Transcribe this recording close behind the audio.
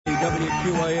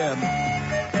WQAM.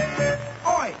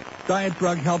 Oi! Diet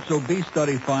drug helps obese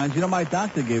study finds. You know, my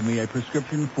doctor gave me a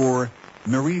prescription for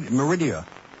Meridia.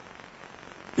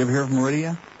 You ever hear of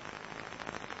Meridia?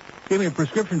 Gave me a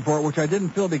prescription for it, which I didn't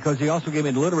fill because he also gave me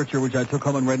the literature, which I took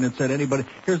home and read, and it said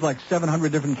here's like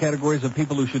 700 different categories of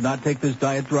people who should not take this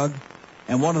diet drug.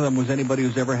 And one of them was anybody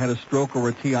who's ever had a stroke or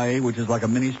a TIA, which is like a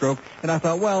mini stroke. And I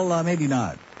thought, well, maybe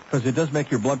not, because it does make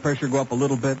your blood pressure go up a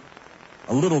little bit,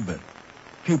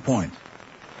 few points.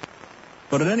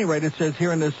 But at any rate, it says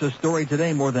here in this story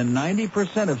today, more than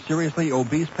 90% of seriously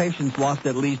obese patients lost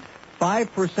at least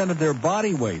 5% of their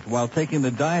body weight while taking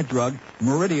the diet drug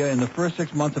Meridia in the first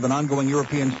 6 months of an ongoing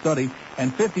European study,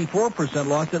 and 54%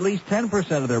 lost at least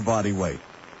 10% of their body weight.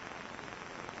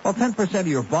 Well, 10% of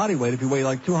your body weight, if you weigh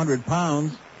like 200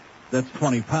 pounds, that's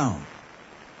 20 pounds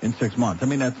in 6 months. I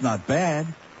mean, that's not bad.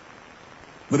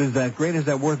 But is that great? Is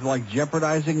that worth, like,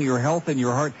 jeopardizing your health and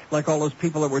your heart, like all those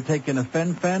people that were taking a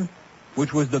fen-phen,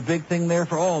 which was the big thing there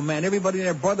for, oh, man, everybody and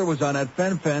their brother was on that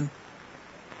fen-phen.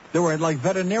 There were, like,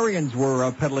 veterinarians were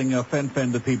peddling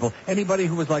fen-phen to people. Anybody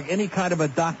who was, like, any kind of a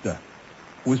doctor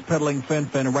was peddling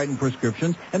fen-phen and writing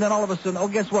prescriptions. And then all of a sudden, oh,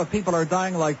 guess what? People are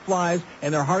dying like flies,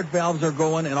 and their heart valves are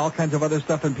going and all kinds of other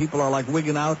stuff, and people are, like,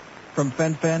 wigging out from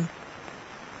fen-phen.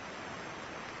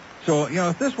 So, you know,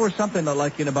 if this were something that,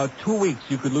 like, in about 2 weeks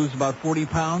you could lose about 40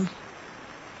 pounds,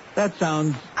 that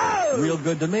sounds real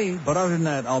good to me. But other than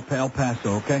that, I'll pass,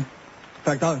 okay? In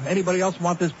fact, anybody else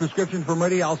want this prescription for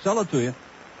Meridia, I'll sell it to you.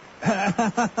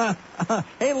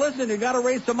 Hey, listen, you got to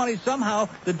raise some money somehow.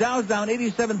 The Dow's down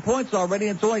 87 points already,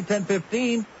 and it's only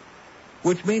 10:15,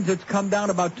 which means it's come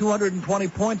down about 220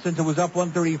 points since it was up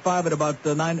 135 at about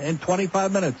 9 and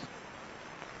 25 minutes.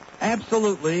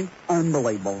 Absolutely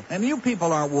unbelievable. And you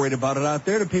people aren't worried about it out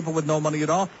there, the people with no money at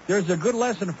all. There's a good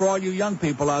lesson for all you young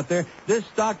people out there. This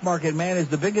stock market, man, is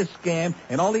the biggest scam,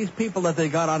 and all these people that they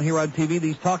got on here on TV,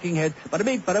 these talking heads,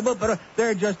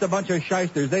 they're just a bunch of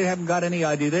shysters. They haven't got any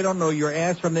idea. They don't know your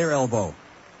ass from their elbow.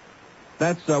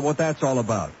 That's what that's all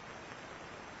about.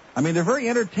 I mean, they're very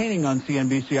entertaining on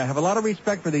CNBC. I have a lot of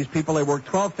respect for these people. They work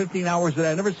 12, 15 hours a day.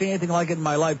 I've never seen anything like it in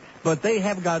my life. But they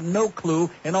have got no clue,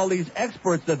 and all these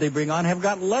experts that they bring on have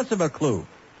got less of a clue.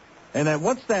 And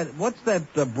what's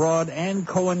that broad, Ann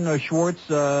Cohen Schwartz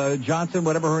Johnson,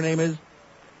 whatever her name is,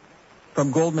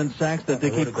 from Goldman Sachs that they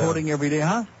keep quoting every day,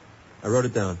 huh? I wrote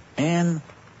it down. Abby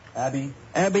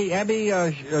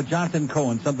Johnson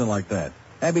Cohen, something like that.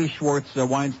 Abby Schwartz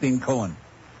Weinstein Cohen.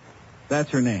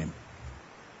 That's her name.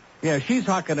 Yeah, she's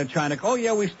hawking at China. Oh,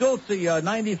 yeah, we still see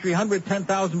 9,300,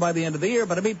 10,000 by the end of the year.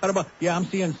 But yeah, I'm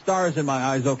seeing stars in my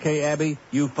eyes, okay, Abby?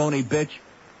 You phony bitch.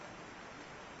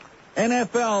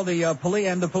 NFL,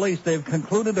 the police, they've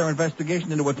concluded their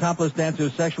investigation into a topless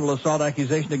dancer's sexual assault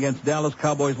accusation against Dallas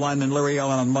Cowboys lineman Larry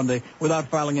Allen on Monday without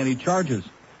filing any charges.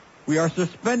 We are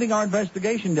suspending our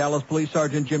investigation, Dallas Police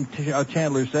Sergeant Jim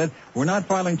Chandler said. We're not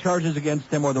filing charges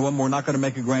against him or the woman. We're not going to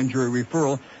make a grand jury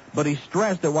referral. But he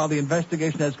stressed that while the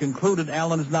investigation has concluded,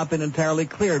 Allen has not been entirely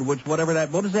cleared, what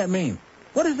does that mean?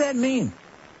 What does that mean?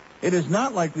 It is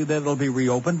not likely that it'll be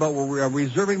reopened, but we're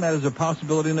reserving that as a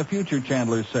possibility in the future,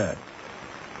 Chandler said.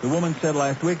 The woman said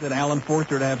last week that Allen forced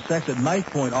her to have sex at Knife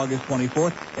Point August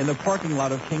 24th in the parking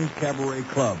lot of King's Cabaret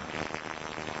Club.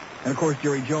 And, of course,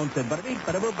 Jerry Jones said,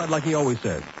 but like he always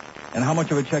says. And how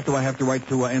much of a check do I have to write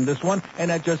to end this one?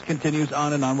 And that just continues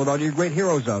on and on with all your great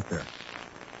heroes out there.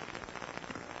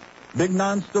 Big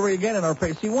non-story again in our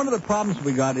page. See, one of the problems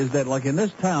we got is that, like in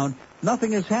this town,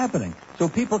 nothing is happening. So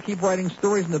people keep writing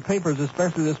stories in the papers,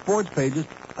 especially the sports pages,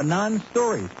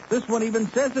 non-stories. This one even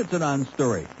says it's a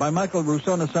non-story. By Michael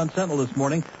Russo in the Sun Sentinel this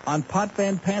morning on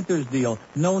Potvin Panthers deal.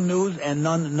 No news and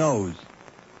none knows.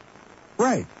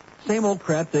 Right. Same old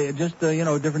crap. They just,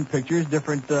 different pictures,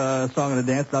 different song and a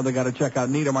dance. Now they got to check out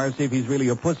Niedermeyer, see if he's really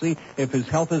a pussy, if his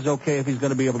health is okay, if he's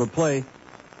going to be able to play.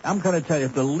 I'm going to tell you,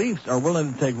 if the Leafs are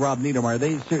willing to take Rob Niedermeyer,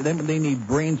 they need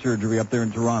brain surgery up there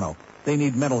in Toronto. They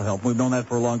need mental help. We've known that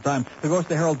for a long time. The Ghost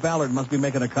of Harold Ballard must be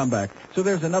making a comeback. So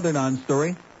there's another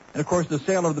non-story. And, of course, the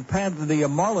sale of the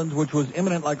Marlins, which was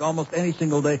imminent like almost any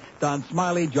single day. Don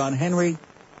Smiley, John Henry.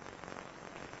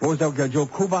 What was that? Joe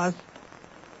Kubas.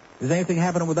 Is anything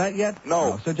happening with that yet?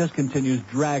 No. So it just continues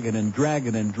dragging and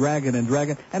dragging and dragging and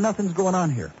dragging, and nothing's going on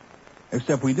here.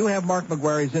 Except we do have Mark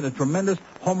McGwire. He's in a tremendous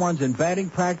home runs and batting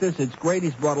practice. It's great.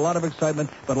 He's brought a lot of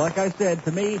excitement. But like I said,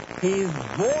 to me, he's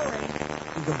boring.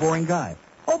 He's a boring guy.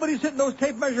 Oh, but he's hitting those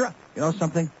tape measure. You know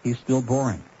something? He's still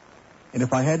boring. And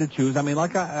if I had to choose, I mean,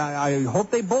 like I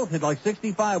hope they both hit like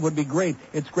 65 would be great.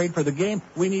 It's great for the game.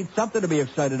 We need something to be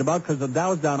excited about because the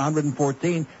Dow's down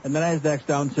 114 and the Nasdaq's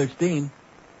down 16.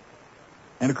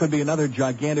 And it could be another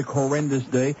gigantic, horrendous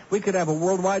day. We could have a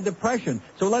worldwide depression.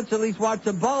 So let's at least watch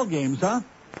some ball games, huh?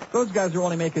 Those guys are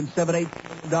only making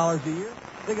 $7-8 million a year.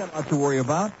 They got a lot to worry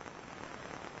about.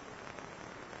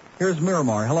 Here's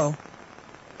Miramar. Hello.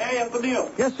 Hey, Uncle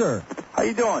Neil. Yes, sir. How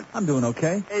you doing? I'm doing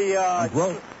okay. Hey,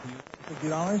 broke.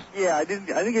 $50? Yeah, I didn't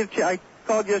get I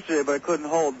called yesterday, but I couldn't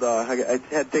hold. I had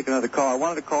to take another call. I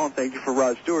wanted to call and thank you for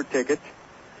Rod Stewart tickets.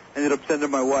 Ended up sending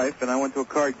my wife, and I went to a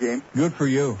card game. Good for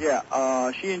you.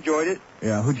 Yeah, she enjoyed it.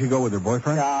 Yeah, who'd you go with, her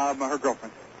boyfriend? Her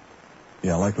girlfriend.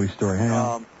 Yeah, likely story. Hang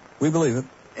on. We believe it.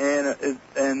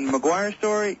 And McGuire's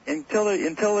story, until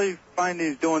they find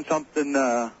he's doing something,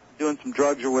 doing some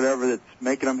drugs or whatever that's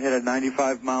making him hit a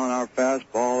 95-mile-an-hour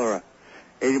fastball or a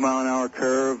 80-mile-an-hour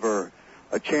curve or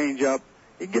a changeup,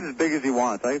 he can get as big as he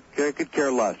wants. I could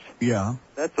care less. Yeah.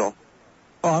 That's all.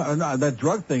 Oh, no, that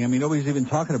drug thing, I mean, nobody's even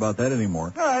talking about that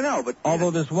anymore. No, I know, but...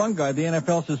 Although this one guy, the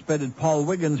NFL suspended Paul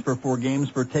Wiggins for 4 games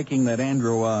for taking that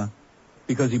Andrew,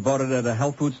 because he bought it at a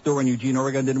health food store in Eugene,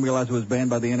 Oregon, didn't realize it was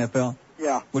banned by the NFL.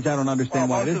 Yeah. Which I don't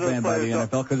understand why it is banned by the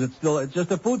NFL, because it's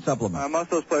just a food supplement. Most of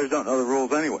those players don't know the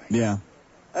rules anyway. Yeah.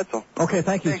 That's all. Okay,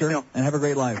 thank you, Thanks, sir, Neil. and have a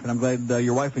great life, and I'm glad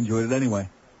your wife enjoyed it anyway.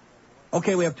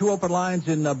 Okay, we have 2 open lines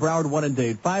in Broward, 1 in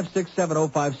Dade.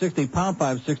 5670560, pound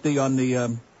 560 on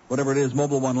the... whatever it is,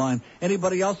 Mobile One line.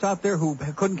 Anybody else out there who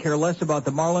couldn't care less about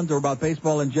the Marlins or about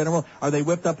baseball in general? Are they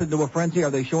whipped up into a frenzy? Are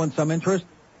they showing some interest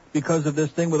because of this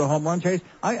thing with a home run chase?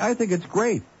 I think it's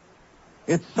great.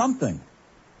 It's something.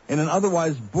 In an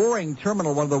otherwise boring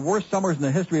terminal, one of the worst summers in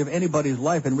the history of anybody's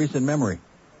life in recent memory.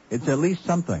 It's at least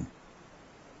something.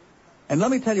 And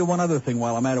let me tell you one other thing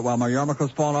while I'm at it, while my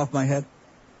yarmulke's falling off my head.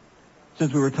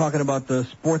 Since we were talking about the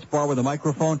sports bar with a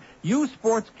microphone, you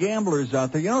sports gamblers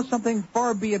out there, you know something?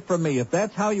 Far be it from me. If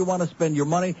that's how you want to spend your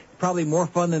money, probably more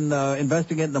fun than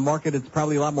investing it in the market. It's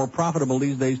probably a lot more profitable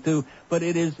these days too. But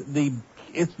it's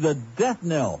the death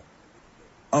knell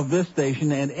of this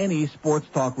station and any sports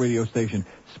talk radio station.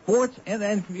 Sports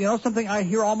and you know something? I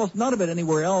hear almost none of it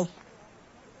anywhere else.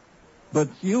 But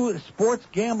you sports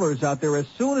gamblers out there, as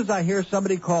soon as I hear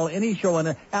somebody call any show,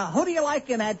 and who do you like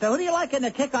in that? Who do you like in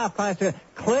the kickoff class?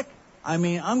 Click. I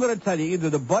mean, I'm going to tell you, either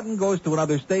the button goes to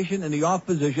another station in the off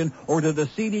position, or the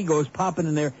CD goes popping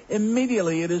in there.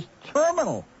 Immediately, it is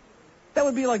terminal. That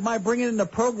would be like my bringing in the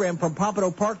program from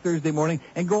Pompano Park Thursday morning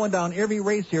and going down every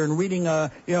race here and reading,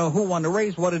 who won the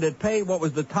race, what did it pay, what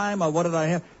was the time, what did I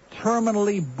have.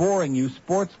 Terminally boring, you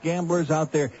sports gamblers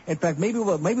out there. In fact, maybe we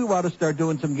ought to start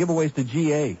doing some giveaways to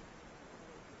GA.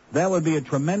 That would be a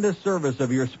tremendous service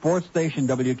of your sports station,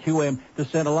 WQAM, to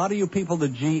send a lot of you people to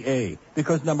GA.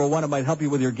 Because, number one, it might help you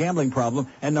with your gambling problem,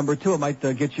 and number two, it might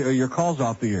get your calls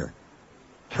off the air.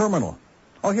 Terminal.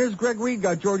 Oh, here's Greg Reed,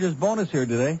 got George's bonus here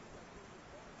today.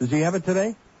 Does he have it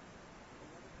today?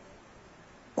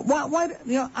 Why,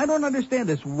 I don't understand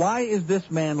this. Why is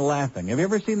this man laughing? Have you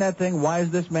ever seen that thing? Why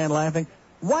is this man laughing?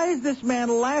 Why is this man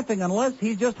laughing unless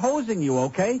he's just hosing you,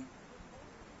 okay?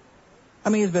 I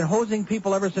mean, he's been hosing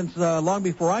people ever since long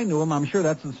before I knew him. I'm sure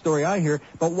that's the story I hear.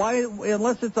 But why,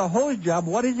 unless it's a hose job,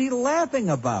 what is he laughing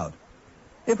about?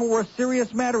 If it were a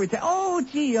serious matter, he'd say, oh,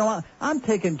 gee, I'm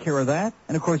taking care of that.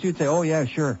 And, of course, you'd say, oh, yeah,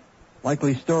 sure.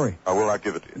 Likely story. I will not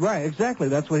give it to you. Right, exactly.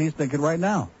 That's what he's thinking right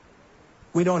now.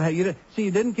 We don't have you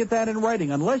didn't get that in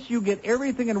writing. Unless you get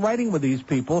everything in writing with these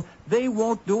people, they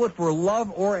won't do it for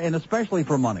love and especially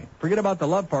for money. Forget about the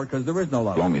love part because there is no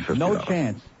love. Loan me $50. No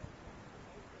chance.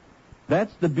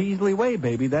 That's the Beasley way,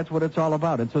 baby. That's what it's all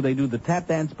about. And so they do the tap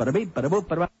dance, bada-beep, bada-boop,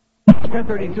 bada-bop.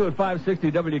 10:32 at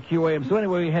 560 WQAM. So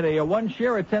anyway, we had a 1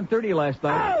 share at 10:30 last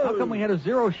night. How come we had a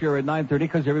 0 share at 9:30?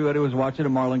 Because everybody was watching a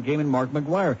Marlin game and Mark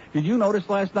McGwire. Did you notice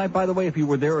last night, by the way, if you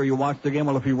were there or you watched the game?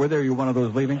 Well, if you were there, you're one of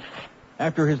those leaving.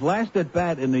 After his last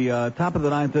at-bat in the top of the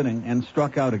 9th inning and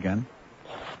struck out again,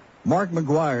 Mark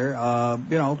McGwire,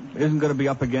 isn't going to be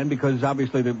up again because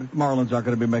obviously the Marlins aren't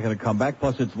going to be making a comeback.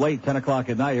 Plus, it's late, 10 o'clock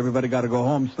at night. Everybody got to go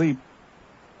home, sleep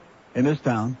in this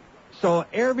town. So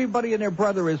everybody and their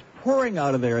brother is pouring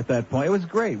out of there at that point. It was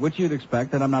great, which you'd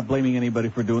expect, and I'm not blaming anybody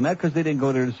for doing that because they didn't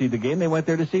go there to see the game. They went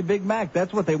there to see Big Mac.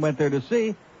 That's what they went there to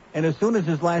see. And as soon as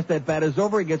his last at-bat is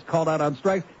over, he gets called out on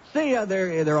strikes. See ya,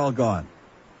 they're all gone.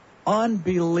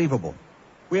 Unbelievable.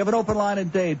 We have an open line in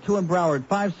Dade, 2 in Broward,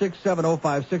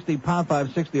 5670560, pound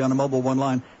 560 on the Mobile One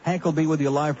line. Hank will be with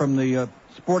you live from the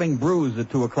Sporting Brews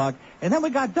at 2 o'clock. And then we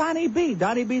got Donnie B.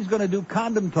 Donnie B's going to do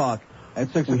condom talk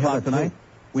at 6 o'clock tonight. Tape.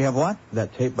 We have what?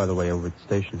 That tape, by the way, over at the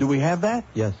station. Do we have that?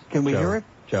 Yes. Can we hear it?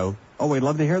 Joe. Oh, we'd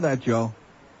love to hear that, Joe.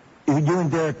 You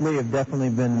and Derek Lee have definitely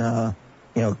been,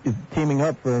 teaming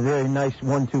up for a very nice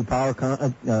 1-2 power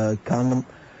condom.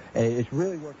 It's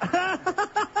really working.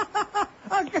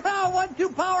 Pow!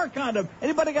 1-2 power condom.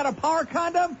 Anybody got a power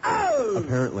condom? Oh!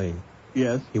 Apparently,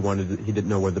 Yes. he didn't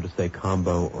know whether to say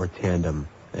combo or tandem,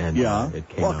 and it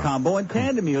came out. Well, combo and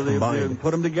tandem. You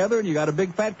put them together, and you got a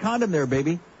big fat condom there,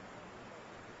 baby.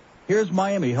 Here's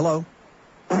Miami. Hello.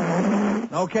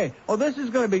 Okay. Oh, this is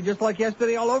going to be just like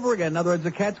yesterday all over again. In other words,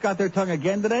 the cats got their tongue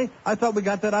again today. I thought we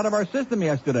got that out of our system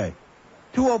yesterday.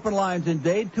 2 open lines in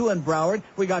Dade, 2 in Broward.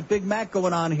 We got Big Mac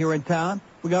going on here in town.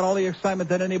 We got all the excitement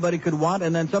that anybody could want,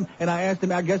 and then some. And I asked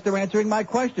him, I guess they're answering my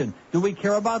question. Do we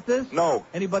care about this? No.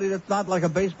 Anybody that's not like a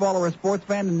baseball or a sports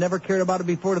fan and never cared about it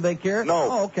before, do they care? No.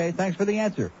 Oh, okay. Thanks for the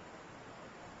answer.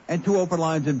 And 2 open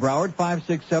lines in Broward,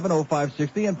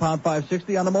 567-0560 and pound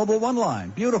 560 on the Mobile One line.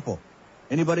 Beautiful.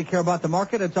 Anybody care about the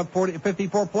market? It's up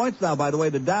 54 points now, by the way.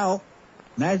 The Dow,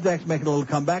 NASDAQ's making a little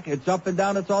comeback. It's up and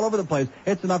down. It's all over the place.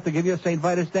 It's enough to give you a St.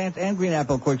 Vitus Dance and Green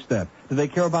Apple Quick Step. Do they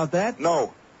care about that?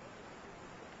 No.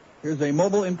 Here's a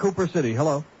Mobile in Cooper City.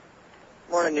 Hello.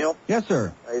 Morning, Neil. Yes,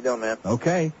 sir. How you doing, man?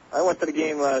 Okay. I went to the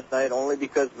game last night only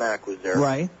because Mac was there.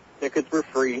 Right. Tickets were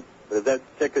free. But if that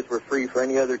tickets were free for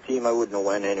any other team, I wouldn't have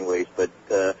went anyways. But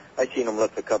I seen them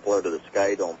lift a couple out of the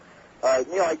Sky Dome.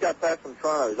 Neil, I got back from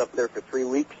Toronto. I was up there for 3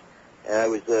 weeks, and I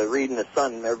was reading the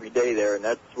Sun every day there, and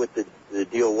that's what the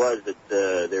deal was, that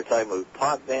they're talking about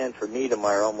pot ban for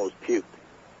Niedermeyer almost puked.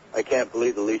 I can't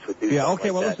believe the Leafs would do something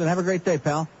okay, like well, that. listen, have a great day,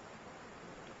 pal.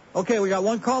 Okay, we got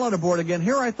one call on the board again.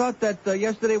 Here, I thought that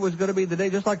yesterday was going to be the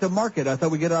day, just like the market. I thought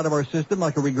we'd get it out of our system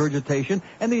like a regurgitation,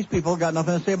 and these people got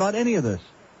nothing to say about any of this.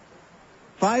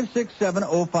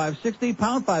 567-0560,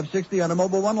 pound 560 on the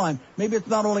Mobile One line. Maybe it's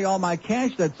not only all my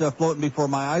cash that's floating before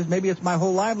my eyes. Maybe it's my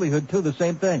whole livelihood, too, the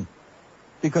same thing.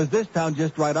 Because this town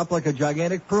just dried up like a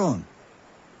gigantic prune.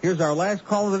 Here's our last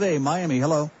call of the day. Miami,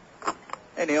 hello.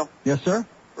 Hey, Neil. Yes, sir?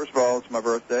 First of all, it's my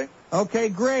birthday. Okay,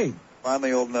 great.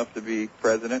 Finally old enough to be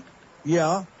president.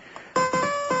 Yeah.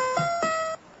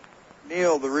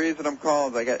 Neil, the reason I'm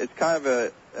calling is it's kind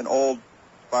of an old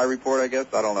spy report, I guess.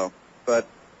 I don't know. But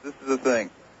this is the thing.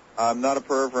 I'm not a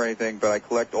perv or anything, but I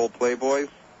collect old Playboys.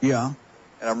 Yeah.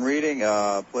 And I'm reading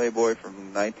Playboy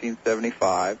from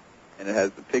 1975, and it has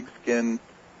the pigskin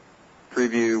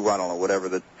preview, I don't know,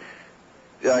 whatever.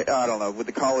 I don't know, with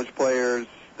the college players,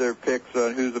 their picks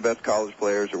on who's the best college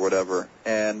players or whatever.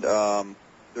 And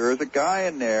there is a guy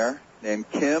in there named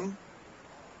Kim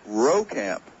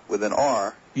Rokamp, with an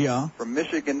R, Yeah. from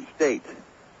Michigan State.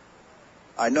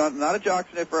 I'm not a jock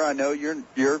sniffer. I know you're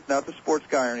not the sports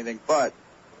guy or anything, but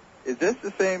is this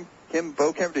the same Kim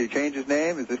Bokamp? Did he change his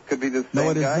name? Could be the same guy?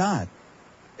 No, it is not.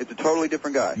 It's a totally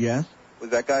different guy. Yes. Was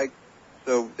that guy?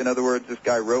 So, in other words, this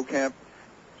guy Rokamp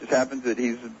just happens that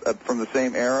he's from the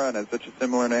same era and has such a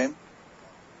similar name?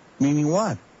 Meaning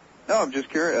what? No, I'm just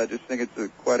curious. I just think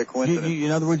it's quite a coincidence.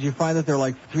 In other words, you find that there are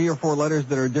like 3 or 4 letters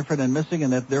that are different and missing,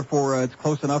 and that therefore it's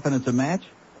close enough and it's a match?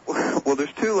 Well,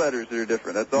 there's 2 letters that are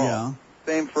different. That's all. Yeah.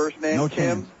 Same first name, No Kim?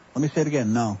 chance. Let me say it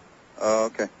again. No. Oh,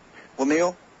 okay. Well,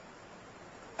 Neil?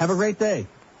 Have a great day.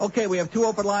 Okay, we have 2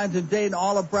 open lines in Dayton,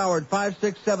 all of Broward,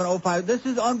 56705.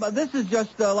 This is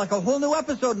just like a whole new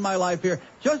episode in my life here.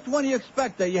 Just when you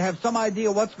expect that you have some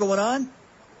idea what's going on,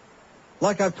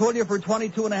 like I've told you for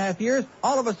 22 and a half years,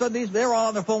 all of a sudden they're all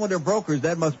on the phone with their brokers.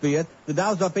 That must be it. The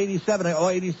Dow's up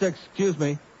 86, excuse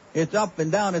me. It's up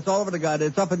and down. It's all over the guy.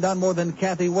 It's up and down more than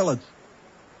Kathy Willits.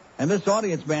 And this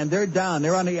audience, man, they're down.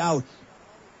 They're on the outs.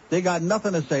 They got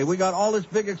nothing to say. We got all this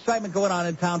big excitement going on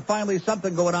in town. Finally,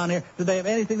 something going on here. Did they have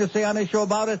anything to say on this show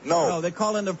about it? No. They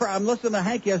call in I'm listening to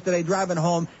Hank yesterday driving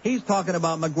home. He's talking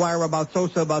about McGuire, about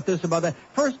Sosa, about this, about that.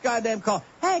 First goddamn call.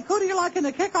 Hank, who do you like in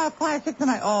the kickoff classic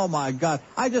tonight? Oh, my God.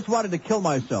 I just wanted to kill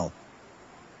myself.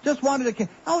 Just wanted to kill.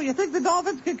 Oh, you think the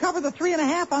Dolphins can cover the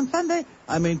 3.5 on Sunday?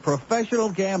 I mean, professional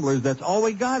gamblers. That's all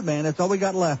we got, man. That's all we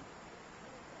got left.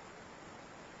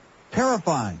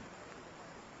 Terrifying.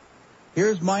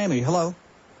 Here's Miami. Hello.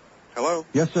 Hello?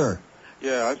 Yes, sir.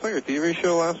 Yeah, I saw your TV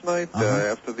show last night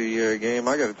after the game.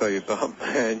 I got to tell you something,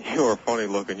 man. You are funny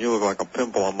looking. You look like a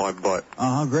pimple on my butt.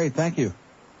 Great. Thank you.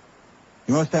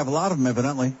 You must have a lot of them,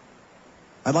 evidently.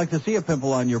 I'd like to see a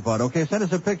pimple on your butt. Okay, send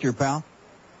us a picture, pal.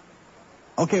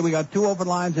 Okay, we got 2 open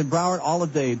lines in Broward, all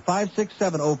of Dade.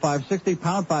 567-0560,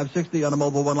 pound 560 on the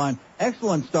Mobile One line.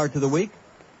 Excellent start to the week.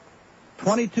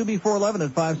 22 before 11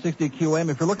 at 560 QAM.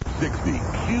 If you're looking 60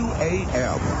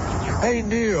 QAM. Hey,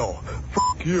 Neil.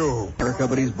 F*** you. America,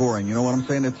 but he's boring. You know what I'm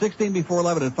saying? At 16 before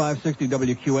 11 at 560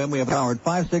 WQM. We have Howard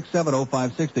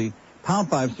 567-0560, pound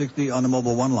 560 on the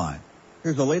Mobile One line.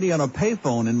 Here's a lady on a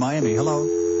payphone in Miami. Hello.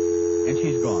 And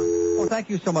she's gone. Well,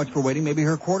 thank you so much for waiting. Maybe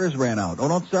her quarters ran out. Oh,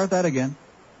 don't start that again.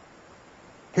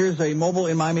 Here's a mobile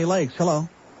in Miami Lakes. Hello.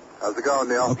 How's it going,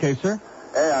 Neil? Okay, sir.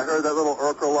 Hey, I heard that little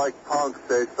Urkel-like punk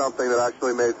say something that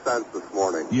actually made sense this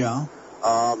morning. Yeah.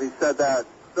 He said that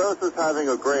Sosa's having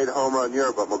a great home run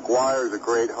year, but McGuire's a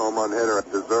great home run hitter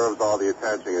and deserves all the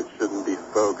attention. It shouldn't be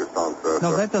focused on Sosa.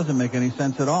 No, that doesn't make any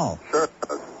sense at all. Sure it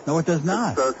does. No, it does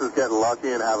not. Sosa's getting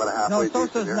lucky and having a halfway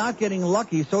decent Sosa's year. not getting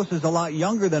lucky. Sosa's a lot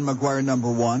younger than McGuire,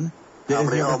 number one. How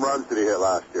many home runs did he hit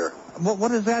last year?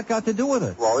 What has that got to do with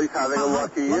it? Well, he's having a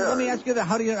lucky year. Let me ask you that.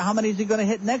 How many is he going to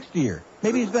hit next year?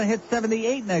 Maybe he's going to hit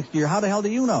 78 next year. How the hell do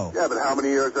you know? Yeah, but how many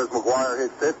years has McGuire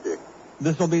hit 50?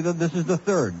 This is the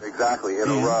third. Exactly, in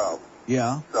a row.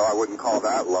 Yeah. So I wouldn't call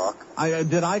that luck.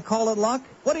 Did I call it luck?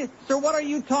 Sir, what are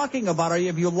you talking about?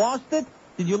 Have you lost it?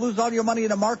 Did you lose all your money in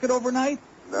the market overnight?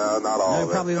 No, not all of it.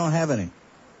 You probably don't have any.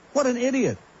 What an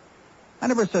idiot. I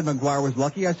never said McGuire was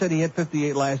lucky. I said he hit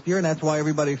 58 last year, and that's why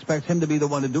everybody expects him to be the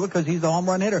one to do it, because he's the home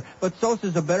run hitter. But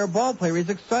Sosa's a better ball player. He's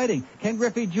exciting. Ken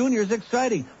Griffey Jr. is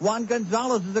exciting. Juan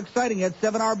Gonzalez is exciting. He had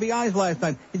 7 RBIs last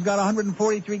night. He's got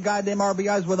 143 goddamn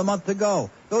RBIs with a month to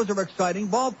go. Those are exciting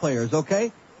ball players,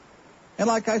 okay? And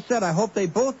like I said, I hope they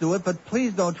both do it, but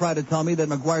please don't try to tell me that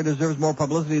McGuire deserves more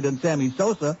publicity than Sammy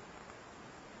Sosa.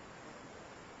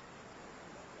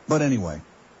 But anyway.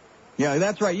 Yeah,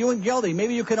 that's right. You and Geldy,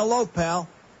 maybe you can elope, pal.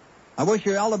 I wish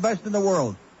you all the best in the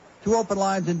world. 2 open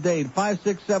lines in Dade,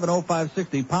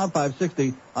 567-0560, pound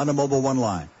 560 on the Mobile 1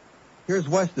 line. Here's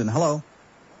Weston. Hello.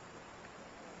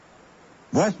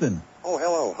 Weston. Oh,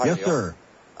 hello. Hi, yes, Neil.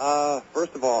 sir.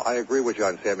 First of all, I agree with you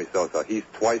on Sammy Sosa. He's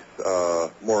twice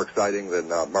more exciting than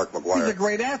Mark McGuire. He's a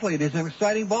great athlete. He's an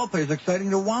exciting ball player. He's exciting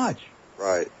to watch.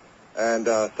 Right. And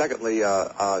secondly,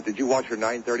 did you watch your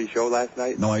 9:30 show last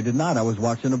night? No, I did not. I was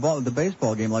watching the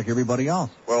baseball game like everybody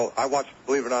else. Well,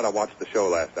 believe it or not, I watched the show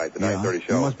last night, the 9:30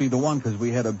 show. You must be the one, because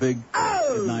we had a big at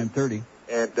 9:30.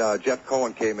 And Jeff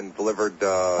Cohen came and delivered...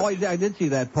 I did see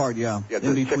that part, yeah.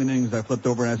 In between innings, I flipped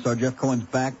over and I saw Jeff Cohen's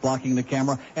back blocking the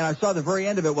camera. And I saw the very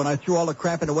end of it when I threw all the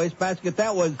crap in the wastebasket.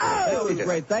 That was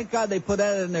great. Thank God they put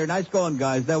that in there. Nice going,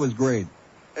 guys. That was great.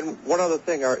 And one other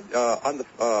thing, on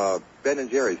the Ben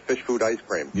 & Jerry's fish food ice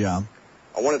cream. Yeah.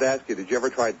 I wanted to ask you, did you ever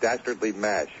try Dastardly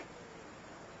Mash?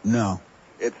 No.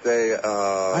 It's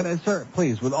a... Sir,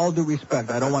 please, with all due respect,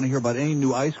 I don't want to hear about any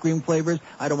new ice cream flavors.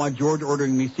 I don't want George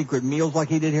ordering me secret meals like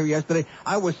he did here yesterday.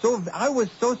 I was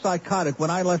so psychotic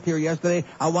when I left here yesterday,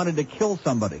 I wanted to kill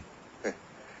somebody.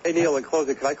 Hey, Neil, in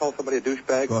closing, can I call somebody a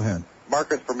douchebag? Go ahead.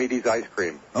 Marcus for Meaty's Ice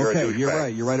Cream. You're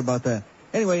right. You're right about that.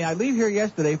 Anyway, I leave here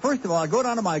yesterday. First of all, I go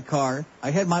down to my car.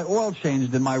 I had my oil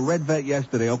changed in my Red Vet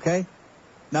yesterday, okay?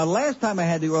 Now, last time I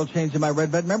had the oil changed in my Red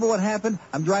Vet, remember what happened?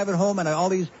 I'm driving home, and all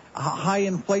these high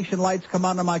inflation lights come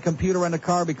on my computer in the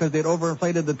car because they'd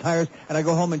overinflated the tires, and I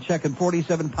go home and check, and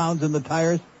 47 pounds in the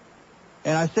tires.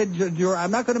 And I said,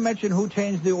 I'm not going to mention who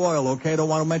changed the oil, okay? I don't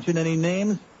want to mention any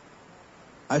names.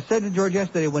 I said to George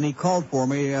yesterday when he called for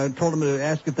me, I told him to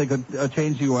ask if they could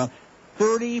change the oil.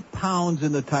 30 pounds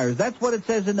in the tires. That's what it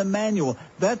says in the manual.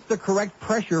 That's the correct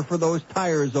pressure for those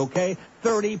tires, okay?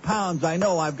 30 pounds. I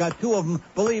know. I've got 2 of them.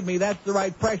 Believe me, that's the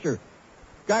right pressure.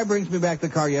 Guy brings me back the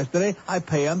car yesterday. I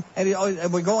pay him,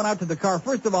 and we're going out to the car.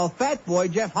 First of all, Fat Boy,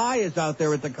 Jeff High, is out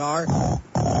there at the car.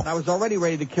 And I was already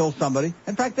ready to kill somebody.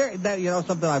 In fact,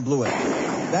 something, I blew it.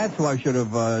 That's who I should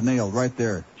have nailed right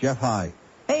there, Jeff High.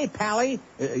 Hey, Pally.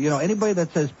 Anybody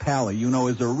that says Pally,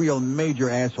 is a real major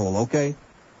asshole, okay?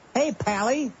 Hey,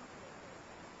 Pally.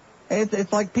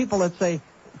 It's like people that say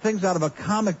things out of a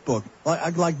comic book,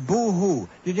 like boo-hoo.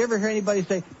 Did you ever hear anybody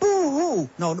say boo-hoo?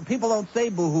 No, people don't say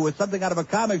boo-hoo. It's something out of a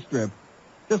comic strip.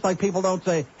 Just like people don't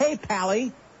say, hey,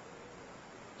 Pally.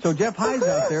 So Jeff High's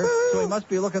out there, so he must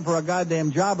be looking for a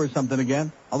goddamn job or something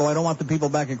again. Although I don't want the people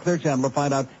back at Clear Channel to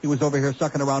find out he was over here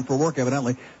sucking around for work,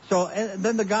 evidently. So and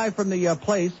then the guy from the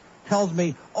place tells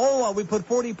me, we put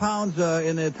 40 pounds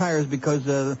in the tires because,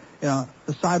 the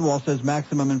sidewall says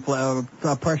maximum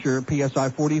pressure, PSI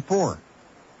 44.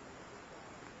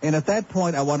 And at that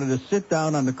point, I wanted to sit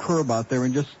down on the curb out there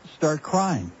and just start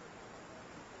crying.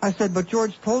 I said, but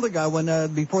George told the guy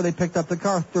before they picked up the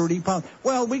car, 30 pounds.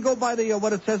 Well, we go by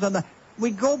what it says on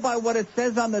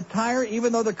the tire,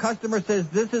 even though the customer says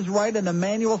this is right and the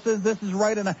manual says this is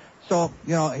right. So,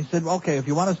 he said, okay, if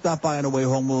you want to stop by on the way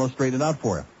home, we'll straighten it out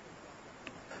for you.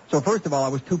 So first of all, I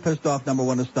was too pissed off, number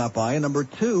one, to stop by. And number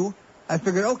two, I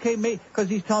figured, okay, because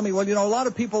he's telling me, well, a lot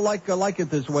of people like it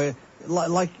this way,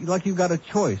 like you've got a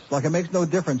choice. Like it makes no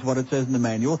difference what it says in the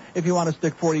manual. If you want to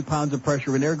stick 40 pounds of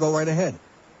pressure in there, go right ahead.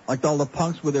 Like all the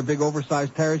punks with their big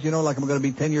oversized tires, like I'm going to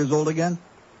be 10 years old again.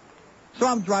 So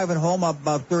I'm driving home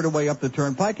about third of the way up the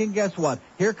turnpike, and guess what?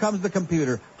 Here comes the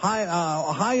computer.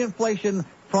 High inflation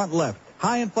front left.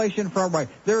 High inflation front right.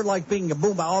 They're like being a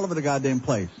boom all over the goddamn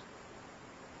place.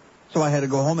 So I had to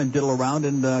go home and diddle around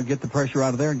and get the pressure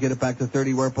out of there and get it back to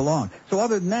 30 where it belonged. So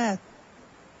other than that,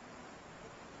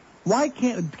 why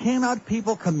cannot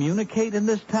people communicate in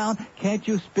this town? Can't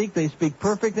you speak? They speak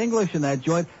perfect English in that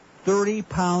joint. 30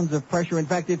 pounds of pressure. In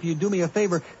fact, if you do me a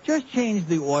favor, just change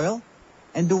the oil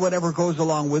and do whatever goes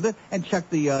along with it and check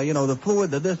the, the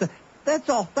fluid, the this. That's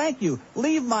all. Thank you.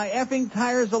 Leave my effing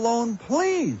tires alone,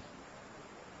 please.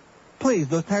 Please,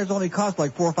 those tires only cost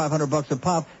like $400 or $500 a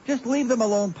pop. Just leave them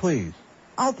alone, please.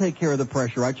 I'll take care of the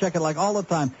pressure. I check it like all the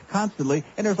time, constantly,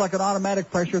 and there's like an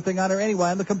automatic pressure thing on there anyway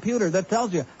on the computer that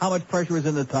tells you how much pressure is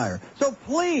in the tire. So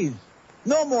please,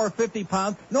 no more 50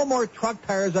 pounds, no more truck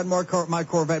tires on my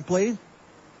Corvette, please.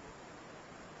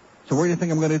 So where do you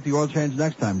think I'm going to get the oil change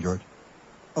next time, George?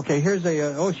 Okay, here's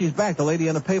she's back, the lady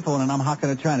on the payphone, and I'm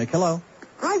hawking a China. Hello?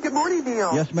 Hi, good morning,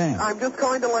 Neil. Yes, ma'am. I'm just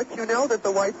calling to let you know that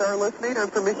the Whites are listening. I'm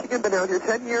from Michigan, been out here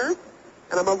 10 years,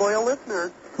 and I'm a loyal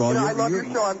listener. Well, I love your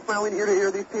show. I'm smiling ear to ear.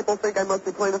 These people think I must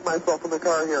be playing with myself in the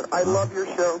car here. I love your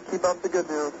show. Keep up the good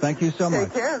news. Thank you so much.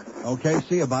 Take care. Okay,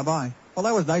 see you. Bye-bye. Well,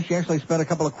 that was nice. She actually spent a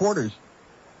couple of quarters.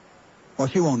 Well,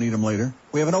 she won't need them later.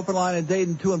 We have an open line in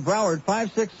Dayton, 2 in Broward,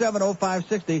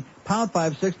 567-0560, pound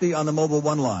 560 on the mobile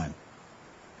 1 line.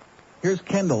 Here's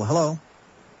Kendall. Hello.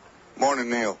 Morning,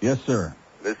 Neil. Yes, sir.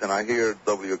 Listen, I hear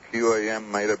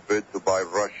WQAM made a bid to buy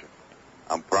Russia.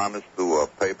 I'm promised to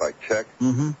pay by check.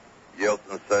 Mm-hmm.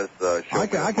 Yeltsin says, show me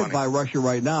the money. I could buy Russia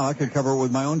right now. I could cover it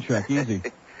with my own check, easy.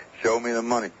 Show me the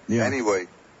money. Yeah. Anyway,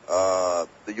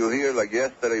 did you hear, like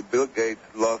yesterday, Bill Gates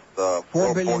lost $4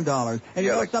 billion. And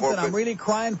you know like something? I'm really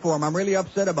crying for him. I'm really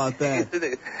upset about that.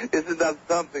 Isn't that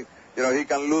something? You know, he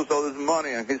can lose all this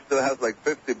money, and he still has like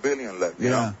 $50 billion left, you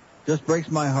know? Just breaks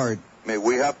my heart. I mean,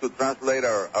 we have to translate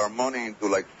our money into,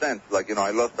 like, cents. Like, I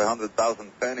lost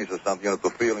 100,000 pennies or something, to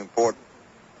feel important.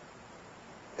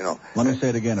 Let me say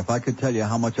it again. If I could tell you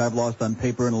how much I've lost on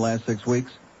paper in the last 6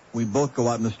 weeks, we'd both go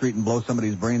out in the street and blow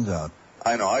somebody's brains out.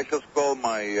 I know. I just called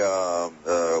my,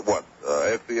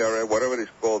 FDRA, whatever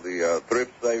it's called, the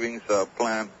thrift savings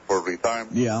plan for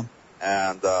retirement. Yeah.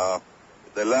 And the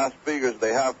last figures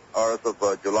they have are as of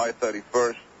July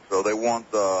 31st, so they won't,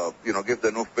 give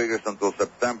the new figures until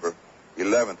September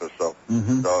 11th or so.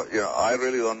 Mm-hmm. So, I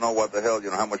really don't know what the hell,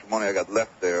 how much money I got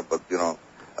left there, but,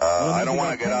 I don't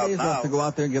want to get out now. Left to go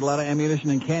out there and get a lot of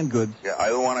ammunition and canned goods. Yeah, I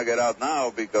don't want to get out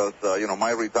now because,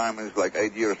 my retirement is like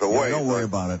 8 years away. Yeah, don't worry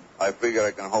about it. I figure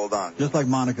I can hold on. Just like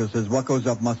Monica says, what goes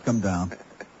up must come down.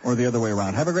 Or the other way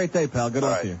around. Have a great day, pal. Good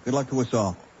luck to you. Good luck to us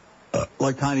all.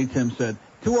 Like Tiny Tim said,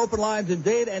 2 open lines in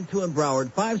Dade and 2 in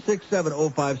Broward,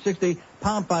 567-0560,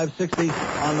 pound 560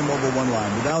 on the mobile 1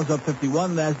 line. The Dow's up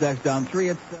 51, the Nasdaq's down 3.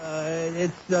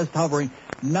 It's just hovering.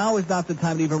 Now is not the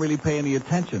time to even really pay any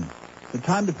attention. The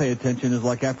time to pay attention is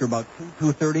like after about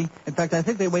 2:30. In fact, I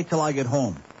think they wait till I get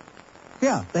home.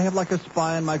 Yeah, they have like a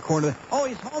spy in my corner. Oh,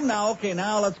 he's home now. Okay,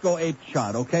 now let's go ape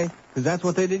shot, okay? Because that's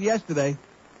what they did yesterday.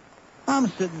 I'm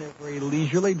sitting there very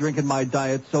leisurely, drinking my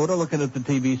diet soda, looking at the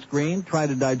TV screen, trying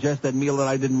to digest that meal that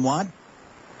I didn't want.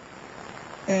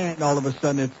 And all of a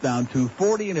sudden it's down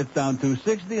 240, and it's down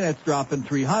 260, and it's dropping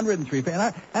 300 and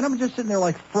 350. And I'm just sitting there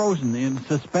like frozen in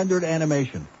suspended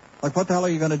animation. Like, what the hell are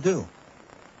you going to do?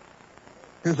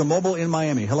 Here's a mobile in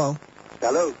Miami. Hello.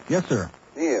 Hello. Yes, sir.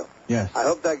 Neil. Yes. I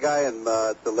hope that guy in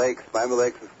the lakes, Miami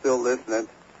Lakes, is still listening.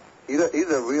 He's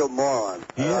a real moron.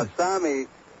 He is. Tommy,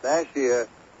 last year,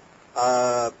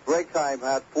 break time,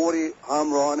 had 40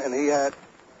 home run, and he had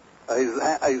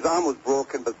his arm was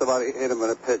broken, but somebody hit him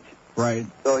in a pitch. Right.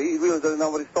 So he really doesn't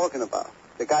know what he's talking about.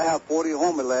 The guy had 40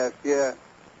 homers last year.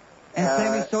 And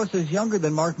Sammy Sosa's younger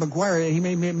than Mark McGwire. He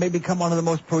may become one of the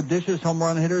most prodigious home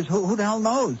run hitters. Who the hell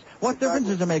knows? What difference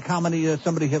does it make how many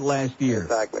somebody hit last year?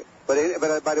 Exactly.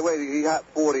 But by the way, he had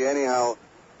 40 anyhow.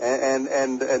 And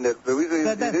the reason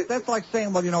that's like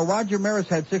saying, well, Roger Maris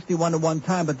had 61 at one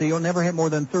time, but they never hit more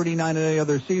than 39 in any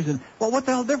other season. Well, what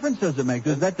the hell difference does it make?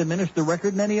 Does that diminish the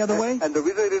record in any other way? And the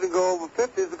reason he didn't go over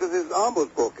 50 is because his arm was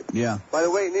broken. Yeah. By the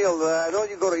way, Neil, I know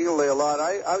you go to Italy a lot.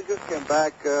 I just came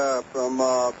back from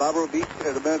Barbaro Beach in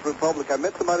the Dominican Republic. I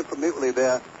met somebody from Italy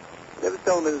there. They were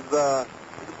telling me there's a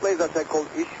place out there called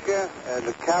Ischia and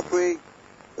the Capri.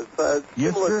 It's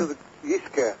similar to the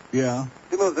Ischia. Yeah.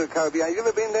 Similar to the Caribbean. Have you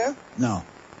ever been there? No.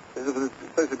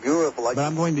 It's beautiful. But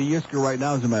I'm going to Yisker right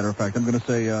now, as a matter of fact. I'm going to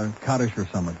say Kaddish or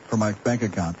something for my bank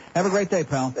account. Have a great day,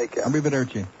 pal. Take care.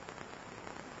 Arrivederci.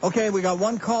 Okay, we got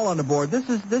one call on the board. This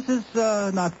is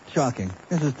not shocking.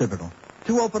 This is typical.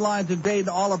 2 open lines in Dayton,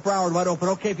 all of Broward wide open.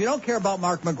 Okay, if you don't care about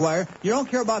Mark McGwire, you don't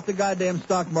care about the goddamn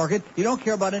stock market, you don't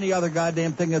care about any other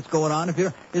goddamn thing that's going on.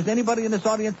 Is anybody in this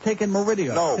audience taking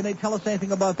Meridia? No. Can they tell us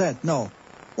anything about that? No.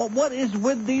 Well, what is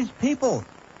with these people?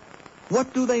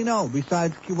 What do they know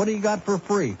besides what do you got for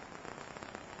free?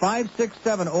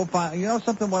 56705. You know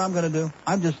something? What I'm going to do?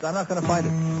 I'm not going to fight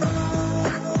it.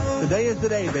 Today is the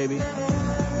day, baby.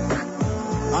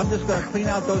 I'm just going to clean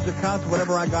out those accounts,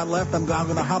 whatever I got left. I'm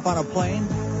going to hop on a plane.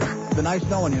 It's been nice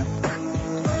knowing you.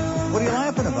 What are you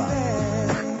laughing about?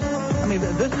 I mean,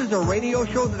 this is a radio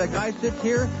show that a guy sits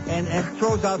here and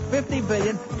throws out 50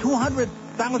 billion,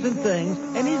 200,000 things,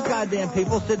 and these goddamn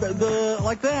people sit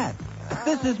like that.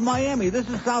 This is Miami. This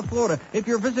is South Florida. If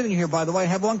you're visiting here, by the way, I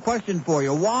have one question for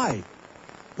you. Why?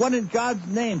 What in God's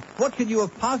name? What could you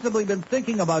have possibly been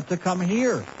thinking about to come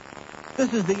here?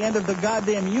 This is the end of the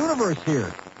goddamn universe here.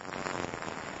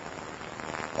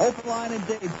 Open line and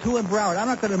Dave, 2 in Broward. I'm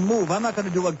not going to move. I'm not going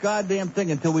to do a goddamn thing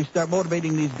until we start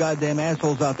motivating these goddamn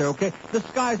assholes out there, okay? The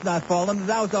sky's not falling. The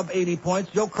Dow's up 80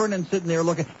 points. Joe Kernan's sitting there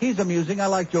looking. He's amusing. I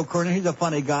like Joe Kernan. He's a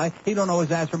funny guy. He don't know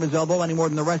his ass from his elbow any more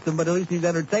than the rest of them, but at least he's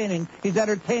entertaining. He's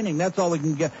entertaining. That's all we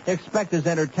can expect is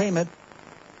entertainment.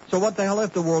 So what the hell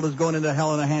if the world is going into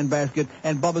hell in a handbasket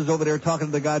and Bubba's over there talking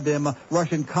to the goddamn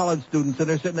Russian college students and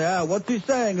they're sitting there, what's he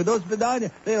saying? Are those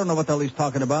Vidania? They don't know what the hell he's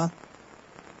talking about,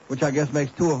 which I guess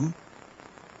makes 2 of them.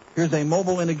 Here's a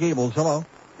mobile in the Gables. Hello.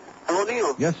 Hello,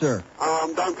 Neil. Yes, sir.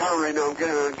 I'm downtown right now. I'm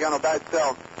getting on a bad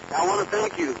cell. I want to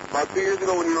thank you. About 2 years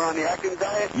ago when you were on the Atkins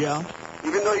diet, yeah.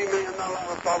 Even though you may have not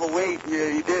allowed us all the weight,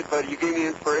 you did, but you gave me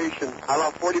inspiration. I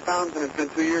lost 40 pounds, and it's been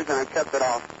 2 years, and I've kept it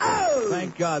off. Oh!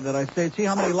 Thank God that I saved. See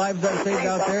how many lives I saved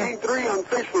out there? I gained 3 on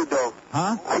fish food, though.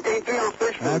 Huh? I gained 3 on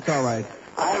fish food. That's all right.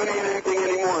 I haven't eaten anything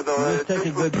anymore, though. You just take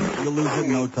a good, you'll lose it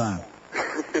in no time.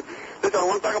 Listen, I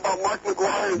want to talk about Mark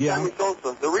McGwire and Sammy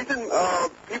Sosa. The reason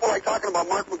people like talking about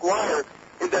Mark McGwire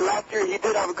is that last year he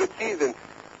did have a good season,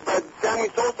 but Sammy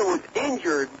Sosa was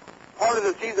injured part of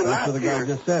the season last year. That's what the guy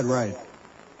just said, right.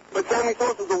 But Sammy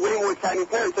Sosa is a way more exciting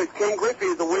player, so Ken Griffey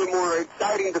is a way more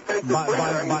exciting defensive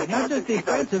player. Not just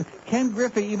defensive. Ken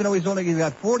Griffey, even though he's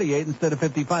got 48 instead of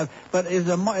 55, but is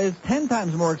 10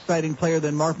 times more exciting player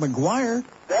than Mark McGwire.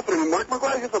 Definitely. Mark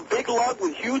McGwire is just a big lug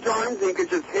with huge arms, and he can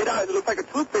just hit out. It looks like a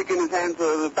toothpick in his hands,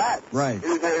 the bat. Right. In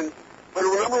his hands. But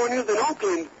remember when he was in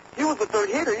Oakland, he was the third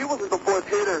hitter. He wasn't the fourth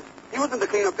hitter. He wasn't the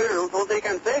cleanup hitter. It was Jose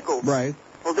Canseco. Right.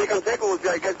 Jose Canseco was,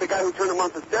 I guess, the guy who turned him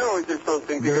on to steroids or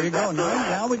something. There you go.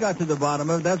 Now we got to the bottom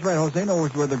of it. That's right. Jose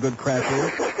knows where the good crap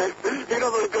is. He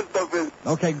knows where the good stuff is.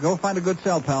 Okay, go find a good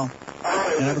cell, pal. All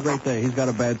right. And have a great day. He's got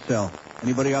a bad cell.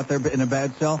 Anybody out there in a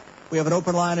bad cell? We have an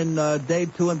open line in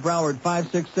Dade 2 in Broward,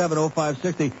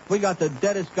 567-0560. We got the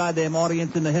deadest goddamn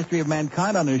audience in the history of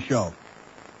mankind on this show.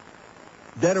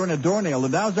 Deader than a doornail. The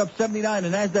Dow's up 79. The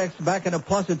Nasdaq's back in a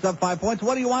plus. It's up 5 points.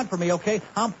 What do you want from me, okay?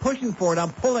 I'm pushing for it.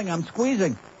 I'm pulling. I'm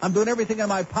squeezing. I'm doing everything in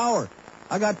my power.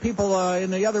 I got people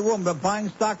in the other room buying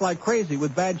stock like crazy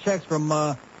with bad checks from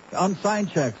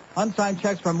unsigned checks. Unsigned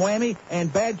checks from Whammy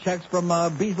and bad checks from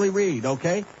Beasley Reed,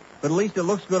 okay? But at least it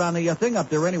looks good on the thing up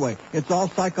there anyway. It's all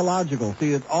psychological.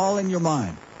 See, it's all in your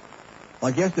mind.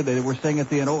 Like yesterday, they were saying at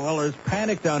the end, oh, well, there's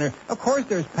panic down here. Of course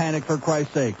there's panic, for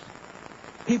Christ's sakes.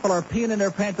 People are peeing in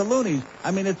their pantaloonies. I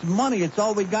mean, it's money. It's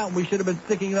all we got. We should have been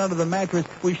sticking it under the mattress.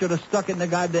 We should have stuck it in the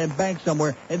goddamn bank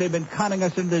somewhere. And they've been conning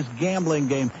us into this gambling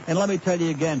game. And let me tell you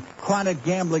again, chronic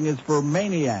gambling is for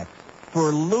maniacs,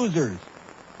 for losers.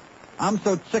 I'm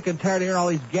so sick and tired of hearing all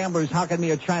these gamblers hocking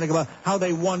me at China about how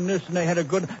they won this and they had a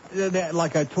good...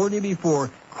 Like I told you before,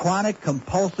 chronic,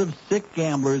 compulsive, sick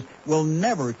gamblers will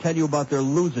never tell you about their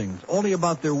losings, only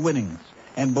about their winnings.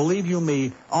 And believe you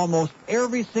me, almost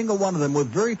every single one of them, with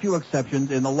very few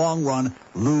exceptions, in the long run,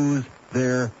 lose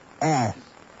their ass.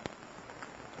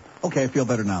 Okay, I feel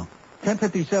better now.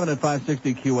 1057 at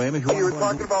 560 QAM. If you were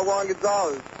talking about Juan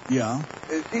Gonzalez. Yeah.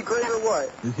 Is he great or what?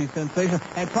 Is he sensational?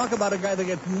 And talk about a guy that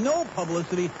gets no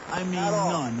publicity. I mean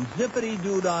none.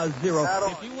 Zippity-doo-dah, zero.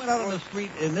 If you went out on the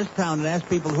street in this town and asked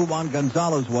people who Juan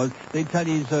Gonzalez was, they'd tell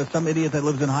you he's some idiot that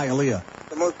lives in Hialeah.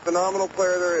 The most phenomenal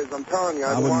player there is. I'm telling you.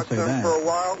 I've watched him for a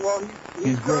while. Well,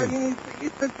 he's great.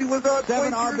 Since he was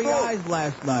 7 RBIs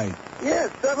last night. Yeah,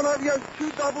 7 RBIs,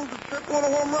 2 doubles, a triple, and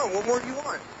a home run. What more do you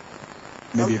want?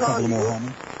 Maybe a couple more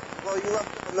homers. Well, you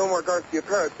left no more Garcia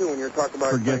Parra, too, when you're talking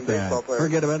about Forget that.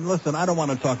 Forget about it. Listen, I don't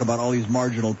want to talk about all these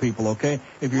marginal people, okay?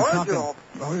 If you're marginal?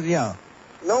 Talking, yeah.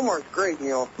 Nomar's great,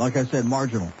 Neil. Like I said,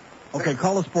 marginal. Okay,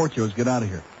 call the sports shows. Get out of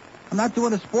here. I'm not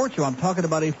doing a sports show. I'm talking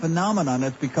about a phenomenon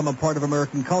that's become a part of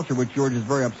American culture, which George is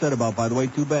very upset about, by the way.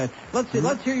 Too bad. Let's see.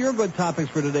 Let's hear your good topics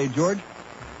for today, George.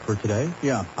 For today?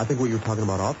 Yeah. I think what you were talking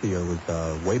about off the air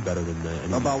was way better than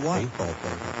any about what? baseball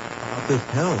thing. About this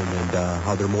town and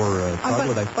how they're more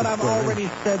But I've already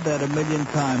said that a million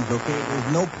times, okay?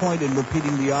 There's no point in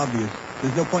repeating the obvious.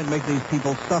 There's no point in making these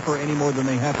people suffer any more than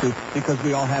they have to because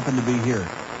we all happen to be here.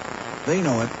 They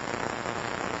know it.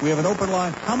 We have an open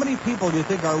line. How many people do you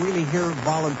think are really here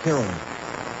voluntarily?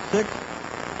 6?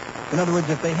 In other words,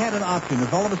 if they had an option,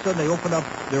 if all of a sudden they opened up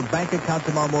their bank account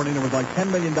tomorrow morning, there was like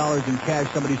 $10 million in cash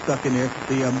somebody stuck in there,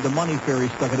 the money fairy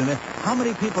stuck it in there, how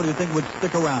many people do you think would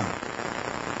stick around?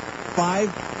 5?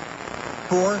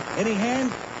 4? Any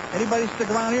hands? Anybody stick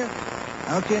around here?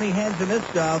 I don't see any hands in this.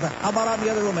 How about out in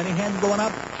the other room? Any hands going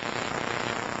up?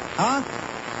 Huh?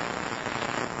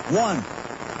 1.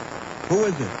 Who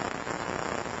is it?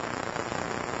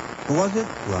 Who was it?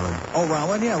 Ron. Oh, Ron.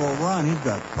 Well, yeah, well, Ron, he's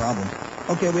got problems.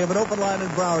 Okay, we have an open line in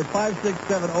Broward,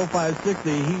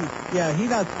 567-0560. He's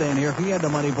not staying here. If he had the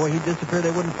money, boy, he'd disappear.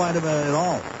 They wouldn't find him at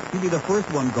all. He'd be the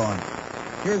first one gone.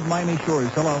 Here's Miami Shores.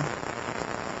 Hello.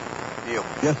 Neil.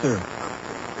 Yes, sir.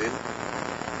 In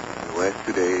the last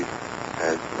 2 days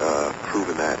has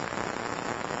proven that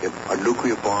if a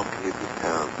nuclear bomb can hit this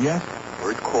town, yes,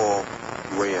 or it's called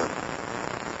 2 a.m.,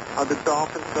 are the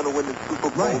Dolphins going to win the Super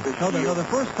Bowl this year? No, the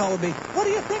first call would be, what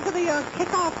do you think of the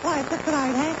kickoff play for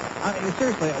tonight, Hank?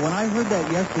 Seriously, when I heard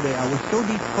that yesterday, I was so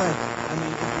depressed. I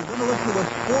mean, if you're going to listen to a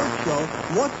sports show,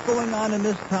 what's going on in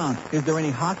this town? Is there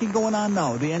any hockey going on?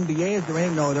 No. The NBA, is there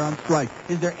any? No, they're on strike.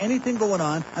 Is there anything going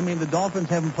on? I mean, the Dolphins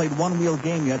haven't played one real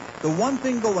game yet. The one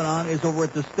thing going on is over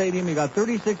at the stadium. You got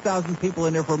 36,000 people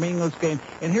in there for a meaningless game,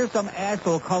 and here's some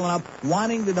asshole calling up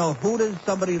wanting to know who does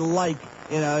somebody like.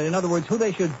 In other words, who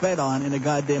they should bet on in a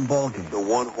goddamn ball game. The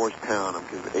one-horse town.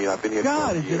 I've been here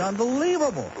God, is years. it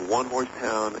unbelievable? The one-horse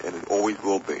town, and it always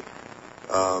will be. As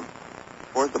far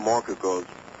as the market goes,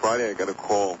 Friday I got a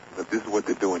call. This is what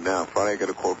they're doing now. Friday I got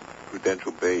a call from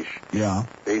Prudential Beige. Yeah.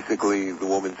 Basically, the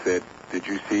woman said, did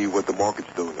you see what the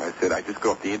market's doing? I said, I just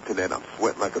got off the Internet. I'm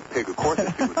sweating like a pig. Of course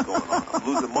I see what's going on. I'm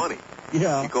losing money.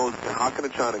 Yeah. She goes, how can a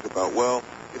China about, well,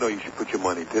 you should put your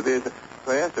money into this.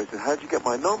 So I asked her, I said, how'd you get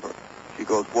my number? She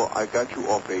goes, well, I got you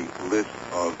off a list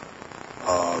of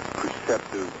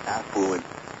perceptive, affluent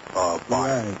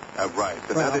buyers. Right.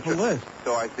 So now off a list.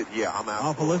 So I said, yeah, I'm affluent.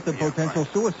 Off a list of potential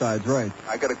suicides, right.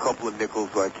 I got a couple of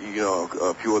nickels like,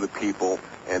 a few other people,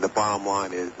 and the bottom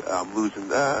line is I'm losing,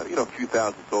 a few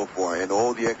thousand so far. And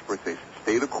all the experts say,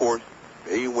 stay the course,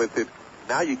 stay with it.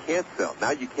 Now you can't sell.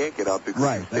 Now you can't get out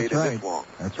because you stayed in this long.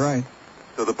 That's right.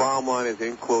 So the bottom line is,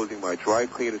 in closing, my dry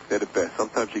cleaner said it best.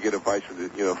 Sometimes you get advice from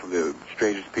the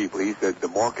strangest people. He said the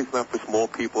market's not for small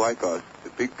people like us. The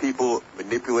big people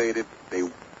manipulate it. They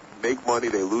make money.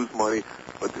 They lose money.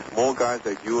 But the small guys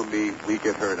like you and me, we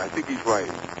get hurt. I think he's right.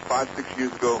 5, 6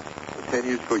 years ago, or 10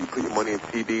 years ago, you put your money in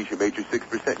CDs. You made your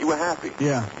 6%. You were happy.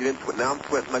 Yeah. You didn't sweat. Now I'm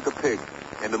sweating like a pig.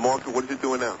 And the market, what is it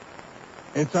doing now?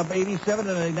 It's up 87,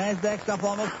 and the NASDAQ's up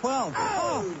almost 12.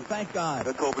 Oh, thank God.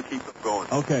 Let's hope it keeps up going.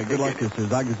 Okay, good luck, this is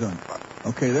Agazun.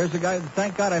 Okay, there's a guy.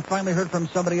 Thank God I finally heard from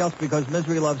somebody else because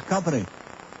misery loves company.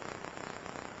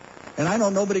 And I know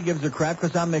nobody gives a crap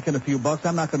because I'm making a few bucks.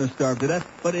 I'm not going to starve to death.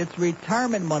 But it's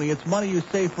retirement money. It's money you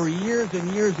save for years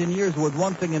and years and years with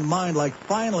one thing in mind, like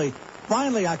finally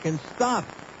I can stop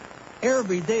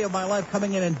every day of my life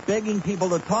coming in and begging people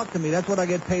to talk to me. That's what I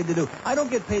get paid to do. I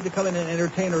don't get paid to come in and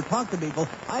entertain or talk to people.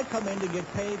 I come in to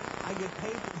get paid. I get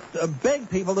paid to beg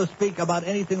people to speak about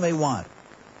anything they want.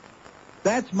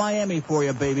 That's Miami for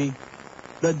you, baby.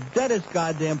 The deadest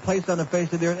goddamn place on the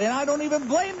face of the earth. And I don't even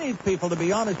blame these people, to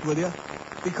be honest with you.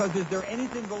 Because is there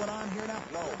anything going on here now?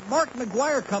 No. Mark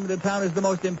McGwire coming to town is the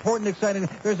most important, exciting.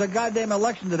 There's a goddamn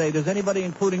election today. Does anybody,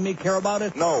 including me, care about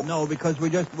it? No. No, because we're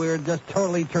just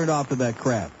totally turned off to that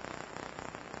crap.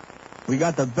 We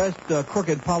got the best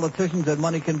crooked politicians that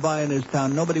money can buy in this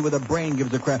town. Nobody with a brain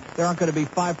gives a crap. There aren't going to be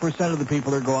 5% of the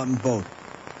people that go out and vote.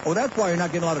 Oh, that's why you're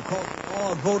not getting a lot of calls. They're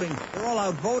all out voting. They're all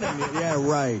out voting. Yeah,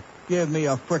 right. Give me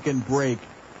a frickin' break.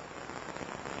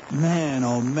 Man,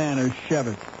 oh man, there's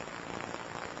Chevette.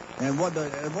 And what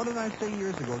did I say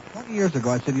years ago? 20 years ago,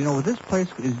 I said, this place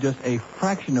is just a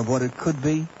fraction of what it could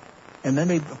be. And then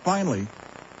they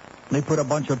put a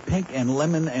bunch of pink and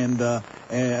lemon and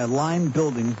lime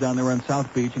buildings down there on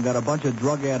South Beach and got a bunch of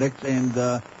drug addicts and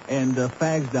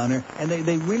fags down there. And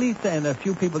they really, and a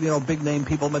few people, big name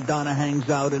people, Madonna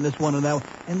hangs out and this one and that one.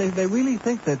 And they really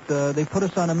think that they put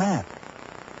us on a map.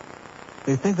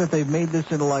 They think that they've made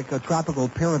this into like a tropical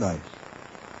paradise.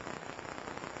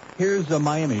 Here's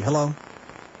Miami. Hello?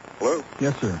 Hello?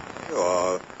 Yes, sir.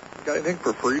 Got anything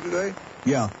for free today?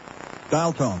 Yeah.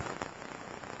 Dial tone.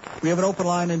 We have an open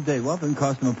line in Dade. Well, it doesn't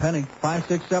cost them a penny.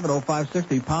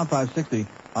 567-0560, pound 560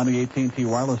 on the AT&T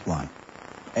wireless line.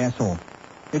 Asshole.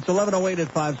 It's 11:08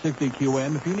 at 560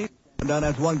 QM. If you need done,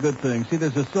 that's one good thing. See,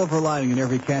 there's a silver lining in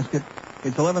every casket.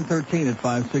 It's 11:13 at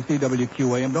 560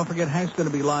 WQAM. Don't forget, Hank's going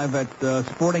to be live at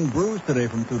Sporting Brews today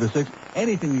from 2 to 6.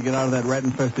 Anything you get out of that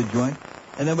rat-infested joint.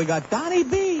 And then we got Donnie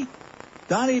B.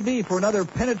 Donnie B for another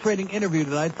penetrating interview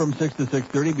tonight from 6 to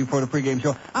 6:30 before the pregame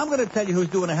show. I'm going to tell you who's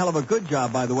doing a hell of a good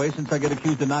job, by the way, since I get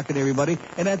accused of knocking everybody,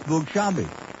 and that's Boog Shambi.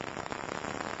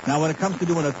 Now, when it comes to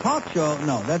doing a talk show,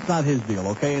 no, that's not his deal,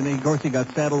 okay? And then, of course, he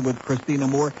got saddled with Christina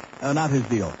Moore. Not his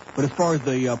deal. But as far as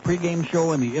the pregame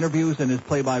show and the interviews and his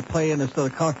play-by-play and this other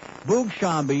car, Boog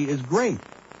Shambi is great,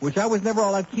 which I was never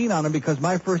all that keen on him because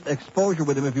my first exposure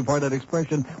with him, if you pardon that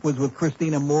expression, was with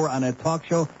Christina Moore on that talk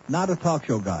show. Not a talk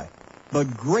show guy,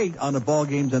 but great on the ball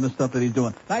games and the stuff that he's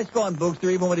doing. Nice going,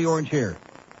 Boogster, even with the orange hair.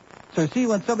 So, see,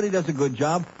 when somebody does a good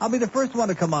job, I'll be the first one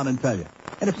to come on and tell you.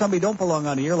 And if somebody don't belong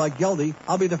on the air, like Geldy,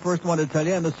 I'll be the first one to tell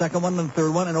you, and the second one, and the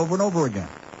third one, and over again.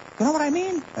 You know what I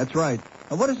mean? That's right.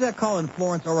 And what does that call in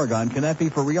Florence, Oregon? Can that be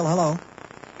for real? Hello?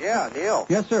 Yeah, Neil.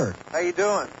 Yes, sir. How you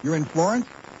doing? You're in Florence?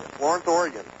 Florence,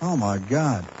 Oregon. Oh, my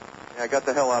God. Yeah, I got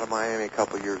the hell out of Miami a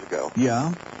couple of years ago.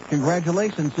 Yeah.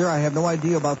 Congratulations, sir. I have no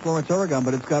idea about Florence, Oregon,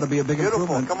 but it's got to be a big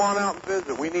improvement. Come on out and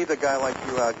visit. We need a guy like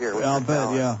you out here. I'll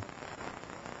bet, yeah.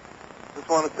 Just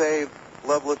want to say,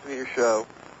 love listening to your show,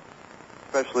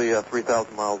 especially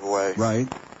 3,000 miles away. Right.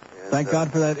 And, thank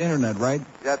God for that internet, right?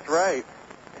 That's right.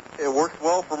 It works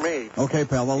well for me. Okay,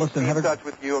 pal. Well, listen, have in touch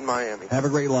with you in Miami. Have a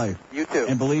great life. You too.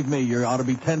 And believe me, you ought to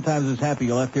be 10 times as happy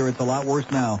you left here. It's a lot worse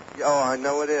now. Oh, I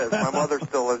know it is. My mother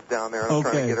still lives down there. I'm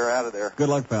trying to get her out of there. Good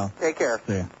luck, pal. Take care.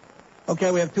 See ya.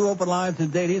 Okay, we have two open lines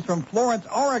today. He's from Florence,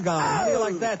 Oregon. How do you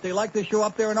like that? They like the show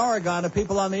up there in Oregon. The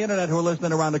people on the internet who are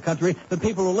listening around the country, the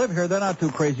people who live here, they're not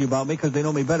too crazy about me because they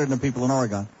know me better than the people in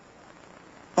Oregon.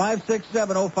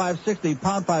 567-0560,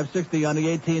 pound 560 on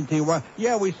the AT&T.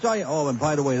 Yeah, we saw you. Oh, and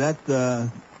by the way,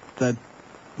 that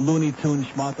Looney Tune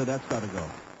schmata, that's got to go.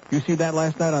 You see that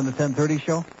last night on the 10:30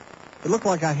 show? It looked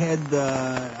like I had,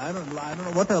 I don't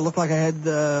know what that looked like. I had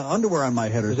underwear on my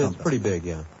head or something. It's pretty big,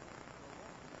 yeah.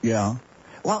 Yeah.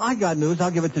 Well, I got news. I'll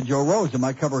give it to Joe Rose. It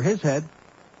might cover his head.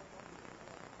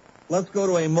 Let's go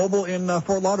to a mobile in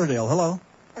Fort Lauderdale. Hello.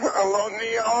 Hello,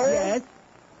 Neil. Yes.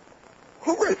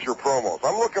 Who rates your promos?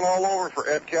 I'm looking all over for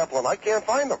Ed Kaplan. I can't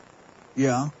find them.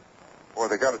 Yeah. Boy,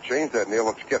 they got to change that, Neil.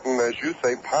 It's getting, as you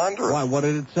say, ponderous. Why? What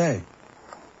did it say?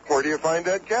 Where do you find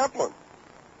Ed Kaplan?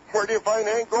 Where do you find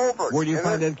Hank Goldberg? Where do you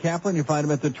find Ed Kaplan? You find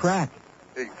him at the track.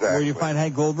 Exactly. Where do you find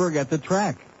Hank Goldberg? At the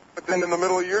track. But then in the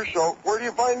middle of your show, where do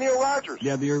you find Neil Rogers?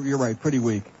 Yeah, you're right. Pretty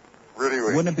weak. Pretty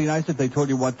weak. Wouldn't it be nice if they told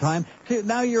you what time? See,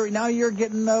 now you're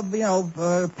getting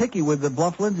picky with the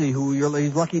Bluff Lindsay, who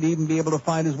he's lucky to even be able to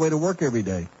find his way to work every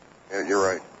day. Yeah, you're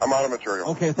right. I'm out of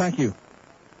material. Okay, thank you.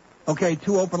 Okay,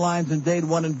 two open lines in Dade,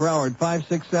 one in Broward,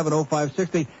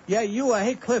 567-0560. Yeah, you,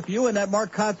 hey, Cliff, you and that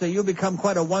Mark Kotze, you become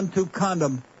quite a 1-2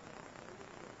 condom.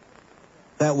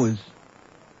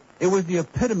 It was the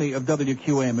epitome of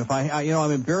WQAM. If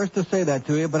I'm embarrassed to say that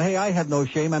to you, but hey, I have no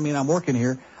shame. I mean, I'm working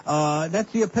here.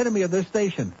 That's the epitome of this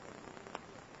station.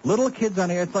 Little kids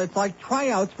on here. It's like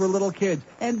tryouts for little kids.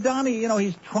 And Donnie,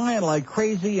 he's trying like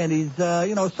crazy, and he's,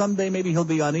 someday maybe he'll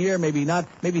be on the air, maybe not.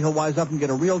 Maybe he'll wise up and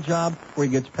get a real job where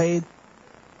he gets paid.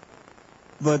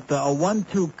 But a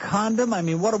 1-2 condom, I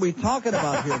mean, what are we talking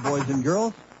about here, boys and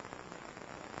girls?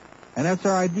 And that's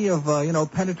our idea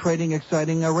of, penetrating,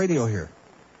 exciting radio here.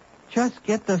 Just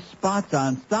get the spots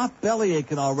on. Stop belly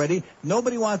aching already.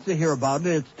 Nobody wants to hear about it.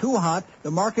 It's too hot.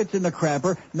 The market's in the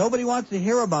crapper. Nobody wants to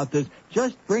hear about this.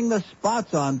 Just bring the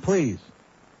spots on, please.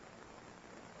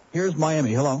 Here's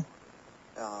Miami. Hello.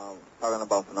 Talking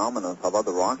about phenomenal. How about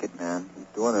the Rocket, man? He's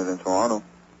doing it in Toronto.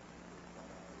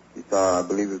 He's, I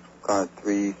believe it's kind of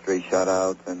 3 straight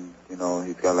shutouts, and,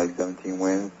 he's got like 17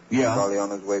 wins. Yeah. He's probably on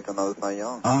his way to another Cy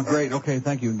Young. Great. Okay,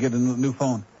 thank you. Get a new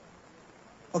phone.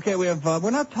 Okay, we're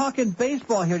not talking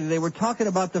baseball here today. We're talking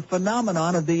about the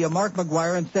phenomenon of the Mark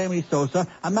McGwire and Sammy Sosa.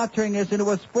 I'm not turning this into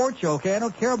a sports show, okay? I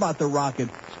don't care about the Rocket.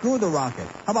 Screw the Rocket.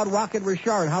 How about Rocket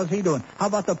Richard? How's he doing? How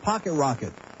about the Pocket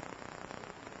Rocket?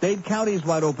 Dade County's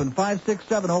wide open.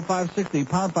 567-0560,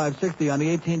 pound 560 on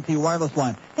the AT&T wireless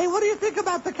line. Hey, what do you think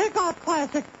about the Kickoff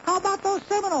Classic? How about those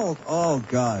Seminoles? Oh,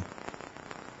 God.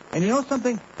 And you know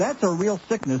something? That's a real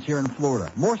sickness here in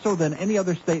Florida, more so than any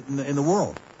other state in the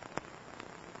world.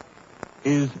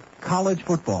 Is college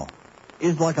football.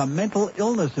 Is like a mental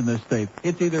illness in this state.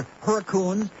 It's either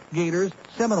Hurricanes, Gators,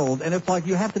 Seminoles, and it's like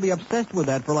you have to be obsessed with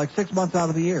that for like 6 months out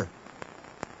of the year.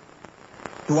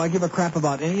 Do I give a crap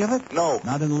about any of it? No.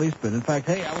 Not in the least bit. In fact,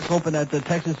 hey, I was hoping that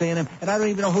Texas A&M, and I don't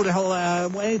even know who the hell,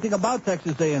 anything about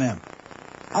Texas A&M.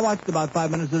 I watched about 5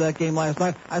 minutes of that game last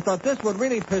night. I thought this would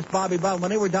really piss Bobby Bowden.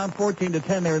 When they were down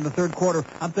 14-10 there in the third quarter,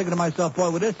 I'm thinking to myself, boy,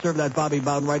 would this serve that Bobby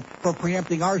Bowden right for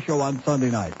preempting our show on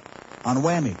Sunday night. On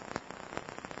Whammy.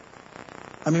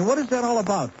 I mean, what is that all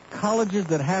about? Colleges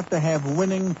that have to have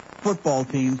winning football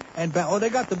teams, and they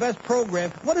got the best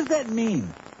program. What does that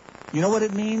mean? You know what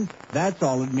it means? That's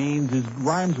all it means is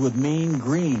rhymes with mean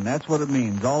green. That's what it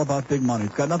means. All about big money.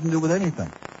 It's got nothing to do with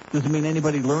anything. Does it mean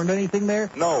anybody learned anything there?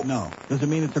 No. No. Does it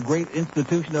mean it's a great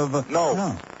institution of... No.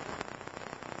 No.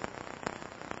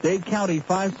 Dade County,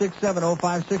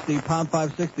 5670560, pound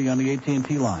 560 on the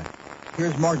AT&T line.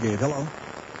 Here's Margate. Hello.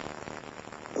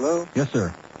 Hello? Yes,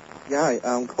 sir. Yeah, hi.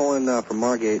 I'm calling from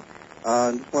Margate.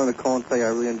 Just wanted to call and tell you I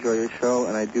really enjoy your show,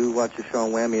 and I do watch your show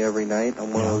on Whammy every night.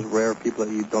 I'm one of those rare people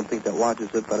that you don't think that watches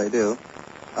it, but I do.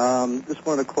 Just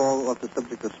wanted to call off the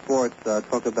subject of sports,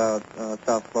 talk about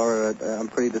South Florida. I'm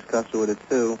pretty disgusted with it,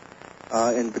 too,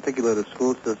 in particular the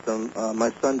school system.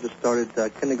 My son just started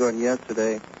kindergarten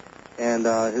yesterday, and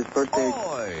his first day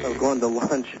of going to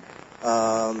lunch,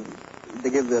 they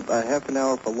give a half an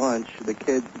hour for lunch. The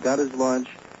kid got his lunch.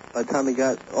 By the time he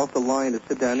got off the line to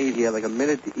sit down and eat, he had like a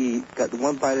minute to eat, got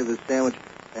one bite of his sandwich,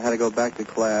 and had to go back to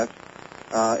class.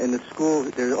 In the school,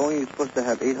 they're only supposed to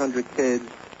have 800 kids.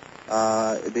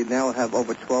 They now have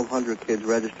over 1,200 kids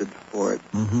registered for it.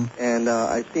 Mm-hmm. And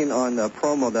I've seen on the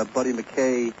promo that Buddy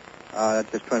McKay,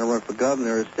 that's trying to run for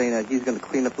governor, is saying that he's going to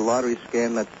clean up the lottery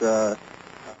scam that's,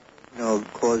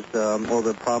 caused all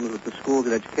the problems with the schools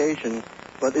and education.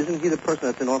 But isn't he the person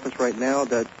that's in office right now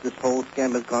that this whole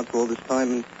scam has gone through all this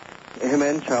time, and him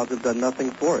and Childs have done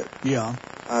nothing for it? Yeah.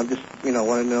 I just,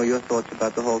 want to know your thoughts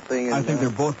about the whole thing. And, I think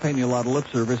they're both paying you a lot of lip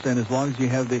service, and as long as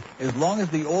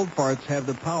the old farts have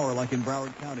the power, like in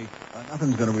Broward County,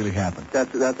 nothing's going to really happen.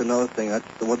 That's another thing. That's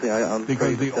the one thing I'm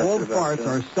because the old farts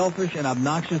are selfish and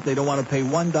obnoxious. They don't want to pay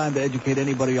one dime to educate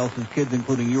anybody else's kids,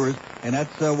 including yours, and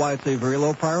that's why it's a very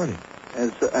low priority.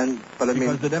 But I mean,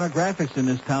 because the demographics in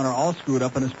this town are all screwed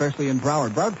up, and especially in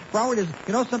Broward. Broward is,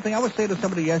 something I was saying to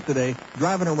somebody yesterday,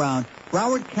 driving around,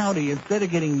 Broward County, instead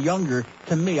of getting younger,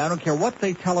 to me, I don't care what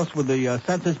they tell us with the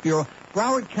Census Bureau,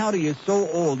 Broward County is so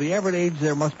old, the average age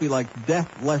there must be like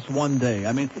death less one day.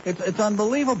 I mean, it's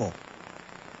unbelievable.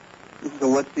 So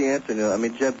what's the answer? I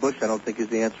mean, Jeb Bush, I don't think is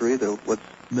the answer either.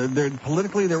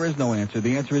 Politically, there is no answer.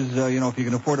 The answer is, if you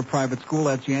can afford a private school,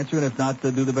 that's the answer, and if not,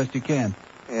 do the best you can.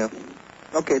 Yeah.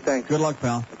 Okay, thanks. Good luck,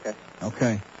 pal.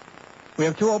 Okay. We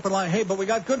have 2 open lines. Hey, but we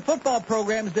got good football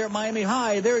programs there at Miami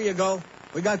High. There you go.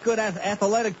 We got good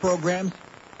athletic programs.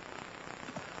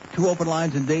 2 open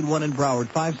lines in Dade, 1 in Broward.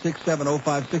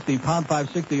 5670560, pound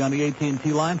 560 on the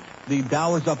AT&T line. The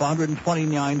Dow is up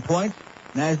 129 points.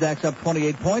 NASDAQ's up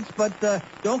 28 points, but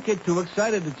don't get too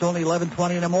excited. It's only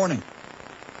 11:20 in the morning.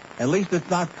 At least it's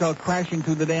not crashing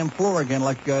to the damn floor again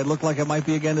like it looked like it might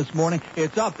be again this morning.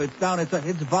 It's up, it's down, it's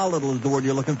volatile is the word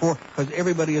you're looking for, because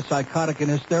everybody is psychotic and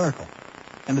hysterical.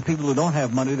 And the people who don't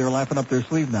have money, they're laughing up their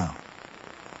sleeve now.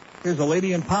 Here's a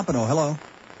lady in Pompano. Hello.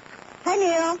 Hi,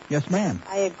 Neil. Yes, ma'am.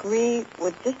 I agree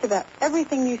with just about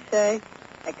everything you say,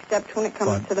 except when it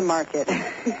comes to the market.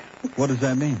 What does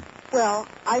that mean? Well,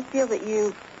 I feel that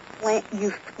you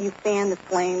fan the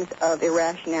flames of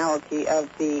irrationality of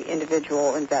the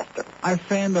individual investor. I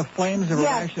fan the flames of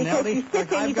irrationality? Yes, because you sit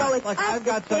there and you go, it's I've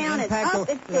got some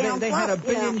impact. They had a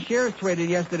billion shares traded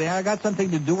yesterday. I got something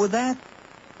to do with that?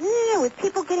 No, it's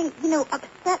people getting,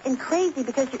 upset and crazy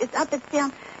because it's up, it's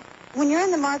down. When you're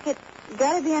in the market, you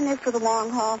got to be in there for the long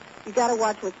haul. You got to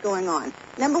watch what's going on.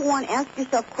 Number one, ask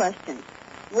yourself questions.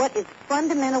 What is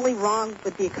fundamentally wrong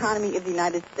with the economy of the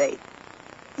United States?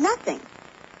 Nothing.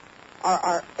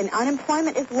 And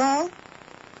unemployment is low.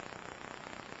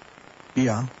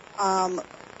 Yeah.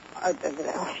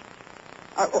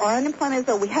 Our unemployment is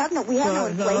low. We have no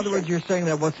inflation. In other words, you're saying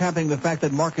that what's happening, the fact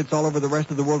that markets all over the rest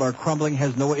of the world are crumbling,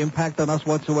 has no impact on us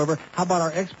whatsoever. How about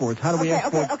our exports? How do we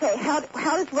export? Okay. How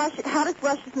does Russia's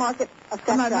market affect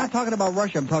us? I'm not talking about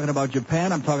Russia. I'm talking about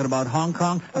Japan. I'm talking about Hong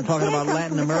Kong. I'm talking about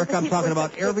Latin America. I'm talking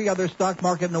about every other stock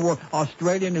market in the world.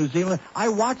 Australia, New Zealand. I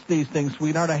watch these things,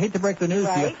 sweetheart. I hate to break the news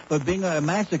to you, but being a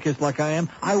masochist like I am,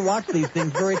 I watch these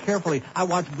things very carefully. I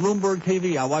watch Bloomberg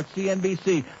TV. I watch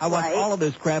CNBC. I watch all of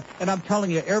this crap, and I'm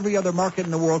telling you, every other market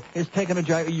in the world is taking a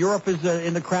giant. Europe is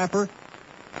in the crapper.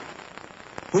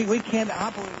 We can't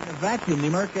operate in a vacuum. The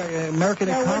American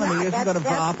economy isn't going to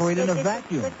operate in a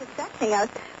vacuum. It's affecting us,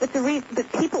 but the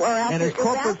people are out there. And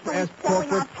as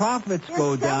corporate profits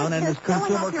go down, and as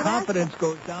consumer confidence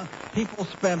goes down, people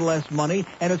spend less money,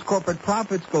 and as corporate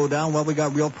profits go down, well, we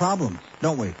got real problems,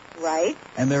 don't we? Right.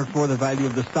 And therefore, the value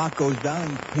of the stock goes down,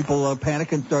 and people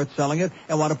panic and start selling it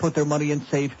and want to put their money in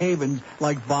safe havens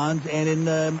like bonds and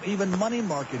in even money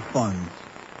market funds.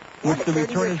 which the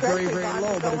return is very, very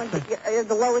low. But it's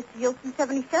the lowest yield since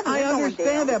 77. I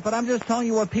understand that, but I'm just telling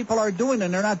you what people are doing,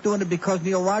 and they're not doing it because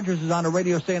Neil Rogers is on the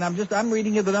radio saying, I'm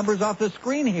reading you the numbers off the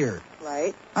screen here.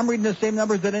 Right. I'm reading the same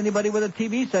numbers that anybody with a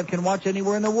TV set can watch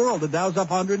anywhere in the world. The Dow's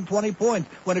up 120 points.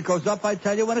 When it goes up, I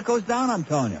tell you. When it goes down, I'm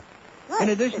telling you. Right. In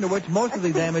addition to which, most of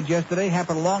the damage yesterday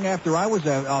happened long after I was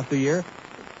off the air.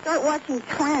 Start watching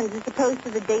trends as opposed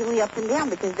to the daily up and down,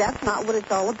 because that's not what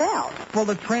it's all about. Well,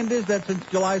 the trend is that since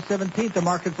July 17th, the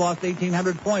market's lost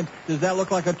 1,800 points. Does that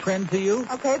look like a trend to you?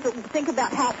 Okay, but think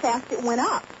about how fast it went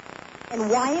up and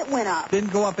why it went up.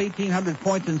 Didn't go up 1,800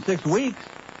 points in 6 weeks.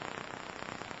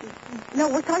 No,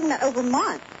 we're talking about over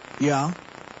months. Yeah.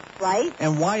 Right?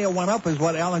 And why it went up is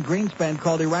what Alan Greenspan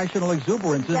called irrational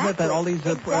exuberance, isn't it? That all these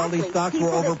stocks were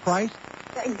overpriced?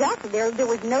 Exactly. There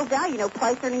was no value, no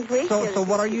price-earnings ratio. So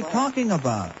what are you talking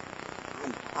about?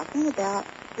 I'm talking about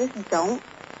just don't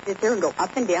sit there and go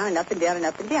up and down and up and down and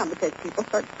up and down, because people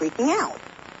start freaking out.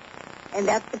 And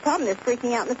that's the problem. They're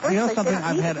freaking out in the first place. You know something?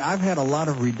 I've had a lot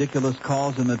of ridiculous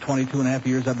calls in the 22 and a half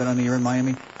years I've been on the air in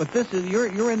Miami. But this is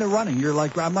you're in the running. You're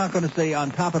like, I'm not going to say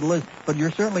on top of the list, but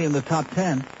you're certainly in the top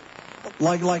 10.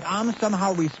 Like I'm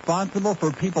somehow responsible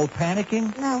for people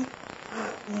panicking? No.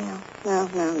 No.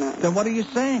 Then what are you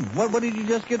saying? What did you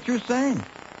just get through saying?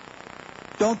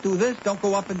 Don't do this. Don't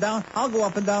go up and down. I'll go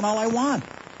up and down all I want.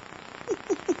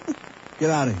 Get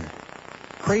out of here.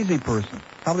 Crazy person.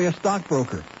 Probably a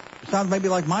stockbroker. Sounds maybe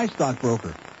like my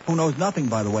stockbroker, who knows nothing,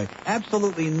 by the way.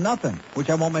 Absolutely nothing, which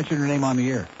I won't mention her name on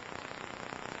the air.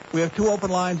 We have 2 open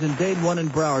lines in Dade, 1 in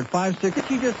Broward. 5-6. What did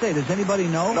she just say? Does anybody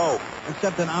know? No.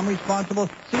 Except that I'm responsible.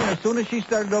 See, and as soon as she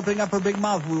started opening up her big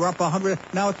mouth, we were up 100.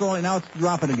 Now it's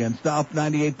dropping again. It's up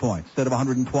 98 points instead of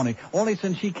 120. Only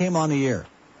since she came on the air.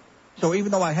 So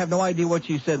even though I have no idea what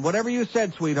she said, whatever you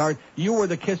said, sweetheart, you were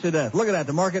the kiss of death. Look at that.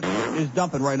 The market is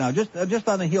dumping right now, just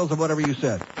on the heels of whatever you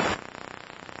said.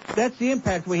 That's the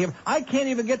impact we have. I can't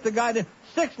even get the guy to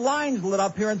 6 lines lit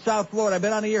up here in South Florida. I've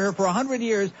been on the air here for 100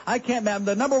 years. I can't, I'm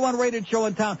the number 1 rated show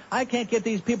in town. I can't get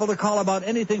these people to call about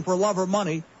anything for love or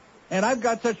money. And I've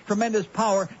got such tremendous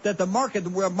power that the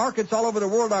markets all over the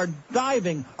world are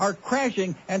diving, are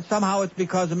crashing, and somehow it's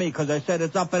because of me, because I said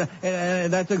it's up,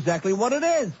 and that's exactly what it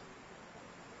is.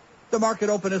 The market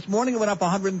opened this morning. It went up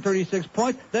 136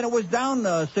 points. Then it was down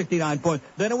 69 points.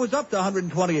 Then it was up to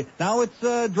 128. Now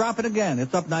it's dropping again.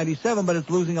 It's up 97, but it's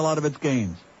losing a lot of its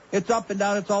gains. It's up and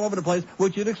down. It's all over the place,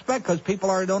 which you'd expect, because people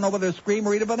don't know whether to scream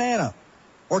or eat a banana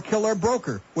or kill their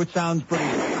broker, which sounds pretty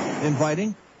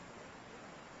inviting.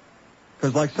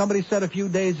 Because like somebody said a few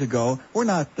days ago, we're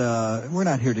not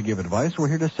here to give advice. We're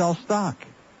here to sell stock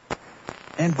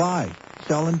and buy,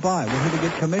 sell and buy. We're here to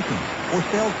get commissions. We're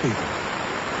salespeople.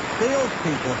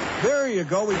 Salespeople. There you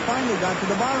go. We finally got to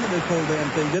the bottom of this whole damn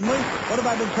thing, didn't we? What have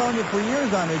I been telling you for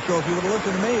years on this show if you would have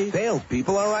listened to me?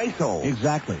 Salespeople are ice-holes.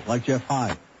 Exactly, like Jeff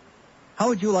High. How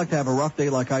would you like to have a rough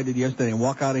day like I did yesterday and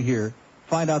walk out of here,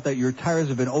 find out that your tires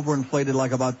have been overinflated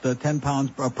like about 10 pounds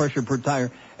of pressure per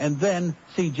tire, and then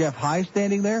see Jeff High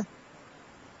standing there,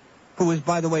 who is,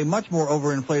 by the way, much more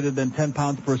overinflated than 10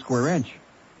 pounds per square inch?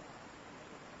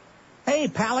 Hey,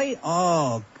 Pally.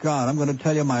 Oh, God, I'm going to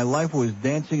tell you, my life was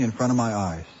dancing in front of my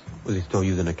eyes. Was he still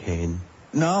using a cane?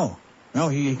 No,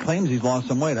 he claims he's lost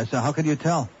some weight. I said, how could you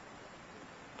tell?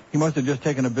 He must have just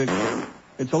taken a big...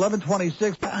 It's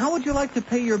 11:26. How would you like to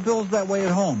pay your bills that way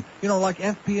at home? You know, like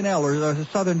FP&L or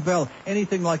Southern Bell,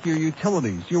 anything like your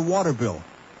utilities, your water bill.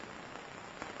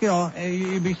 You know,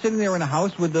 you'd be sitting there in a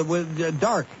house with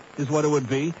dark is what it would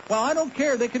be. Well, I don't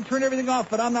care. They can turn everything off,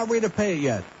 but I'm not ready to pay it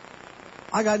yet.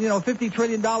 I got, $50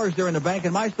 trillion there in the bank,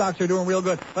 and my stocks are doing real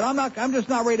good. But I'm just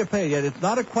not ready to pay it yet. It's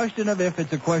not a question of if,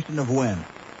 it's a question of when.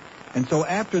 And so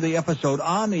after the episode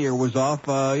on the air was off,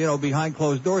 behind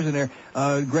closed doors in there,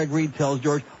 Greg Reed tells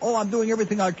George, I'm doing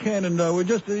everything I can, and we're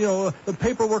just, the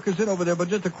paperwork is in over there, but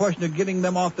just a question of getting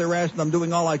them off their ass, and I'm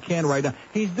doing all I can right now.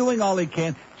 He's doing all he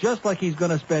can, just like he's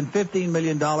going to spend $15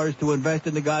 million to invest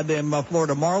in the goddamn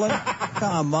Florida Marlin.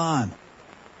 Come on.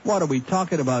 What are we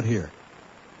talking about here?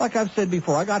 Like I've said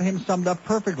before, I got him summed up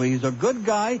perfectly. He's a good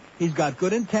guy. He's got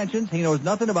good intentions. He knows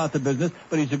nothing about the business,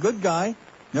 but he's a good guy.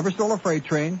 Never stole a freight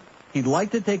train. He'd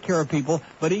like to take care of people,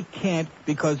 but he can't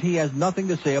because he has nothing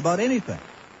to say about anything.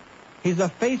 He's a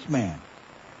face man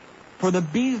for the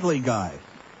Beasley guys.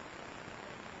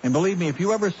 And believe me, if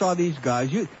you ever saw these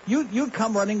guys, you'd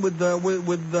come running with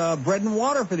bread and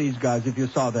water for these guys if you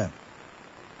saw them.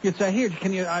 You'd say, here,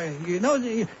 can you,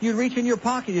 you'd reach in your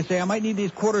pocket. You say, I might need these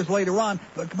quarters later on,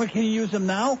 but can you use them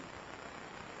now?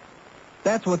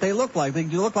 That's what they look like. They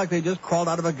look like they just crawled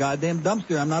out of a goddamn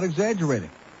dumpster. I'm not exaggerating.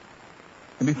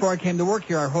 And before I came to work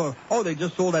here, I heard, they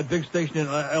just sold that big station in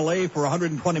L.A. for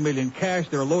 $120 million cash.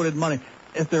 They're loaded money.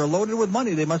 If they're loaded with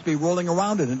money, they must be rolling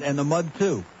around it and the mud,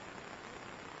 too.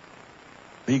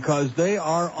 Because they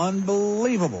are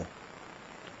unbelievable.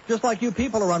 Just like you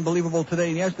people are unbelievable today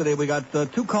and yesterday. We got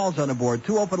 2 calls on the board,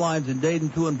 2 open lines in Dayton,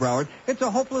 2 in Broward. It's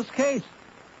a hopeless case.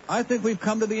 I think we've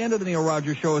come to the end of the Neil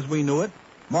Rogers Show as we knew it.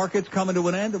 Market's coming to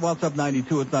an end. Well, it's up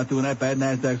 92. It's not doing that bad.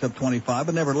 NASDAQ's up 25,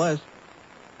 but nevertheless,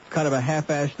 it's kind of a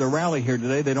half-assed rally here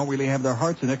today. They don't really have their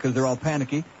hearts in it because they're all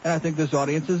panicky, and I think this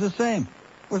audience is the same.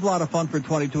 It was a lot of fun for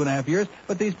 22 and a half years,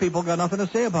 but these people got nothing to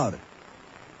say about it.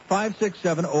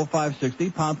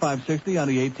 567-0560, pound 560 on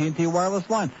the AT&T wireless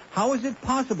line. How is it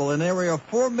possible in an area of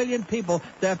 4 million people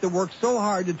to have to work so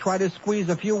hard to try to squeeze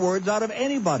a few words out of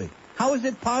anybody? How is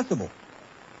it possible?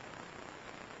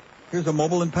 Here's a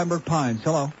mobile in Pembroke Pines.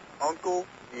 Hello. Uncle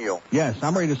Neil. Yes,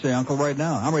 I'm ready to say uncle right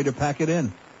now. I'm ready to pack it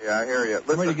in. Yeah, I hear you.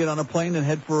 Listen, I'm ready to get on a plane and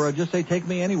head for, just say, take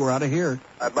me anywhere out of here.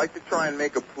 I'd like to try and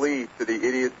make a plea to the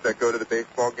idiots that go to the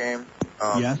baseball game.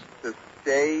 Yes? To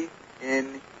stay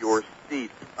in your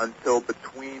seats until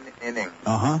between innings.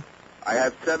 Uh-huh. I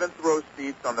have 7th row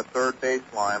seats on the third base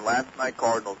line. Last night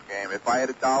Cardinals game. If I had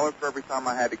 $1 for every time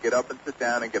I had to get up and sit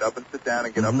down and get up and sit down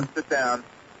and get up and sit down,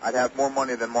 I'd have more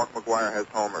money than Mark McGwire has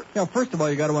homers. Yeah, first of all,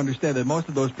 you got to understand that most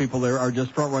of those people there are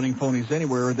just front-running phonies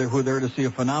anywhere who are there to see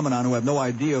a phenomenon, who have no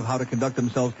idea of how to conduct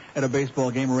themselves at a baseball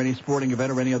game or any sporting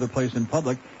event or any other place in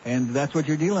public, and that's what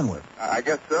you're dealing with. I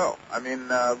guess so. I mean,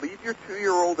 leave your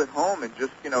 2-year-old at home and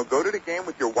just, go to the game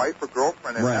with your wife or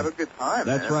girlfriend and have a good time.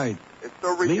 That's man. right. It's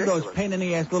so ridiculous. Leave those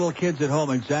pain-in-the-ass little kids at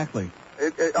home, exactly.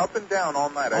 Up and down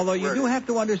all night. Although you do have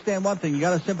to understand one thing. You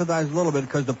got to sympathize a little bit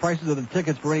because the prices of the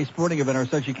tickets for any sporting event are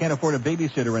such you can't afford a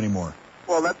babysitter anymore.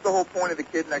 Well, that's the whole point of the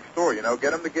kid next door. Get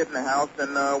them to get in the house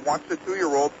and watch the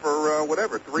 2-year-old for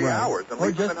 3 hours and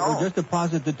leave them at home. Or just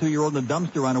deposit the 2-year-old in the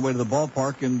dumpster on the way to the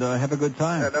ballpark and have a good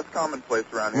time. Yeah, that's commonplace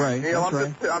around here. Right, Neil,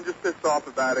 that's I'm just pissed off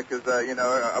about it because,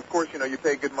 of course, you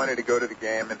pay good money to go to the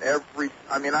game. And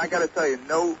I got to tell you,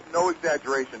 no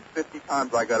exaggeration, 50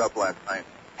 times I got up last night.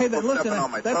 Hey,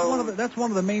 listen, that's one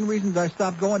of the main reasons I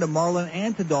stopped going to Marlin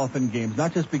and to Dolphin games,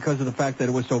 not just because of the fact that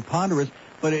it was so ponderous,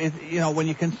 but when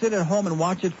you can sit at home and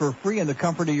watch it for free in the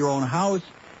comfort of your own house,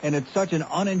 and it's such an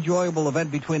unenjoyable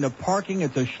event between the parking,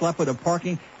 it's a schlep with the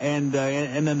parking, and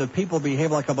then the people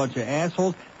behave like a bunch of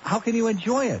assholes. How can you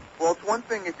enjoy it? Well, it's one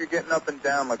thing if you're getting up and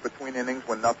down, like between innings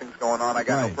when nothing's going on. I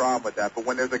got no problem with that. But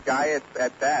when there's a guy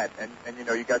at that, and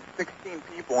you got 16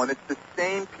 people, and it's the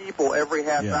same people every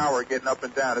half hour getting up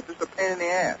and down, it's just a pain in the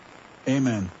ass.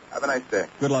 Amen. Have a nice day.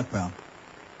 Good luck, pal.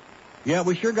 Yeah,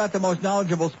 we sure got the most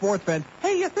knowledgeable sports fan.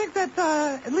 Hey, you think that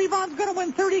Levon's going to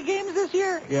win 30 games this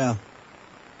year? Yeah.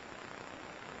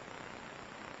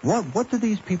 What do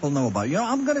these people know about?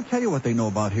 I'm going to tell you what they know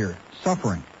about here.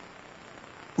 Suffering.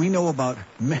 We know about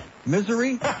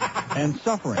misery and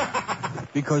suffering.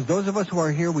 Because those of us who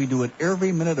are here, we do it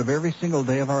every minute of every single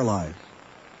day of our lives.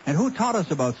 And who taught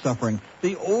us about suffering?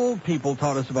 The old people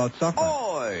taught us about suffering.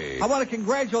 Oy! I want to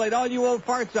congratulate all you old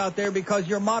farts out there because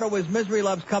your motto is Misery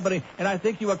Loves Company, and I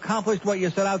think you accomplished what you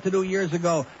set out to do years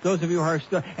ago. Those of you who are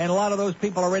still, and a lot of those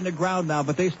people are in the ground now,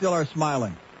 but they still are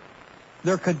smiling.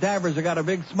 Their cadavers have got a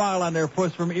big smile on their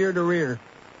puss from ear to ear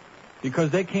because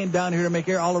they came down here to make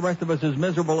all the rest of us as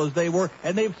miserable as they were,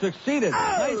 and they've succeeded. Oh!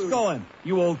 Nice going,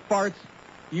 you old farts,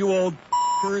 you old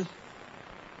f***ers.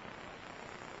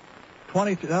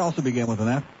 23, that also began with an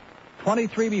F.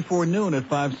 23 before noon at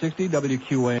 560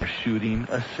 WQA. Shooting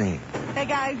a scene. Hey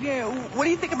guys, what do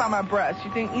you think about my breasts?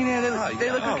 You think they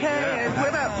look okay? Yeah. What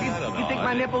about you think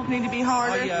my nipples need to be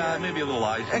harder? Yeah, maybe a little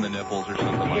ice in the nipples or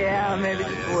something like that. Yeah, maybe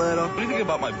just a little. What do you think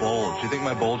about my bulge? Do you think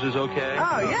my bulge is okay?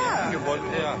 Oh yeah.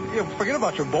 Yeah, forget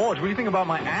about your bulge. What do you think about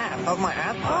my ass? Of my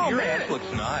ass? Your ass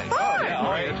looks nice. Oh, yeah,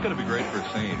 right. It's going to be great for a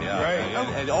scene, yeah. Right.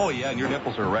 And your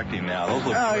nipples are erecting now. Those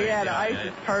look great. Yeah, the ice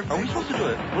is perfect. Are we supposed to do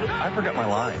it? I forgot my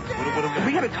lines. What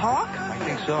we got to talk? I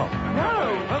think so.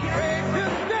 No.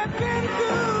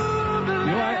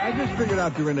 I just figured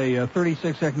out during the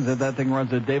 36 seconds that thing runs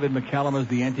that David McCallum is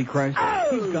the Antichrist. Oh.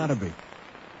 He's got to be.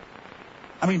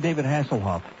 I mean, David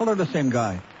Hasselhoff. Well, they're the same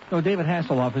guy. No, David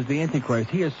Hasselhoff is the Antichrist.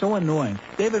 He is so annoying.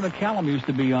 David McCallum used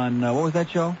to be on, what was that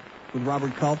show? With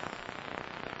Robert Culp?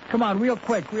 Come on, real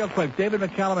quick. David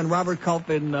McCallum and Robert Culp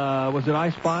in, was it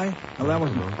I Spy? No, that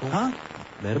wasn't. Huh?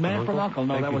 The Man from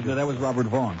U.N.C.L.E. No, that was Robert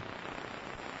Vaughn.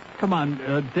 Come on,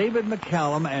 David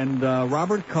McCallum and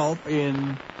Robert Culp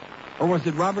in, or was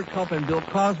it Robert Culp and Bill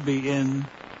Cosby in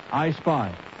I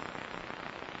Spy?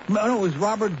 No, it was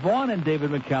Robert Vaughn and David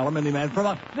McCallum and the Man from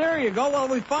U.N.C.L.E. There you go. Well,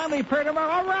 we finally paired them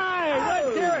up. All right,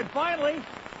 let's hear it, finally.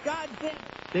 God damn.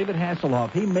 David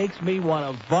Hasselhoff, he makes me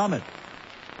want to vomit.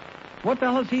 What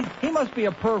the hell is he? He must be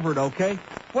a pervert, okay?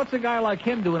 What's a guy like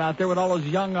him doing out there with all those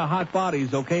young, hot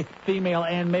bodies, okay? Female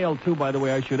and male, too, by the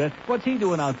way, I should add. What's he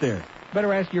doing out there?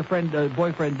 Better ask your friend,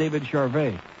 boyfriend, David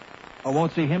Charvet. I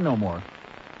won't see him no more.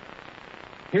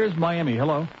 Here's Miami.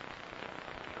 Hello.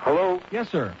 Hello? Yes,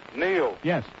 sir. Neil.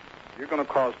 Yes. You're going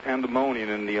to cause pandemonium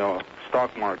in the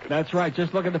stock market. That's right.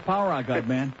 Just look at the power I got,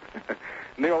 man.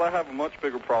 Neil, I have a much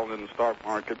bigger problem in the stock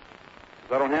market.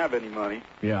 I don't have any money.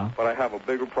 Yeah. But I have a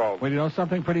bigger problem. Well, you know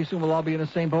something? Pretty soon we'll all be in the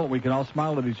same boat. We can all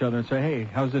smile at each other and say, hey,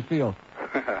 how's it feel?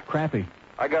 Crappy.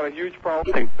 I got a huge problem.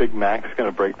 You think Big Mac's going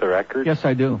to break the record? Yes,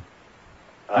 I do.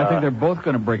 I think they're both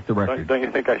going to break the record. Don't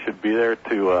you think I should be there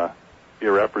to be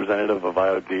a representative of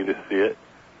IOD to see it?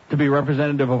 To be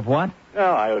representative of what? No,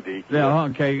 IOD. Yeah,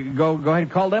 okay. Go ahead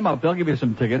and call them up. They'll give you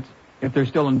some tickets if they're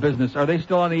still in business. Are they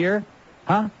still on the air?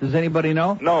 Huh? Does anybody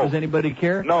know? No. Does anybody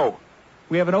care? No.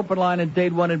 We have an open line in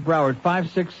Dade 1 in Broward,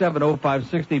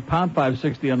 567-0560, pound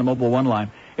 560 on the mobile one line.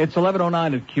 It's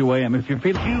 11:09 at QAM. If you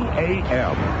feel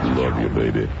QAM. Love you,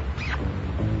 baby.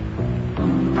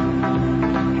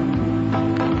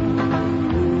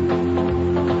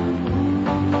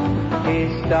 He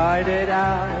started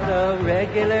out a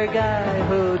regular guy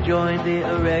who joined the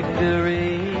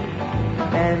Erectory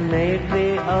and made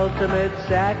the ultimate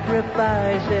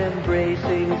sacrifice,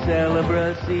 embracing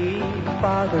celibacy.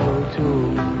 Father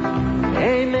O'Toole,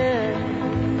 amen.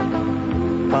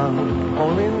 Bum,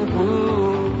 holding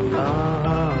through.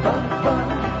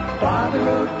 Father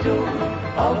O'Toole,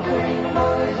 altering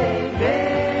boys,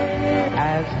 amen.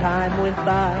 As time went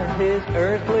by, his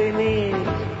earthly needs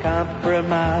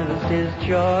compromised his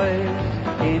choice.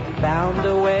 He found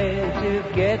a way to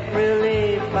get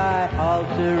relief by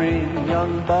altering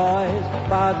young boys.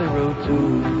 Father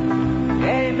O'Toole,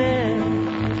 amen.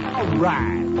 All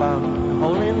right. Bum,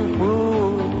 holding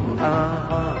through.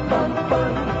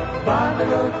 Father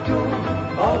O'Toole,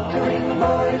 altering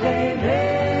boys,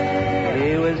 amen.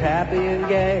 He was happy and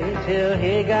gay till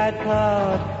he got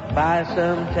caught by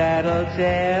some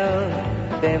tattletale.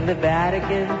 Then the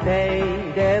Vatican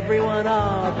paid everyone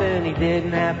off, and he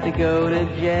didn't have to go to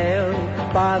jail.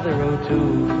 Father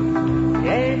O'Toole,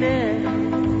 amen.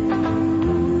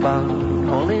 Bum,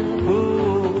 holding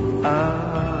fool.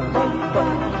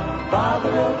 Father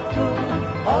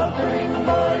O'Toole, altering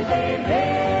boys,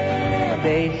 amen.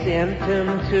 They sent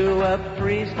him to a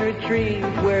priest retreat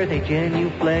where they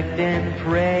genuflect and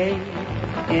pray.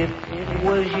 If it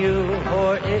was you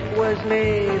or it was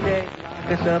me, they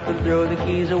us up and throw the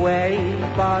keys away.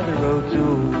 Father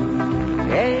O'Toole,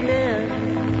 amen.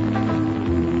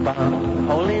 Bum,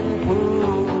 holding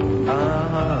fool.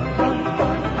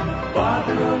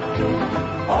 Father O'Toole,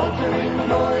 altering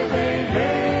boys,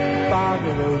 amen.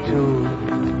 Father O'Toole,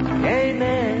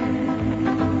 amen.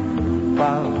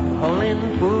 Bum,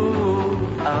 holding fool.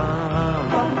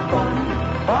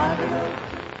 Father O'Toole,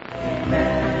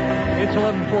 amen. It's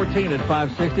 11:14 at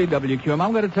 560 WQM.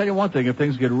 I'm going to tell you one thing. If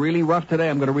things get really rough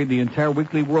today, I'm going to read the entire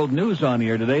Weekly World News on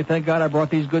here today. Thank God I brought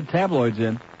these good tabloids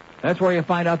in. That's where you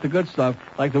find out the good stuff,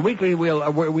 like the Weekly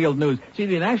World News. See,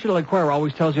 the National Enquirer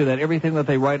always tells you that everything that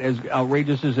they write, as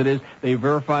outrageous as it is, they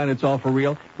verify and it's all for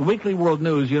real. The Weekly World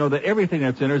News, you know that everything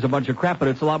that's in there is a bunch of crap, but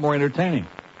it's a lot more entertaining.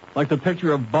 Like the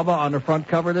picture of Bubba on the front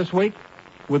cover this week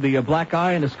with the black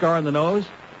eye and the scar on the nose.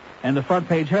 And the front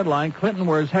page headline, Clinton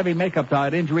wears heavy makeup to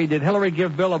hide injury. Did Hillary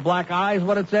give Bill a black eye is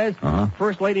what it says?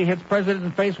 First lady hits president in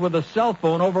the face with a cell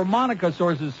phone over Monica,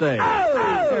 sources say.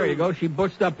 Oh! There you go. She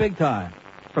butched up big time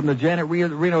from the Janet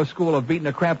Reno School of beating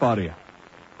the crap out of you.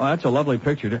 Oh, that's a lovely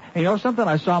picture. And you know something?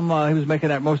 I saw him, he was making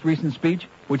that most recent speech,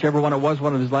 whichever one it was,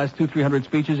 one of his last 200-300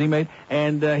 speeches he made.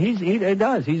 And he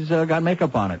does. He's got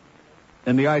makeup on it.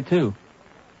 And the eye, too.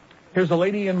 Here's a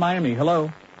lady in Miami.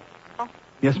 Hello.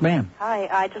 Yes, ma'am. Hi,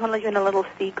 I just want to let you in a little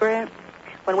secret.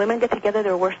 When women get together,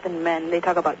 they're worse than men. They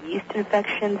talk about yeast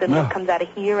infections and what comes out of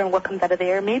here and what comes out of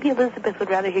there. Maybe Elizabeth would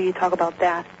rather hear you talk about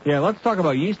that. Yeah, let's talk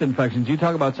about yeast infections. You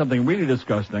talk about something really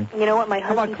disgusting. You know what, my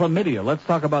husband... How about chlamydia? Let's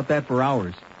talk about that for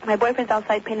hours. My boyfriend's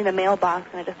outside painting the mailbox,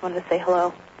 and I just wanted to say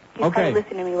hello. He's probably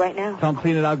listening to me right now. Tell him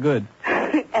clean it out good.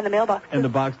 And the mailbox, too. And the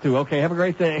box, too. Okay, have a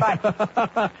great day.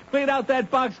 Bye. Clean out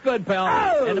that box good, pal.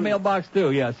 Oh! And the mailbox,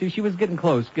 too. Yeah, see, she was getting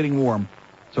close, getting warm,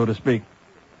 so to speak.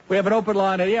 We have an open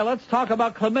line. Yeah, let's talk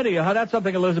about chlamydia. That's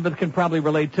something Elizabeth can probably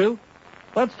relate to.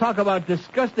 Let's talk about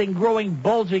disgusting, growing,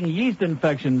 bulging yeast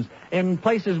infections in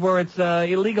places where it's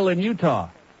illegal in Utah.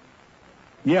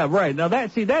 Yeah, right. Now,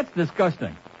 that's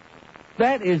disgusting.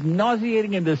 That is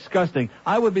nauseating and disgusting.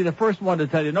 I would be the first one to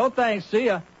tell you, no thanks, see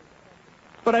ya.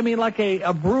 But I mean, like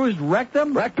a bruised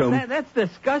rectum? Rectum? That's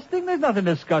disgusting. There's nothing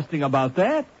disgusting about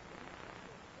that.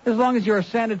 As long as you're a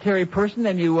sanitary person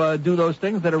and you do those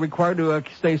things that are required to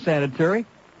stay sanitary.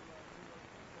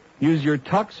 Use your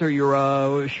Tux or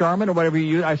your Charmin or whatever you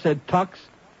use. I said Tux.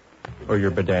 Or your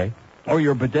bidet. Or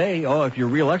your bidet. Oh, if you're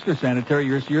real extra sanitary,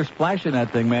 you're splashing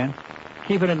that thing, man.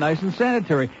 Keeping it nice and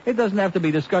sanitary. It doesn't have to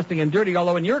be disgusting and dirty,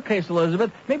 although in your case,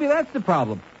 Elizabeth, maybe that's the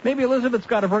problem. Maybe Elizabeth's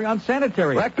got a very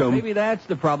unsanitary. Rectum. Maybe that's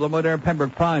the problem over there in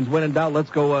Pembroke Pines. When in doubt, let's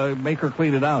go make her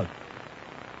clean it out.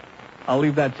 I'll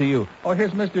leave that to you. Oh,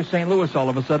 here's Mr. St. Louis all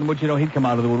of a sudden. Would you know he'd come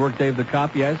out of the woodwork? Dave the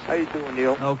cop, yes? How you doing,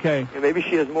 Neil? Okay. Yeah, maybe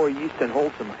she has more yeast than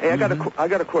wholesome. Hey, I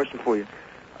got a question for you.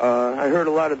 I heard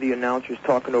a lot of the announcers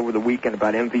talking over the weekend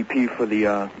about MVP for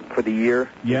the year.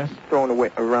 Yes.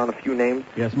 Throwing around a few names.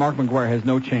 Yes, Mark McGwire has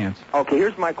no chance. Okay,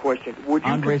 here's my question.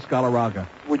 Andres Galarraga.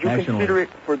 Would you consider it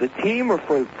for the team or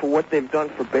for what they've done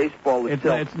for baseball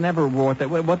itself? It's never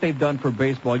what they've done for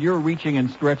baseball. You're reaching and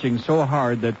stretching so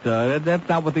hard that that's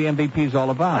not what the MVP is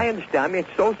all about. I understand. I mean,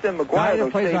 Sosa and McGwire. Guy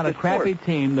that plays on a crappy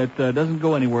team that doesn't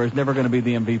go anywhere is never going to be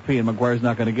the MVP, and McGwire's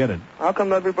not going to get it. How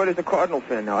come everybody's a Cardinal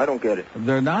fan now? I don't get it.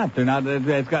 They're not. They're not.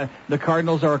 The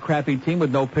Cardinals are a crappy team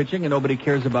with no pitching, and nobody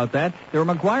cares about that. They're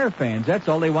McGwire fans. That's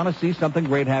all. They want to see something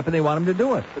great happen. They want him to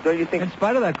do it. But don't you think, in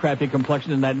spite of that crappy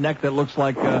complexion and that neck that looks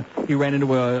like he ran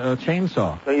into a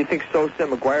chainsaw? Don't you think Sosa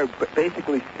and McGwire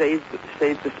basically saved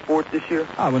the sport this year?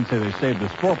 I wouldn't say they saved the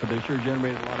sport, but they sure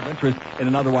generated a lot of interest in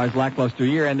an otherwise lackluster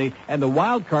year. And the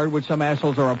wild card, which some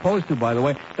assholes are opposed to, by the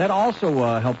way, that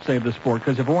also helped save the sport.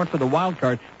 Because if it weren't for the wild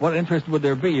card, what interest would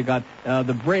there be? You got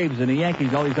the Braves and the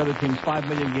Yankees, all these other teams, 5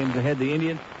 million games ahead. The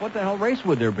Indians. What the hell race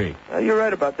would there be? You're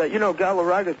right about that. You know,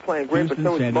 Galarraga's playing great, Houston,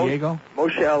 but so San Diego.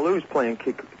 Moshe Alou's playing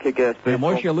kick-ass baseball. Yeah,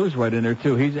 Moshe Alou's right in there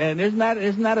too. Isn't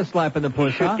that a slap in the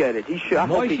puss? He should get it. He should.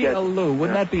 Moshe Alou,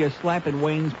 wouldn't that be a slap in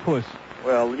Wayne's puss?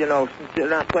 Well, you know, since they're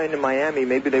not playing in Miami,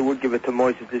 maybe they would give it to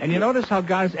Moises this year. And you notice how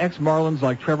guys, ex-Marlins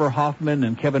like Trevor Hoffman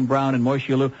and Kevin Brown and Moshe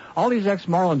Alou, all these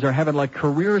ex-Marlins are having like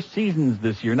career seasons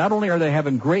this year. Not only are they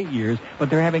having great years, but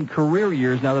they're having career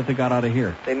years now that they got out of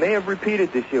here. They may have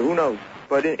repeated this year. Who knows?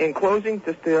 But in closing,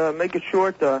 just to make it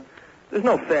short, there's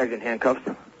no fags in handcuffs.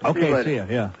 Okay, see ya.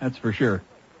 Yeah, that's for sure.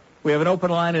 We have an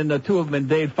open line in two of them in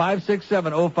Dade,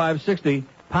 567-0560,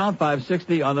 pound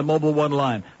 560 on the Mobile One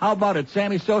line. How about it?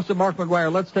 Sammy Sosa, Mark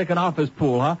McGwire, let's take an office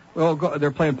pool, huh? Well,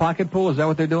 they're playing pocket pool. Is that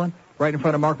what they're doing? Right in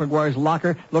front of Mark McGwire's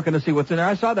locker, looking to see what's in there.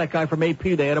 I saw that guy from AP.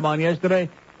 They had him on yesterday.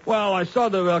 Well, I saw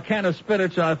the can of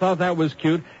spinach, and I thought that was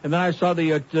cute. And then I saw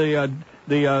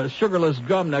the sugarless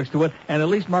gum next to it, and at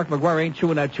least Mark McGwire ain't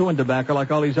chewing that chewing tobacco like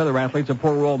all these other athletes, a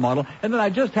poor role model. And then I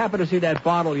just happened to see that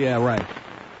bottle. Yeah, right.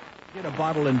 Get a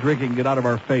bottle and drink it and get out of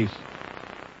our face.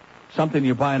 Something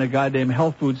you buy in a goddamn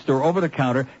health food store over the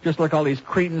counter, just like all these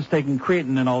cretins taking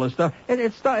creatine and all this stuff.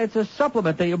 It's a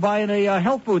supplement that you buy in a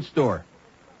health food store.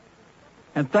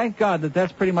 And thank God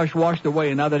that's pretty much washed away.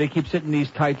 And now that he keeps hitting these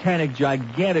titanic,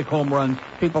 gigantic home runs,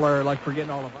 people are like forgetting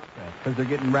all about that because they're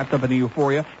getting wrapped up in the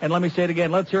euphoria. And let me say it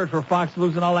again. Let's hear it for Fox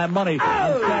losing all that money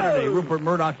on Saturday. Rupert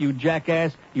Murdoch, you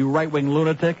jackass, you right-wing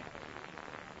lunatic.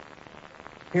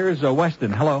 Here's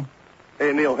Weston. Hello.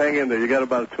 Hey, Neil, hang in there. You got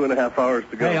about 2.5 hours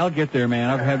to go. Hey, I'll get there,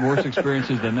 man. I've had worse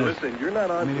experiences than this. Listen, you're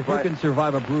not on. I mean, if you can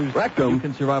survive a bruised rectum, you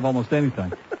can survive almost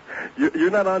anything.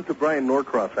 You're not on to Brian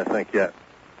Norcross, I think, yet.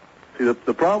 See,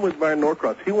 the problem with Brian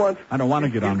Norcross, I don't want to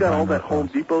get on. He's got all that Home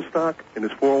Depot stock in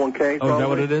his 401k. Oh, is that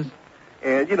what it is?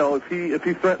 And you know, if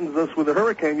he threatens us with a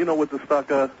hurricane, you know what the stock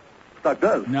does.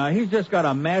 No, he's just got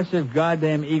a massive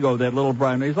goddamn ego, that little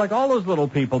Brian. He's like all those little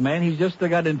people, man. He's just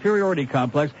got an inferiority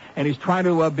complex, and he's trying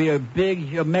to be a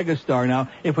megastar now.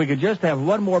 If we could just have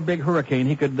one more big hurricane,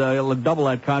 he could double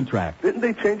that contract. Didn't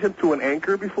they change him to an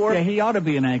anchor before? Yeah, he ought to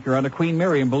be an anchor on the Queen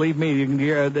Mary, and believe me,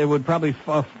 it would probably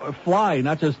fly,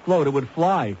 not just float. It would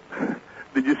fly.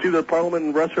 Did you see the parliament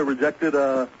in Russia rejected?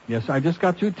 Yes, I just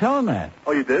got through telling that.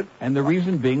 Oh, you did? And the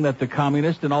reason being that the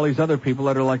communists and all these other people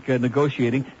that are like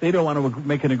negotiating, they don't want to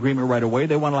make an agreement right away.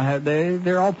 They want to have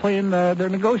they're all playing. They're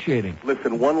negotiating.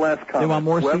 Listen, one last comment. They want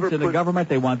more seats in the government.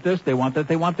 They want this. They want that.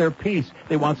 They want their peace.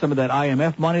 They want some of that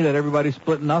IMF money that everybody's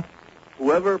splitting up.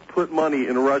 Whoever put money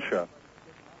in Russia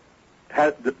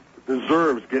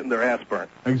deserves getting their ass burnt.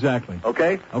 Exactly.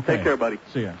 Okay? Take care, buddy.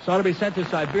 See ya. So to be sent to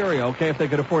Siberia, okay, if they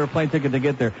could afford a plane ticket to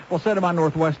get there. We'll send them on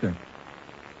Northwestern.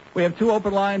 We have two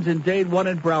open lines in Dade, one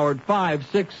in Broward,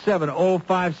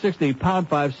 567-0560, pound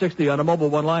 560 on a Mobile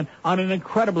One line on an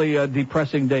incredibly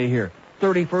depressing day here.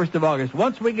 31st of August.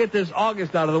 Once we get this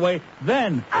August out of the way,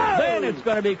 then it's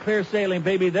going to be clear sailing,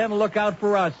 baby. Then look out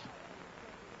for us.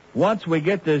 Once we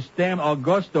get this damn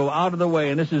Augusto out of the way,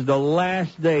 and this is the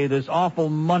last day, this awful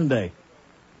Monday.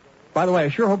 By the way, I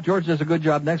sure hope George does a good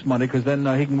job next Monday, because then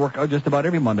he can work out just about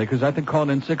every Monday, because I think calling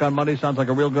in sick on Monday sounds like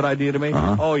a real good idea to me.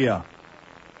 Oh, yeah.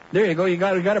 There you go. You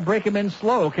got to break him in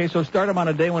slow, okay? So start him on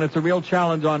a day when it's a real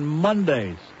challenge on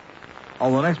Mondays.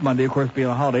 Although next Monday, of course, being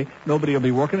a holiday, nobody will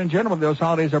be working. In general, those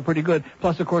holidays are pretty good.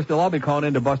 Plus, of course, they'll all be calling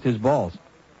in to bust his balls.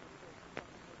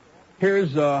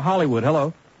 Here's Hollywood.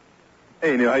 Hello.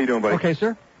 Hey, Neil. How you doing, buddy? Okay,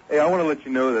 sir. Hey, I want to let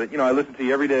you know that, I listen to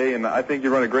you every day, and I think you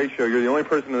run a great show. You're the only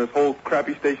person in this whole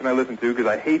crappy station I listen to, because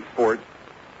I hate sports.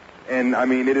 And, I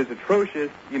mean, it is atrocious.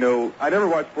 I never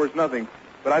watch sports, nothing.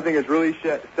 But I think it's really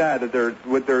sad that they're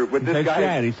with this guy.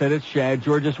 Shad. He said it's Shad.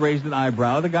 George just raised an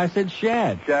eyebrow. The guy said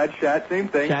Shad. Shad, same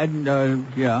thing. Shad,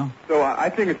 yeah. So I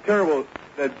think it's terrible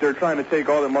that they're trying to take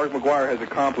all that Mark McGwire has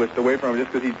accomplished away from him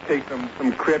just because he takes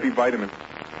some crappy vitamins.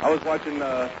 I was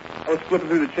flipping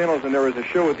through the channels, and there was a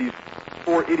show with these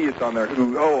 4 idiots on there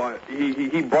who,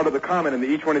 he brought up a comment, and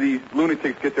each one of these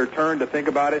lunatics gets their turn to think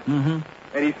about it. Mm-hmm.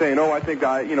 And he's saying, I think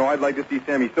I'd like to see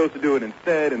Sammy Sosa do it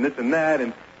instead, and this and that,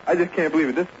 and I just can't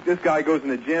believe it. This guy goes in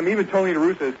the gym. Even Tony La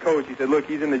Russa, his coach, he said, look,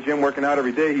 he's in the gym working out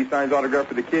every day. He signs autographs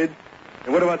for the kids.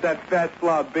 And what about that fat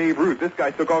slob Babe Ruth? This guy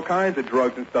took all kinds of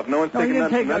drugs and stuff. No one's taking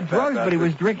nothing. He didn't take drugs, but he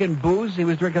was drinking booze. He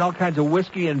was drinking all kinds of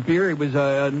whiskey and beer. He was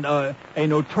a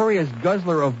notorious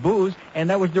guzzler of booze, and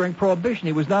that was during Prohibition.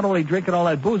 He was not only drinking all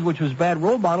that booze, which was bad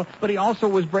role model, but he also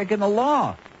was breaking the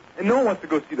law. And no one wants to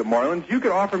go see the Marlins. You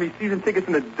could offer me season tickets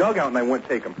in the dugout, and I wouldn't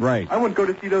take them. Right. I wouldn't go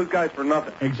to see those guys for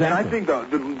nothing. Exactly. And I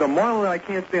think the Marlin I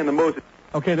can't stand the most.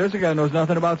 Okay, there's a guy who knows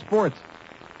nothing about sports.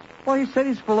 Well, he said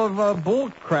he's full of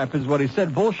bull crap is what he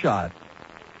said, bullshot.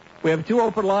 We have 2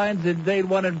 open lines in Dade,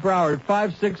 1 in Broward,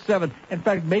 567. In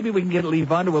fact, maybe we can get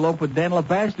Levon to elope with Dan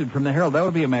LeBastard from the Herald. That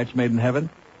would be a match made in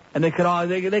heaven. And they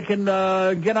can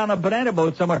get on a banana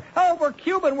boat somewhere. Oh, we're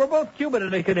Cuban. We're both Cuban.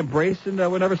 And they can embrace, and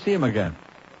we'll never see him again.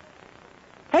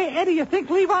 Hey, Eddie, you think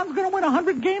Levon's going to win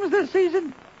 100 games this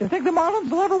season? You think the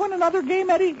Marlins will ever win another game,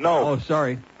 Eddie? No. Oh,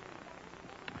 sorry.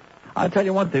 I'll tell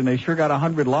you one thing. They sure got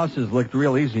 100 losses licked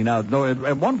real easy now. No,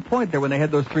 at one point there when they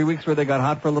had those 3 weeks where they got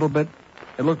hot for a little bit,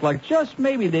 it looked like just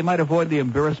maybe they might avoid the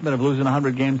embarrassment of losing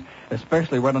 100 games,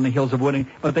 especially right on the heels of winning.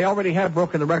 But they already have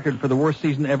broken the record for the worst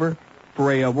season ever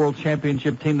for a World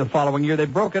Championship team the following year.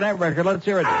 They've broken that record. Let's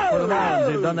hear it for the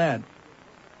Marlins. They've done that.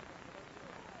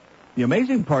 The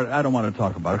amazing part, I don't want to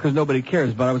talk about it because nobody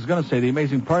cares, but I was going to say the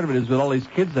amazing part of it is with all these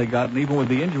kids they got, and even with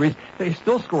the injuries, they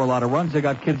still score a lot of runs. They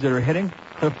got kids that are hitting.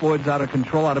 Cliff Floyd's out of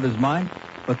control, out of his mind,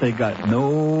 but they got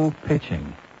no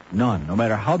pitching. None. No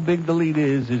matter how big the lead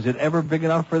is it ever big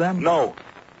enough for them? No.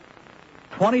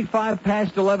 25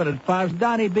 past 11 at 5.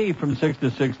 Donnie B from 6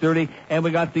 to 6:30. And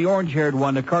we got the orange-haired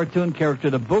one, the cartoon character,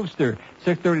 the Booster,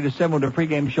 6:30 to 7 with the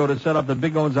pregame show to set up the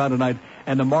Big Ones on tonight.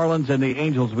 And the Marlins and the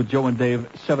Angels with Joe and Dave,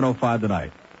 7:05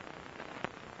 tonight.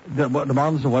 The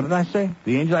Marlins and what did I say?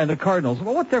 The Angels and the Cardinals.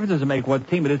 Well, what difference does it make what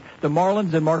team it is? The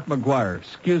Marlins and Mark McGwire.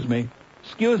 Excuse me.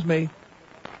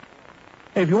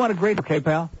 Hey, if you want a great... Okay,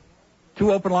 pal.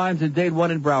 2 open lines in Dade,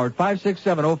 1 in Broward.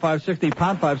 567-0560,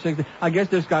 pound 560. I guess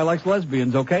this guy likes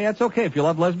lesbians, okay? That's okay. If you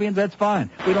love lesbians, that's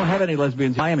fine. We don't have any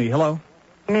lesbians in Miami. Hello?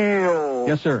 Neil.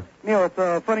 Yes, sir. Neil, it's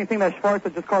a funny thing that Schwartz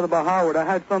had just called about Howard. I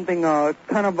had something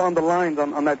kind of on the lines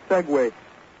on that segue.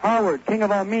 Howard, king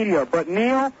of all media, but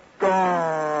Neil,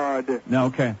 God. No,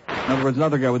 okay. In other words,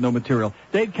 another guy with no material.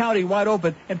 Dade County wide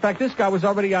open. In fact, this guy was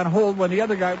already on hold when the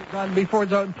other guy was on before,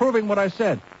 proving what I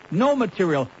said. No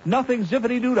material. Nothing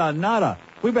zippity-doo-dah. Nada.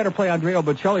 We better play Andrea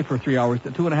Bocelli for 3 hours.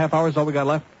 2.5 hours, all we got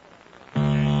left.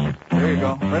 There you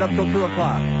go. Right up till 2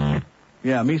 o'clock.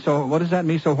 Yeah, what is that?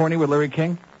 Me So Horny with Larry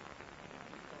King?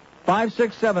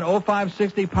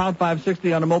 567-0560, pound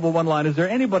 560 on the mobile one line. Is there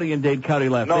anybody in Dade County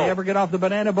left? No. They ever get off the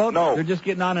banana boat? No. They're just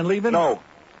getting on and leaving? No.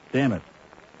 Damn it.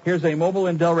 Here's a mobile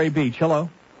in Delray Beach. Hello.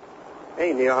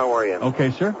 Hey, Neil, how are you?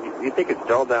 Okay, sir. You think it's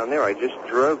dull down there? I just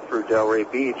drove through Delray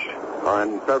Beach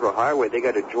on Federal Highway. They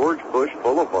got a George Bush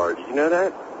Boulevard. Did you know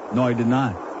that? No, I did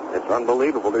not. It's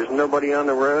unbelievable. There's nobody on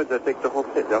the roads. I think the whole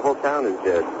town is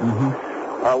dead. Mm-hmm.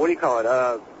 What do you call it?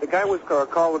 The guy was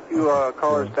calling a few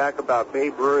callers back about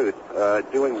Babe Ruth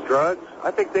doing drugs.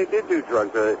 I think they did do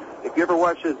drugs. If you ever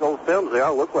watch his old films, they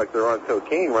all look like they're on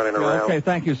cocaine running around. Okay,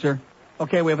 thank you, sir.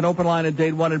 Okay, we have an open line at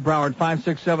Dade 1 in Broward,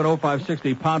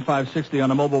 567-0560, pound 560 on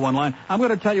the mobile one line. I'm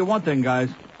going to tell you one thing, guys.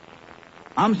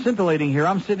 I'm scintillating here.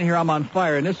 I'm sitting here. I'm on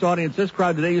fire. In this audience, this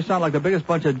crowd today, you sound like the biggest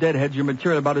bunch of deadheads. Your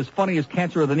material about as funny as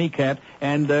cancer of the kneecap,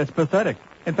 and it's pathetic.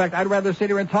 In fact, I'd rather sit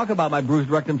here and talk about my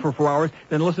bruised rectum for 4 hours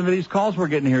than listen to these calls we're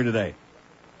getting here today.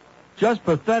 Just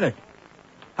pathetic.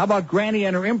 How about Granny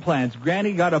and her implants?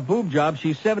 Granny got a boob job.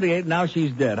 She's 78. Now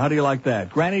she's dead. How do you like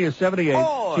that? Granny is 78.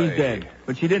 She's dead.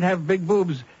 But she didn't have big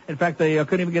boobs In fact, they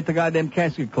couldn't even get the goddamn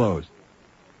casket closed.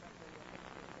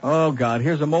 Oh, God.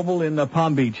 Here's a mobile in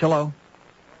Palm Beach. Hello.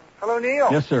 Hello, Neil.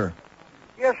 Yes, sir.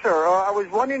 Yes, sir. I was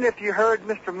wondering if you heard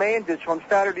Mr. Mandich on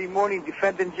Saturday morning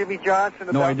defending Jimmy Johnson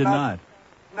about No, I did not.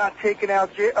 Not taking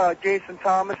out Jason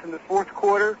Thomas in the fourth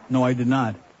quarter. No, I did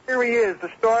not. Here he is, the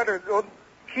starter,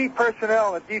 key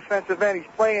personnel at defensive end.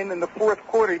 He's playing in the fourth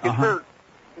quarter. He gets hurt.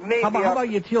 How about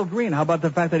Yatil Green? How about the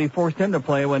fact that he forced him to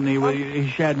play when he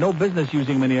had no business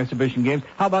using him in the exhibition games?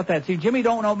 How about that? See, Jimmy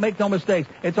don't make no mistakes.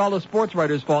 It's all the sports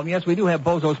writers' fault. And yes, we do have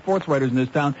bozo sports writers in this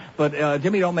town, but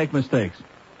Jimmy don't make mistakes.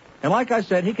 And like I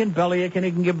said, he can bellyache and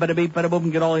he can give bada beep, bada boop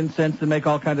and get all incensed and make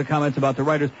all kinds of comments about the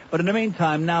writers. But in the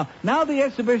meantime, now the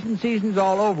exhibition season's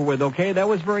all over with, okay? That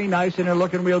was very nice and they're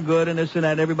looking real good and this and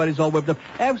that. Everybody's all whipped up.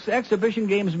 Exhibition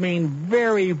games mean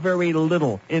very, very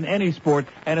little in any sport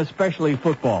and especially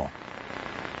football.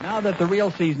 Now that the real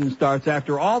season starts,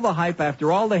 after all the hype,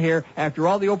 after all the hair, after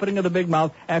all the opening of the big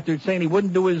mouth, after saying he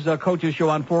wouldn't do his coach's show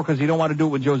on 4 because he don't want to do it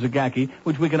with Joe Zagacki,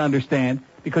 which we can understand,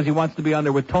 because he wants to be on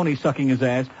there with Tony sucking his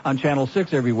ass on Channel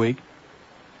 6 every week.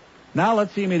 Now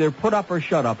let's see him either put up or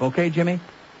shut up, okay, Jimmy?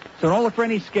 So don't look for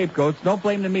any scapegoats. Don't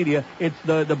blame the media. It's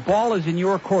the ball is in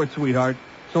your court, sweetheart.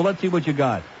 So let's see what you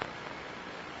got.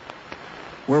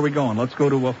 Where are we going? Let's go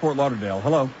to Fort Lauderdale.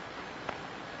 Hello.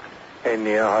 Hey,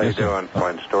 Neil, how you doing?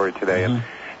 Fine story today. And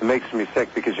it makes me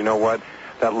sick because you know what?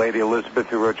 That lady Elizabeth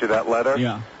who wrote you that letter?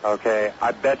 Yeah. Okay,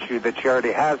 I bet you that she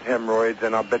already has hemorrhoids,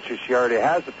 and I'll bet you she already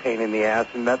has a pain in the ass,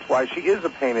 and that's why she is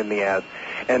a pain in the ass.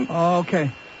 And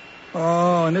okay.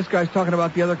 Oh, and this guy's talking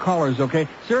about the other callers, okay?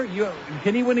 Sir,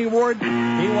 can he win the award? He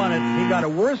won it. He got a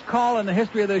worst call in the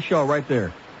history of this show right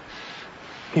there.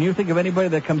 Can you think of anybody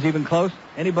that comes even close?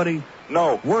 Anybody?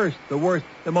 No. Worst, the worst,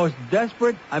 the most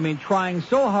desperate, trying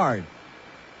so hard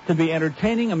to be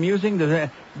entertaining, amusing.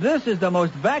 This is the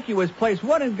most vacuous place.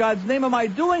 What in God's name am I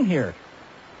doing here?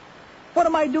 What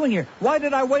am I doing here? Why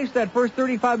did I waste that first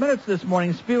 35 minutes this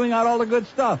morning spewing out all the good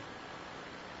stuff?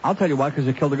 I'll tell you why, because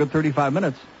it killed a good 35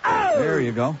 minutes. Oh! There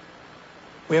you go.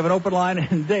 We have an open line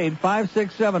in Dade,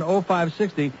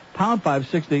 567-0560, pound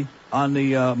 560 on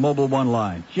the Mobile One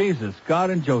line. Jesus,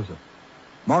 God and Joseph.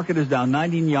 Market is down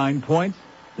 99 points.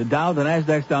 The Dow, the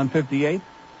Nasdaq's down 58.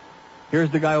 Here's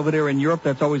the guy over there in Europe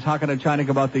that's always hawking at China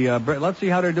about the... let's see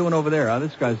how they're doing over there.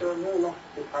 This guy's...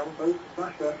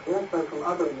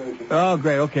 Oh,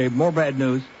 great. Okay, more bad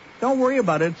news. Don't worry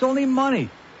about it. It's only money.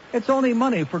 It's only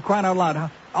money, for crying out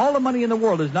loud. All the money in the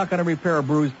world is not going to repair a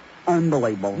bruised...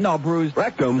 Unbelievable. No, bruised...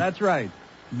 Rectum. That's right.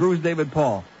 Bruised David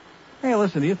Paul. Hey,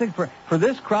 listen, do you think for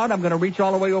this crowd I'm going to reach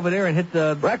all the way over there and hit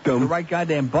the right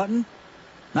goddamn button?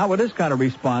 Not with this kind of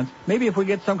response. Maybe if we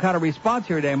get some kind of response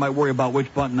here today, I might worry about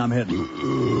which button I'm hitting.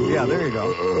 Yeah, there you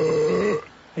go.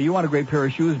 Hey, you want a great pair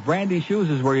of shoes? Brandy Shoes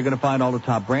is where you're going to find all the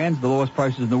top brands, the lowest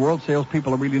prices in the world.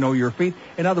 Salespeople really know your feet.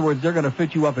 In other words, they're going to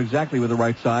fit you up exactly with the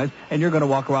right size, and you're going to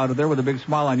walk around there with a big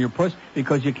smile on your puss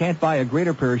because you can't buy a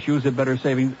greater pair of shoes at better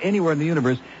savings anywhere in the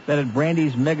universe than at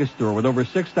Brandy's Megastore with over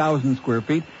 6,000 square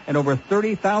feet and over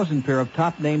 30,000 pair of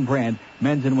top-name brand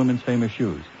men's and women's famous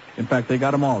shoes. In fact, they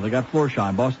got them all. They got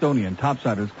Florsheim, Bostonian,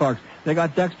 Topsiders, Clarks. They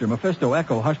got Dexter, Mephisto,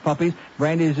 Echo, Hush Puppies.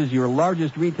 Brandy's is your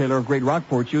largest retailer of great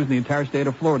Rockport shoes in the entire state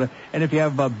of Florida. And if you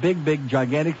have big,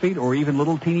 gigantic feet or even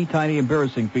little teeny tiny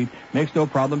embarrassing feet, makes no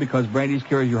problem because Brandy's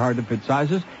carries you hard-to-fit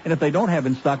sizes. And if they don't have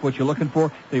in stock what you're looking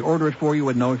for, they order it for you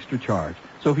at no extra charge.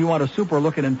 So if you want a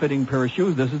super-looking and fitting pair of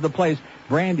shoes, this is the place.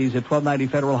 Brandy's at 1290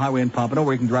 Federal Highway in Pompano,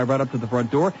 where you can drive right up to the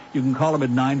front door. You can call them at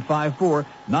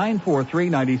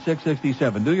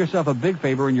 954-943-9667. Do yourself a big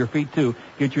favor in your feet, too.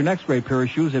 Get your next great pair of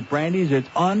shoes at Brandy's. It's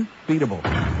unbeatable.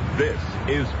 This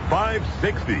is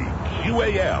 560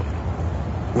 QAM.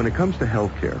 When it comes to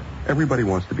health care, everybody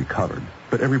wants to be covered,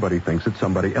 but everybody thinks it's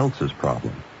somebody else's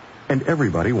problem. And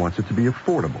everybody wants it to be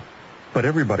affordable. But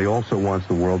everybody also wants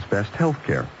the world's best health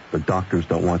care. The doctors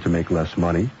don't want to make less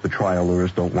money. The trial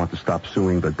lawyers don't want to stop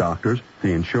suing the doctors.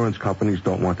 The insurance companies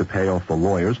don't want to pay off the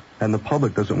lawyers. And the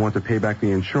public doesn't want to pay back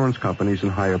the insurance companies in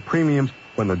higher premiums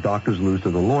when the doctors lose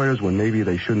to the lawyers when maybe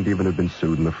they shouldn't even have been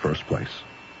sued in the first place.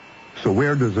 So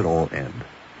where does it all end?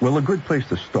 Well, a good place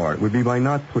to start would be by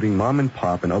not putting mom and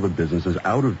pop and other businesses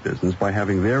out of business by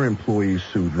having their employees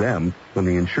sue them when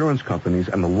the insurance companies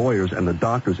and the lawyers and the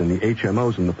doctors and the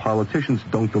HMOs and the politicians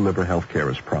don't deliver health care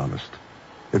as promised.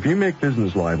 If you make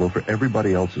business liable for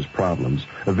everybody else's problems,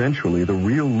 eventually the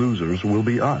real losers will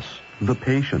be us, the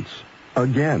patients,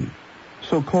 again.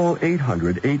 So call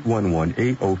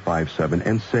 800-811-8057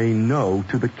 and say no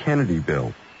to the Kennedy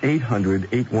bill.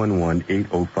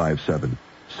 800-811-8057.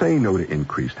 Say no to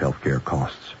increased health care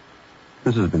costs.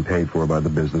 This has been paid for by the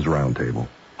Business Roundtable.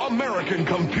 American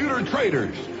Computer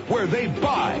Traders. where they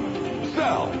buy,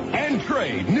 sell, and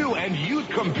trade new and used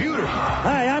computers.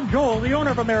 Hi, I'm Joel, the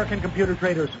owner of American Computer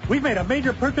Traders. We've made a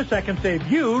major purchase that can save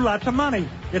you lots of money.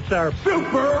 It's our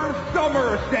Super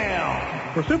Summer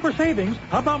Sale. For super savings,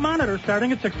 how about monitors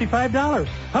starting at $65?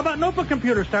 How about notebook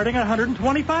computers starting at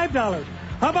 $125?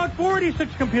 How about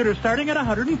 46 computers starting at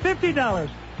 $150?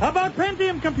 How about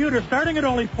Pentium computers starting at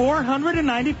only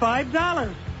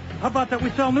 $495? How about that we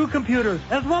sell new computers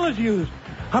as well as used?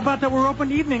 How about that we're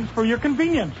open evenings for your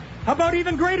convenience? How about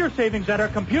even greater savings at our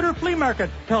computer flea market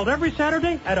held every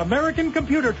Saturday at American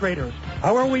Computer Traders?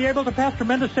 How are we able to pass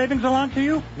tremendous savings along to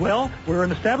you? Well, we're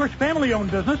an established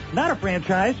family-owned business, not a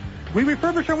franchise. We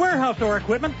refurbish our warehouse door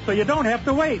equipment so you don't have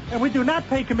to wait. And we do not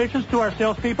pay commissions to our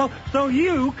salespeople, so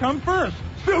you come first.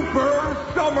 Super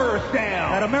Summer Sale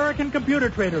at American Computer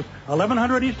Traders,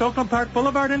 1100 East Oakland Park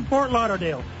Boulevard in Fort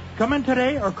Lauderdale. Come in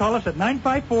today or call us at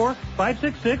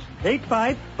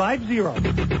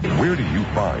 954-566-8550. Where do you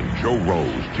find Joe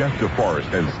Rose, Jeff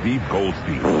DeForest, and Steve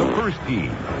Goldstein? The first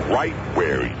team, right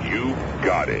where you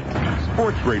got it.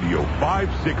 Sports Radio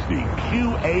 560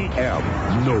 QAM.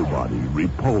 Nobody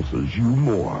repulses you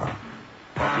more.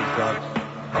 Puppy sucks,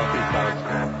 puppy sucks,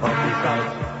 puppy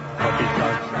sucks, puppy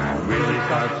sucks, really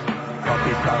sucks,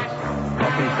 puppy sucks,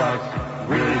 puppy sucks,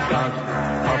 really sucks,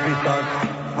 puppy sucks,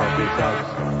 puppy sucks,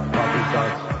 puppy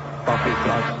sucks, puppy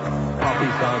sucks, puppy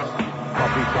sucks,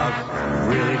 puppy sucks,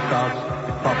 really sucks,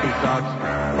 puppy sucks,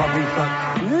 puppy sucks.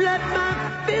 Let my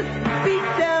fist beat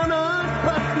down on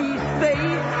Puppy's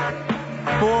face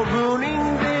for ruining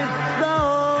this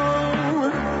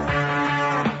song.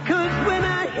 'Cause when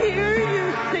I hear you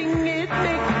sing, it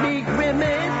makes me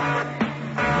grimace.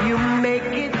 You make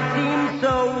it seem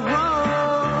so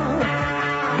wrong.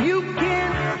 You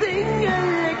can't sing a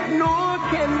lick, nor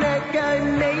can that guy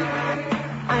make.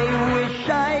 I wish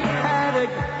I had a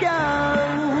gun.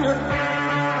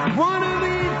 One of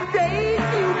these days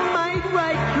you might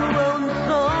write your own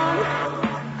song,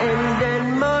 and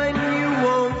then mine you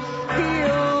won't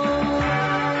steal.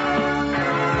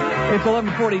 It's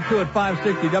 11:42 at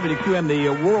 560 WQM. The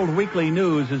World Weekly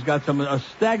News has got some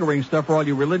staggering stuff for all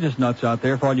you religious nuts out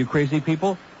there, for all you crazy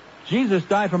people. Jesus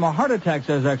died from a heart attack,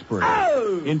 says expert.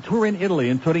 In Turin, Italy,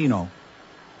 in Torino.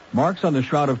 Marks on the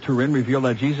Shroud of Turin reveal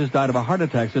that Jesus died of a heart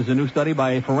attack, says a new study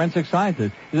by a forensic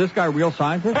scientist. Is this guy a real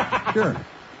scientist? Sure.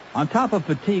 On top of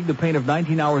fatigue, the pain of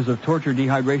 19 hours of torture,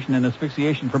 dehydration, and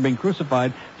asphyxiation from being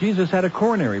crucified, Jesus had a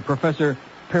coronary, Professor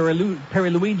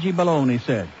Pierluigi Belloni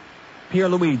said.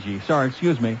 Pierluigi, sorry,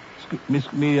 excuse me.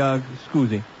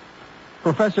 Scusi.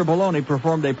 Professor Belloni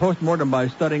performed a post-mortem by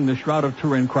studying the Shroud of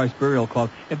Turin Christ burial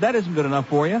cloth. If that isn't good enough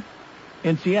for you,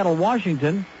 in Seattle,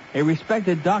 Washington,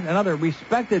 another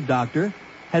respected doctor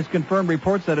has confirmed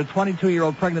reports that a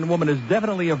 22-year-old pregnant woman is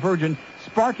definitely a virgin,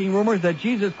 sparking rumors that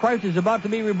Jesus Christ is about to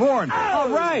be reborn. All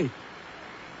right.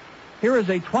 Here is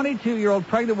a 22-year-old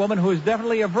pregnant woman who is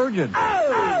definitely a virgin.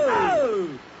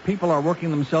 People are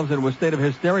working themselves into a state of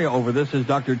hysteria over this, says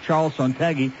Dr. Charles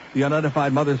Sontaghi, the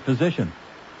unidentified mother's physician.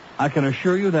 I can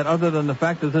assure you that other than the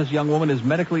fact that this young woman is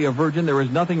medically a virgin, there is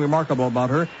nothing remarkable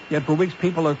about her. Yet for weeks,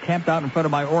 people have camped out in front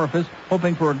of my orifice,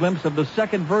 hoping for a glimpse of the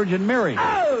second Virgin Mary.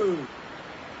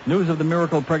 News of the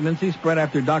miracle pregnancy spread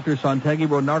after Dr. Sontaghi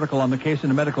wrote an article on the case in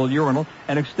a medical journal.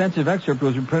 An extensive excerpt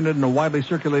was reprinted in a widely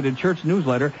circulated church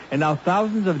newsletter, and now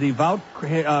thousands of devout,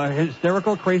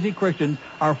 hysterical, crazy Christians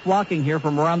are flocking here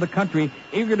from around the country,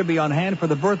 eager to be on hand for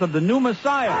the birth of the new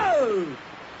Messiah.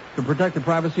 To protect the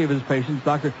privacy of his patients,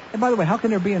 Doctor... And by the way, how can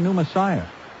there be a new Messiah?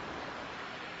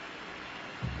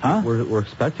 Huh? We're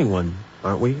expecting one,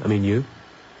 aren't we? I mean,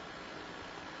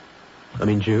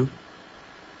 Jew.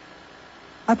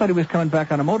 I thought he was coming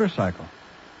back on a motorcycle.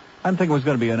 I didn't think it was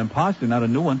going to be an imposter, not a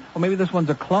new one. Or maybe this one's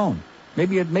a clone.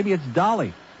 Maybe it's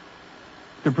Dolly.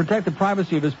 To protect the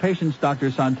privacy of his patients, Dr.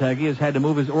 Sontaghi has had to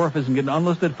move his orifice and get an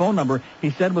unlisted phone number. He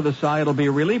said with a sigh, it'll be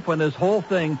a relief when this whole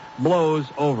thing blows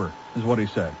over, is what he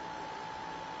said.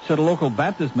 Said a local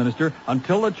Baptist minister,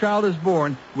 until the child is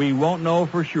born, we won't know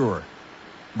for sure.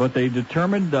 But they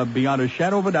determined beyond a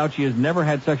shadow of a doubt she has never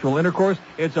had sexual intercourse.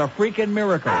 It's a freaking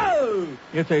miracle.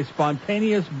 It's a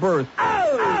spontaneous birth.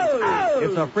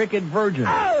 It's a freaking virgin.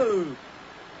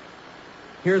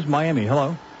 Here's Miami.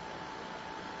 Hello.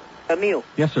 Neil.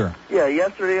 Yes, sir. Yeah,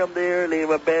 yesterday I'm there, laying in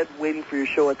my bed, waiting for your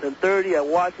show at 10:30. I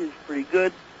watch it. It's pretty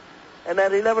good. And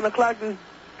at 11 o'clock, this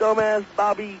dumbass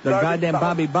Bobby... The goddamn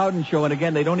Bobby Bowden show, and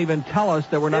again, they don't even tell us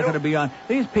that we're not going to be on.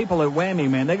 These people at Whammy,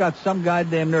 man, they got some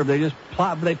goddamn nerve. They just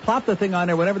plop the thing on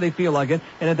there whenever they feel like it,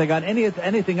 and if they got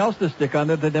anything else to stick on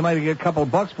there that they might get a couple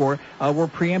bucks for, we're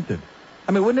preempted.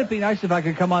 I mean, wouldn't it be nice if I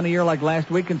could come on the air like last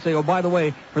week and say, oh, by the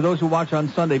way, for those who watch on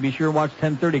Sunday, be sure to watch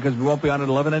 10:30 because we won't be on at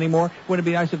 11 anymore? Wouldn't it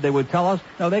be nice if they would tell us?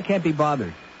 No, they can't be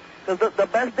bothered. Because the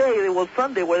best day was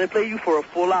Sunday where they play you for a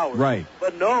full hour. Right.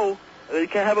 But no, you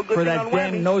can't have a good for thing that on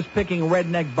damn Whammy. nose-picking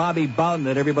redneck Bobby Bowden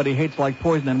that everybody hates like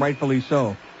poison, and rightfully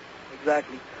so.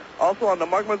 Exactly. Also, on the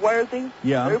Mark McGwire thing,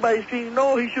 yeah, everybody's saying,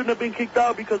 no, he shouldn't have been kicked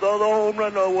out because of the home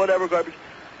run or whatever garbage.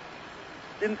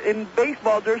 In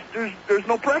baseball, there's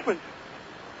no preference.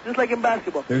 Just like in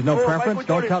basketball. There's no preference?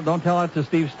 Don't tell that to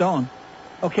Steve Stone.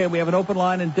 Okay, we have an open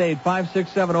line in Dade,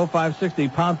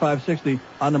 5670560, pound 560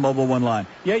 on the mobile one line.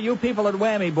 Yeah, you people at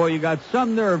Whammy, boy, you got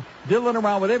some nerve diddling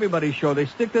around with everybody's show. They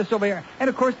stick this over here.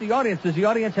 And, of course, the audience. Does the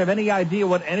audience have any idea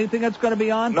what anything that's going to be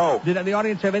on? No. Did the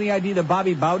audience have any idea the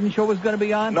Bobby Bowden show was going to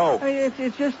be on? No. I mean,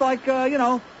 it's just like,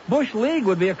 Bush League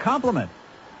would be a compliment.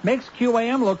 Makes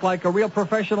QAM look like a real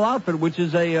professional outfit, which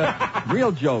is a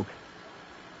real joke.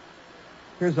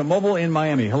 Here's a mobile in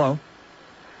Miami. Hello.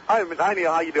 Hi,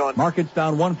 Neil. How you doing? Market's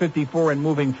down 154 and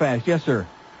moving fast. Yes, sir.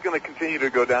 It's going to continue to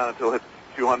go down until it hits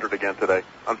 200 again today,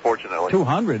 unfortunately.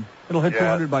 200? It'll hit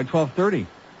 200 by 12:30.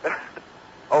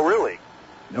 Oh, really?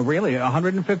 No, really?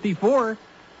 154?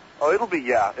 Oh,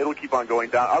 it'll keep on going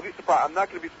down. I'll be surprised. I'm not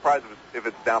going to be surprised if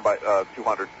it's down by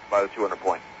 200, by the 200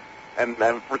 point. And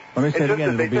let me say it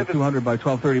again. It'll be at 200 by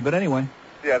 12:30. But anyway.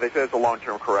 Yeah, they said it's a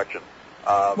long-term correction.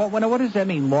 Well, what does that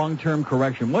mean, long-term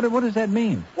correction? What does that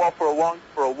mean? Well, for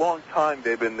a long time,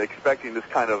 they've been expecting this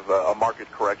kind of a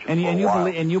market correction for a while.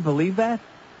 And you believe that?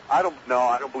 I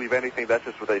don't believe anything. That's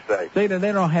just what they say. They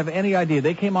don't have any idea.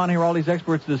 They came on here, all these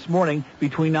experts this morning,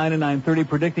 between 9 and 9:30,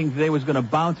 predicting today was going to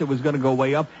bounce, it was going to go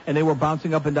way up, and they were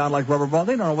bouncing up and down like rubber balls.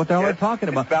 They don't know what the hell they're talking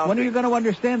about. When are you going to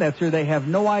understand that, sir? They have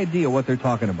no idea what they're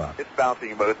talking about. It's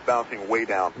bouncing, but it's bouncing way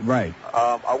down. Right.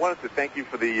 I wanted to thank you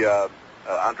for the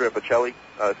Andrea Bocelli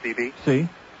CD. See?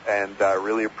 And I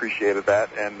really appreciated that.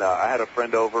 And I had a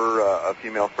friend over, a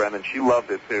female friend, and she loved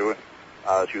it, too.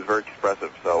 She was very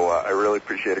expressive, so I really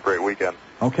appreciate a great weekend.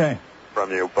 Okay.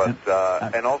 From you. But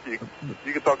and also, you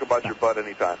can talk about your Bud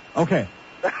anytime. Okay.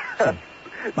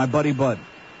 My buddy Bud.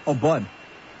 Oh, Bud.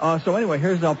 So anyway,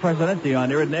 here's El Presidente on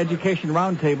there at an education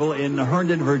roundtable in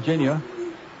Herndon, Virginia.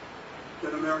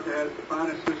 That America has the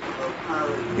finest system of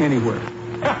hiring anywhere.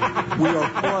 We are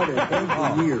flooded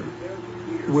every year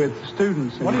with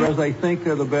students because they think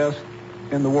they're the best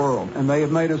in the world, and they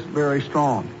have made us very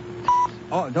strong.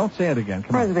 Oh, don't say it again.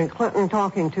 Come President Clinton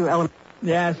talking to Ellen.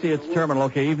 Yeah, see, it's terminal.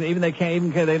 Okay, even they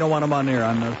can't. They don't want him on there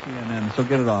on CNN. So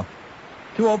get it off.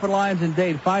 Two open lines in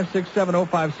Dade,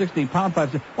 5670560, pound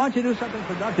 560. Why don't you do something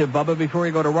productive, Bubba, before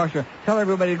you go to Russia? Tell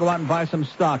everybody to go out and buy some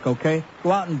stock, okay?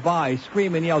 Go out and buy,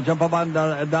 scream and yell, jump up and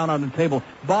down on the table.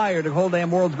 Buy or the whole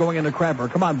damn world's going into crapper.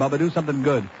 Come on, Bubba, do something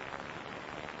good.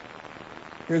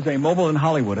 Here's a mobile in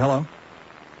Hollywood. Hello.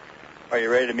 Are you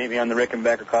ready to meet me on the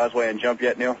Rickenbacker Causeway and jump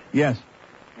yet, Neil? Yes.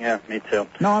 Yeah, me too.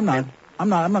 No, I'm not. I'm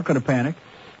not going to panic.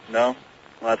 No?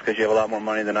 Well, that's because you have a lot more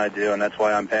money than I do, and that's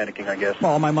why I'm panicking, I guess.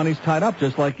 Well, my money's tied up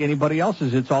just like anybody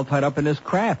else's. It's all tied up in this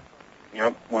crap.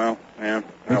 Yep, well, yeah.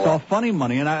 It's all funny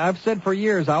money, and I've said for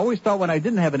years, I always thought when I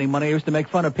didn't have any money, I used to make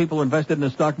fun of people who invested in the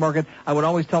stock market. I would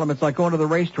always tell them it's like going to the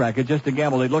racetrack. It's just a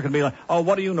gamble. They'd look at me like, oh,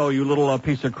 what do you know, you little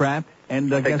piece of crap? And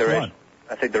guess what?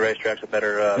 I think the racetrack's a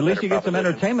better At least you get some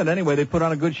entertainment anyway. They put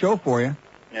on a good show for you.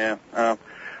 Yeah.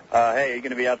 Hey, are you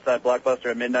going to be outside Blockbuster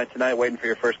at midnight tonight waiting for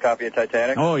your first copy of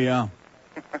Titanic? Oh, yeah.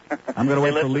 I'm going to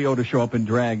wait for Leo to show up in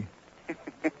drag.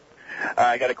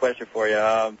 I got a question for you.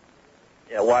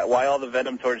 Why all the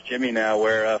venom towards Jimmy now,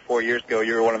 where 4 years ago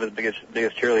you were one of his biggest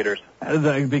cheerleaders?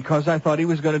 Because I thought he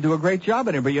was going to do a great job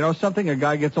in it. But you know something? A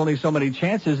guy gets only so many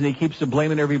chances, and he keeps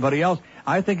blaming everybody else.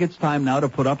 I think it's time now to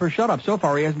put up or shut up. So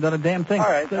far, he hasn't done a damn thing.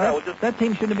 All right. That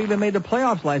team shouldn't have even made the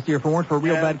playoffs last year if it weren't for a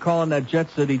real bad call in that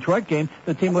Jets-Detroit game.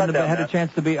 The team wouldn't have had a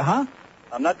chance to be... Huh?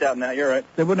 I'm not doubting that. You're right.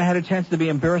 They wouldn't have had a chance to be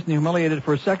embarrassed and humiliated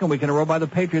for a second week in a row by the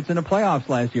Patriots in the playoffs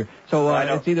last year. So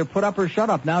it's either put up or shut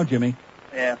up now, Jimmy.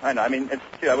 Yeah, I know. I mean, it's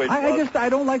too. I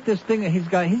don't like this thing. He's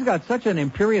got such an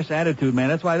imperious attitude, man.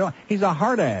 That's why I don't. He's a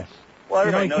hard ass. Well,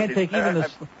 he can't take even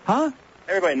the. Huh?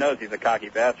 Everybody knows he's a cocky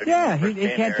bastard. Yeah, he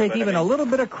can't take even a little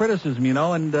bit of criticism,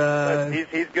 And but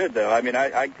he's good though. I mean,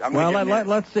 I'm. Well,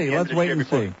 let's see. Let's wait and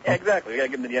see. Yeah, exactly. We got to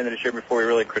give him to the end of the show before we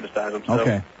really criticize him. So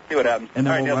okay. See what happens. And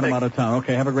then we'll run him out of town.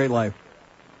 Okay. Have a great life.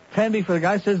 10 before the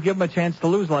guy says give him a chance to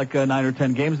lose like 9 or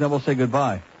 10 games, then we'll say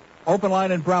goodbye. Open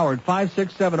line in Broward,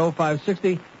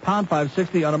 5670560, pound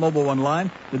 560 on a mobile one line.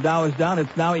 The Dow is down.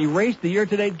 It's now erased the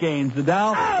year-to-date gains. The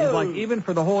Dow is like even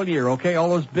for the whole year, okay? All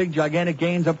those big, gigantic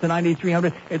gains up to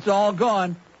 9,300. It's all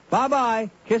gone.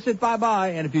 Bye-bye. Kiss it bye-bye.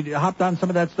 And if you hopped on some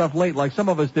of that stuff late, like some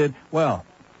of us did, well,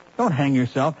 Don't hang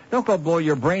yourself. Don't go blow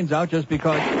your brains out just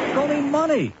because it's only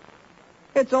money.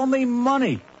 It's only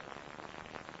money.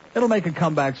 It'll make a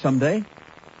comeback someday.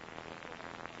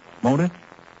 Won't it?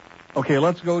 Okay,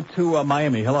 let's go to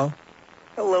Miami. Hello.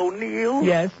 Hello, Neil.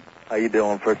 Yes. How you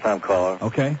doing, first-time caller?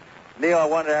 Okay. Neil, I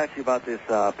wanted to ask you about this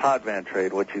Potvin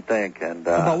trade, what you think. And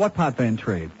about what Potvin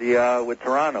trade? With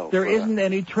Toronto. There isn't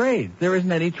any trade. There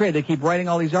isn't any trade. They keep writing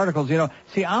all these articles. You know,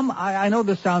 see, I know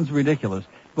this sounds ridiculous,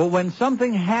 but when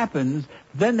something happens,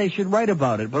 then they should write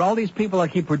about it. But all these people I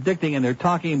keep predicting, and they're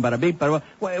talking about a beat. But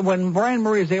when Brian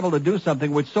Murray is able to do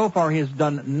something, which so far he has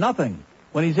done nothing,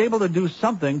 when he's able to do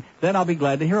something, then I'll be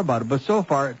glad to hear about it. But so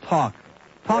far, talk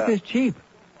is cheap.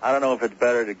 I don't know if it's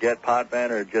better to get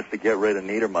Potvin or just to get rid of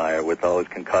Niedermeyer with all his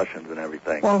concussions and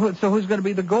everything. Well, so who's going to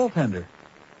be the goaltender?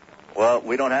 Well,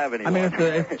 we don't have any. I mean,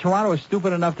 if Toronto is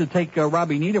stupid enough to take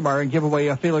Robbie Niedermeyer and give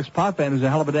away Felix Potvin, who's a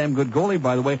hell of a damn good goalie,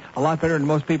 by the way, a lot better than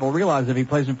most people realize if he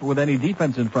plays with any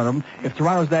defense in front of him. If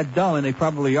Toronto's that dumb, and they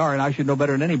probably are, and I should know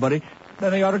better than anybody,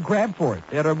 then they ought to grab for it.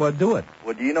 They ought to do it.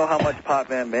 Well, do you know how much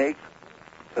Potvin makes?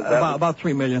 About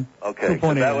 $3 million. Okay,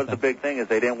 so that was the big thing is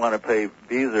they didn't want to pay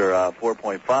Beezer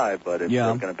 4.5, but if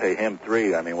they're going to pay him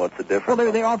 3, I mean, what's the difference?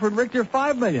 Well, they offered Richter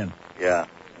 $5 million. Yeah.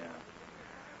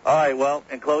 All right. Well,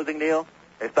 in closing, Neil,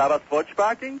 estaba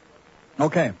Sportsparking?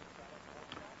 Okay.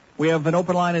 We have an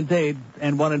open line in Dade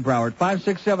and one in Broward.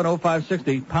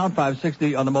 567-0560, pound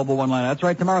 560 on the mobile one line. That's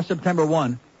right. Tomorrow, September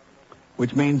 1,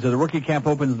 which means the rookie camp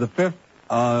opens the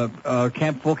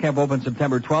 5th. Full camp opens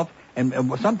September 12th. And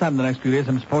sometime in the next few days,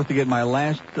 I'm supposed to get my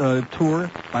last tour,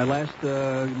 my last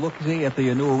look-see at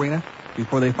the new arena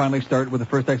before they finally start with the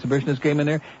first exhibitionist game in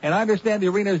there. And I understand the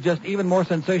arena is just even more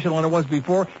sensational than it was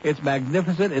before. It's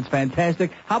magnificent. It's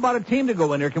fantastic. How about a team to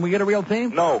go in there? Can we get a real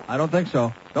team? No. I don't think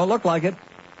so. Don't look like it.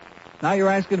 Now you're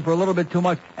asking for a little bit too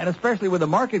much. And especially with the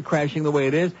market crashing the way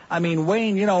it is. I mean,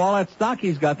 Wayne, you know, all that stock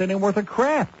he's got, that ain't worth a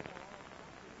crap.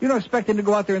 You don't expect him to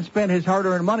go out there and spend his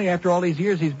hard-earned money after all these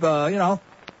years he's,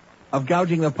 of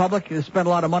gouging the public to spend a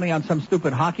lot of money on some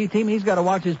stupid hockey team. He's got to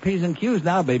watch his P's and Q's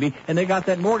now, baby. And they got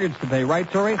that mortgage to pay,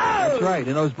 right, Tori? Oh. That's right.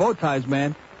 And those bow ties,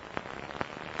 man.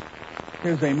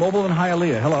 Here's a mobile in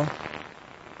Hialeah. Hello.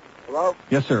 Hello?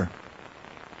 Yes, sir.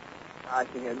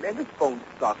 Man, this phone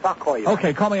sucks. I'll call you.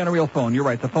 Okay, call me on a real phone. You're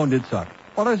right. The phone did suck.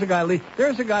 Well, there's a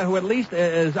guy who at least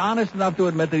is honest enough to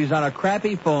admit that he's on a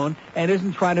crappy phone and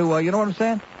isn't trying to, you know what I'm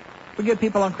saying? We get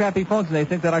people on crappy phones, and they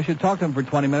think that I should talk to them for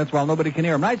 20 minutes while nobody can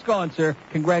hear them. Nice going, sir.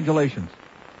 Congratulations.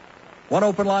 One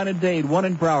open line in Dade, one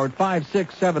in Broward,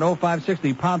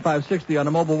 567-0560, pound 560 on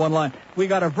the mobile one line. We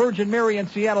got a Virgin Mary in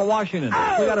Seattle, Washington.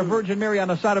 Oh. We got a Virgin Mary on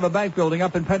the side of a bank building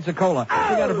up in Pensacola. Oh.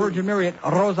 We got a Virgin Mary at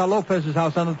Rosa Lopez's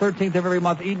house on the 13th of every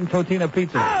month eating Totina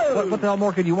pizza. Oh. What the hell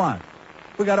more could you want?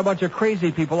 We got a bunch of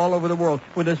crazy people all over the world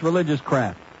with this religious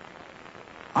crap.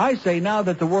 I say now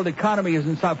that the world economy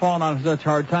isn't falling on such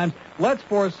hard times, let's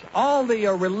force all the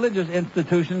religious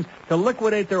institutions to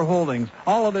liquidate their holdings,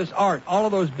 all of this art, all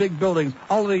of those big buildings,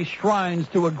 all of these shrines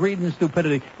to greed and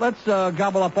stupidity. Let's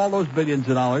gobble up all those billions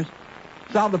of dollars.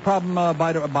 Solve the problem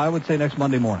by, I would say, next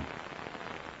Monday morning.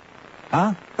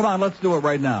 Huh? Come on, let's do it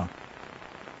right now.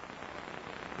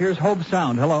 Here's Hope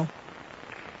Sound. Hello.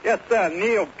 Yes, sir.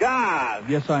 Neil God.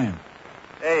 Yes, I am.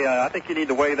 Hey, I think you need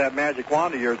to wave that magic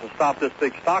wand of yours and stop this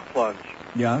big stock plunge.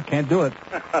 Yeah, can't do it.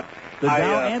 The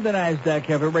Dow and the NASDAQ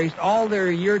have erased all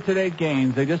their year-to-date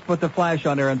gains. They just put the flash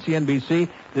on there on CNBC.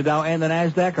 The Dow and the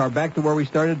NASDAQ are back to where we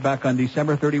started back on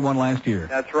December 31 last year.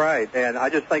 That's right. And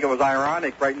I just think it was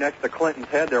ironic right next to Clinton's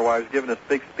head there while he was giving this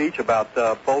big speech about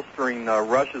bolstering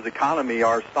Russia's economy.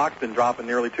 Our stock's been dropping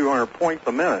nearly 200 points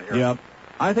a minute here. Yep.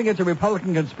 I think it's a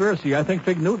Republican conspiracy. I think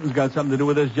Fig Newton's got something to do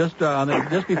with this. Just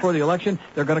before the election,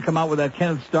 they're going to come out with that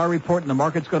Kenneth Starr report, and the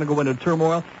market's going to go into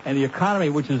turmoil. And the economy,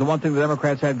 which is the one thing the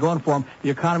Democrats had going for them, the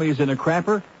economy is in a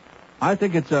crapper. I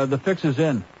think it's the fix is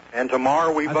in. And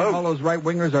tomorrow we I vote. Think all those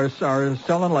right-wingers are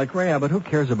selling like yeah, but who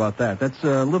cares about that? That's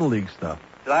Little League stuff.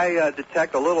 Did I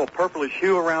detect a little purplish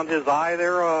hue around his eye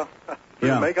there?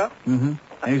 Yeah. Makeup? Mm-hmm.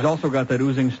 And he's also got that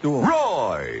oozing stool.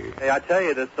 Roy! Hey, I tell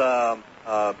you, this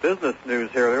business news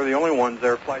here, they're the only ones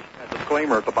there flashing a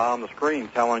disclaimer at the bottom of the screen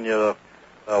telling you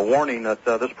a warning that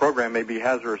this program may be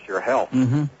hazardous to your health.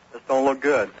 Mm-hmm. This don't look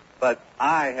good. But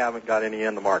I haven't got any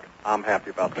in the market. I'm happy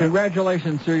about that.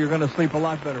 Congratulations, sir. You're going to sleep a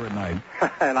lot better at night.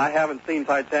 And I haven't seen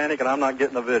Titanic, and I'm not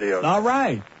getting the video. All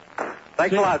right.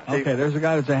 Thanks a lot, Steve. Okay, there's a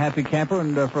guy that's a happy camper,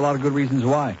 and for a lot of good reasons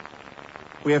why.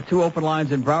 We have two open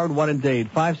lines in Broward, one in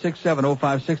Dade.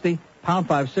 567-0560, pound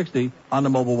 560 on the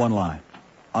mobile one line.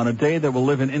 On a day that will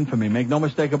live in infamy. Make no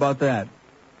mistake about that.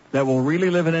 That will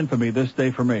really live in infamy this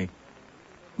day for me.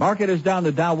 Market is down,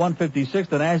 the Dow 156.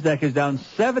 The NASDAQ is down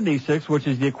 76, which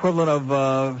is the equivalent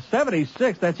of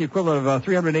 76. That's the equivalent of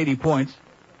 380 points,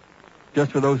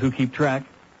 just for those who keep track.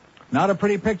 Not a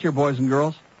pretty picture, boys and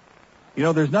girls. You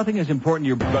know, there's nothing as important to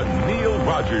your... The Neil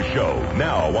Rogers Show,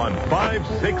 now on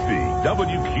 560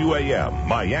 WQAM,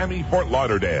 Miami, Fort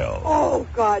Lauderdale. Oh,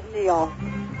 God, Neil.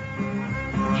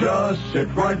 Just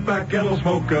sit right back and he'll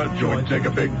smoke a joint, take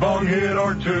a big bong hit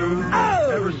or two. Oh!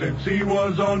 Ever since he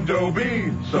was on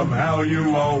Dobie, somehow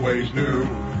you always knew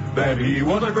that he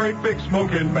was a great big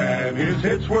smoking man. His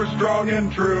hits were strong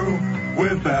and true.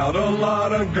 Without a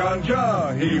lot of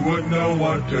ganja, he would know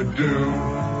what to do.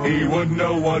 He would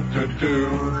know what to do.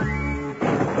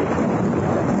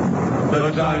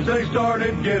 The times they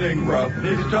started getting rough,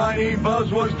 his tiny buzz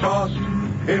was tossed.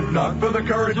 If not for the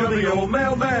courage of the old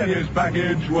mailman, his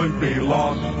package would be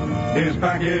lost. His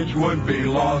package would be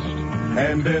lost.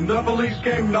 And then the police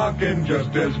came knocking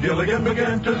just as Gilligan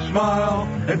began to smile.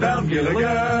 And found Gilligan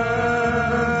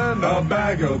a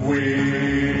bag of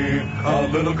weed, a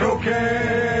little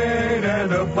cocaine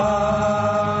and a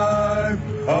pipe,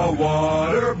 a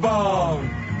water bong,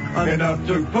 enough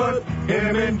to put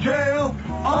him in jail,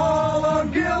 all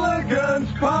on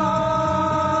Gilligan's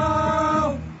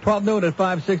pile. 12 noon at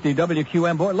 560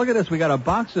 WQM. Boy, look at this. We got a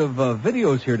box of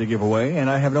videos here to give away, and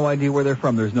I have no idea where they're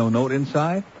from. There's no note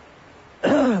inside.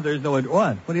 There's no...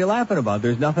 What? What are you laughing about?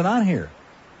 There's nothing on here.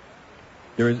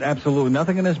 There is absolutely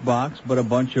nothing in this box but a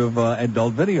bunch of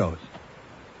adult videos.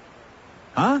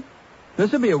 Huh?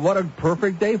 This would be what a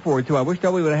perfect day for it, too. I wish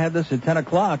that we would have had this at 10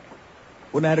 o'clock.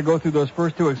 Wouldn't have had to go through those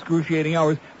first 2 excruciating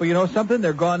hours. But you know something?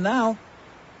 They're gone now.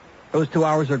 Those 2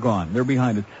 hours are gone. They're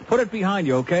behind us. Put it behind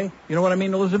you, okay? You know what I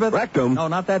mean, Elizabeth? Rectum. No,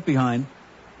 not that behind.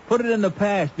 Put it in the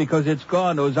past because it's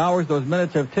gone. Those hours, those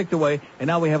minutes have ticked away, and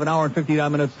now we have an hour and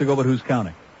 59 minutes to go, but who's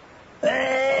counting?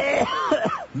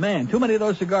 Man, too many of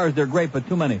those cigars. They're great, but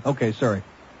too many. Okay, sorry.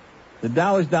 The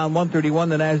Dow is down 131,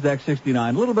 the NASDAQ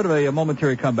 69. A little bit of a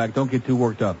momentary comeback. Don't get too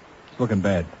worked up. It's looking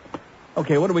bad.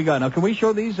 Okay, what do we got? Now, can we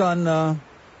show these on...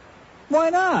 Why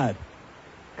not?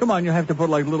 Come on, you have to put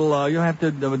like little... you have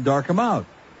to dark them out.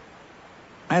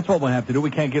 That's what we'll have to do.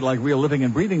 We can't get like real living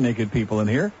and breathing naked people in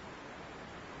here.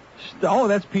 Oh,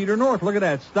 that's Peter North. Look at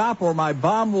that. Stop or my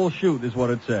bomb will shoot is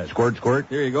what it says. Squirt, squirt.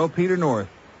 There you go, Peter North.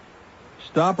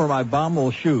 Stop or my bomb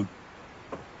will shoot.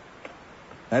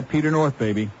 That Peter North,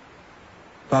 baby.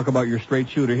 Talk about your straight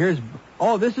shooter. Here's...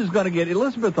 Oh, this is going to get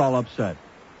Elizabeth all upset.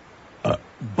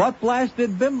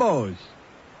 Butt-blasted bimbos.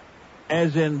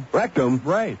 As in... Rectum.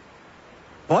 Right.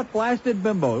 Butt-blasted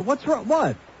bimbo. What's wrong?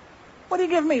 What? What do you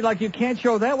give me? Like you can't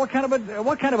show that? What kind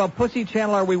of a pussy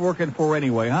channel are we working for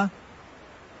anyway, huh?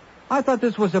 I thought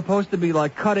this was supposed to be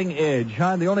like cutting edge,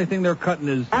 huh? The only thing they're cutting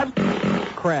is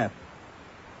crap.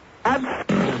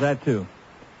 There's that too.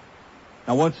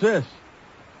 Now what's this?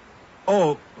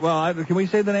 Oh, well, can we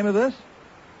say the name of this?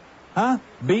 Huh?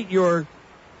 Beat your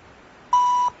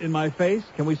in my face?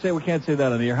 Can we say? We can't say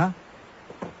that on the air, huh?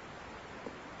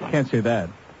 Can't say that.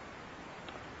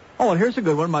 Oh, and here's a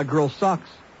good one. My girl sucks.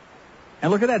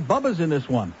 And look at that. Bubba's in this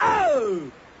one.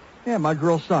 Oh! Yeah, my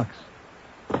girl sucks.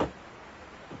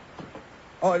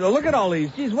 Oh, look at all these.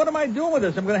 Jeez, what am I doing with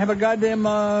this? I'm going to have a goddamn,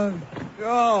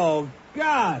 oh,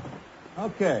 God.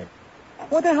 Okay.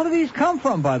 What the hell do these come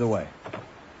from, by the way?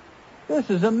 This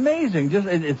is amazing.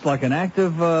 It's like an act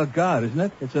of God, isn't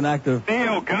it? It's an act of...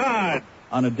 Oh, God.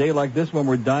 On a day like this when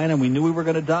we're dying and we knew we were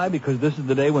going to die because this is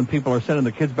the day when people are sending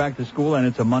the kids back to school and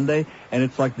it's a Monday and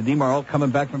it's like the DeMar all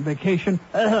coming back from vacation.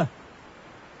 God,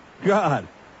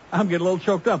 I'm getting a little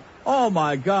choked up. Oh,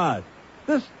 my God.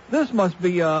 This must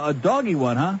be a doggy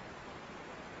one, huh?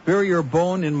 Bury your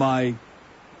bone in my...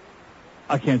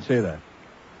 I can't say that.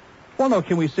 Well, no,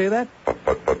 can we say that?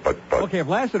 Okay, if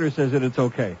Lassiter says it, it's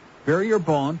okay. Bury your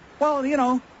bone. Well, you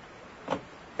know,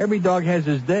 every dog has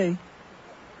his day.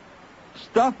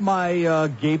 Stuff my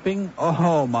gaping.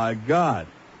 Oh, my God.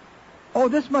 Oh,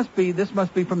 this must be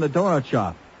from the donut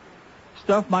shop.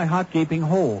 Stuff my hot gaping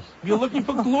holes. You're looking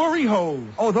for glory holes.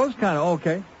 Oh, those kind of,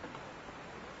 okay.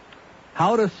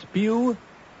 How to spew...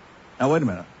 Now, wait a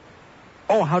minute.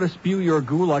 Oh, how to spew your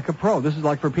goo like a pro. This is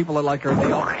like for people that like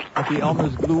at the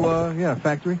Elmer's Glue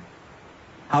factory.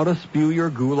 How to spew your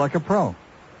goo like a pro.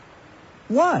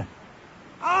 What?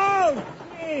 Oh,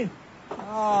 jeez.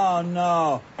 Oh,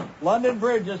 no. London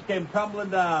Bridge just came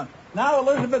tumbling down. Now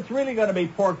Elizabeth's really going to be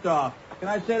porked off. Can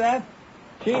I say that?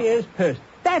 She is pissed.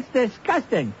 That's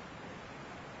disgusting.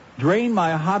 Drain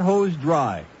my hot hose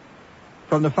dry.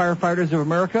 From the Firefighters of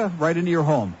America, right into your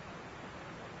home.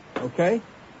 Okay?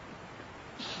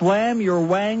 Slam your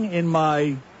wang in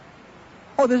my...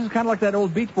 Oh, this is kind of like that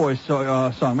old Beach Boys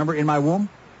song. Remember, In My Womb?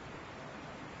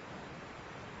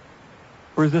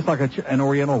 Or is this like an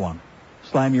Oriental one?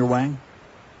 Slam your wang?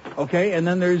 Okay, and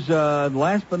then there's,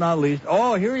 last but not least,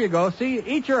 oh, here you go. See,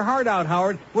 eat your heart out,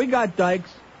 Howard. We got dykes.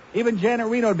 Even Janet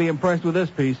Reno would be impressed with this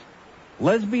piece.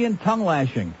 Lesbian tongue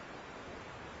lashing.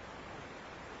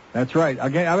 That's right. I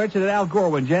bet you that Al Gore,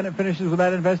 when Janet finishes with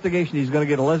that investigation, he's going to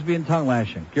get a lesbian tongue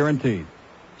lashing. Guaranteed.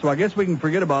 So I guess we can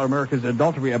forget about America's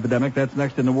adultery epidemic. That's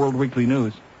next in the World Weekly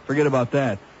News. Forget about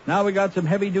that. Now we got some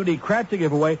heavy-duty crap to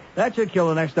give away. That should kill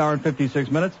the next hour and 56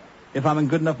 minutes, if I'm in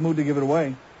good enough mood to give it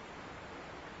away.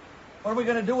 What are we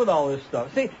going to do with all this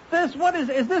stuff? See,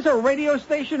 is this a radio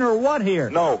station or what here?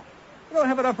 No. I don't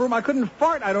have enough room. I couldn't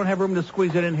fart. I don't have room to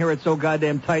squeeze it in here. It's so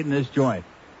goddamn tight in this joint.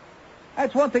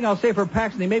 That's one thing I'll say for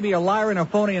Paxton. He may be a liar and a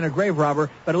phony and a grave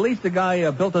robber, but at least the guy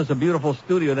built us a beautiful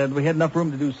studio that we had enough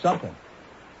room to do something.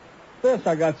 This,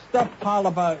 I got stuff piled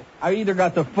up. I either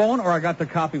got the phone or I got the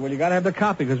copy. Well, you got to have the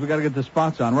copy because we got to get the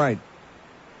spots on right.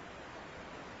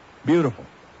 Beautiful.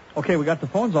 Okay, we got the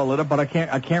phones all lit up, but I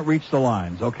can't reach the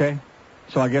lines, okay?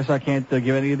 So I guess I can't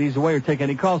give any of these away or take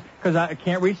any calls because I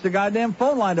can't reach the goddamn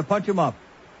phone line to punch them up.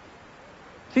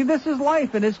 See, this is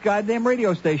life in this goddamn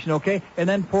radio station, okay? And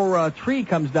then poor Tree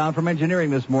comes down from engineering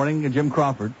this morning, Jim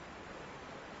Crawford.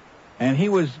 And he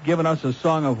was giving us a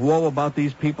song of woe about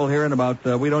these people here and about,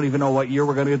 we don't even know what year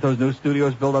we're going to get those new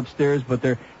studios built upstairs,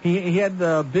 but he had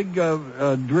a big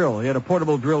drill. He had a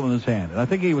portable drill in his hand. And I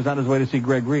think he was on his way to see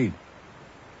Greg Reed.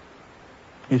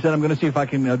 He said, I'm going to see if I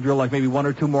can drill like maybe one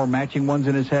or two more matching ones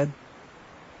in his head.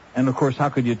 And, of course, how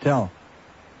could you tell?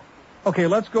 Okay,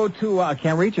 let's go to, I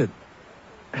can't reach it.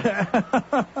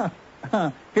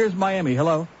 Here's Miami.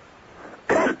 Hello.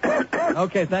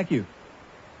 Okay, thank you.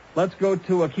 Let's go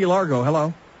to Key Largo.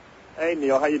 Hello. Hey,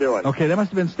 Neil. How you doing? Okay, that must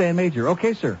have been Stan Major.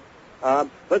 Okay, sir.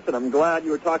 Listen, I'm glad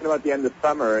you were talking about the end of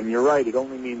summer, and you're right. It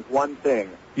only means one thing.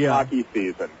 Yeah. Hockey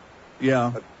season.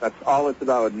 Yeah. That's all it's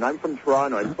about. And I'm from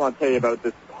Toronto. I just want to tell you about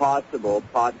this possible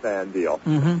pot ban deal.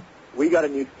 Mm-hmm. We got a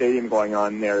new stadium going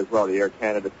on there as well, the Air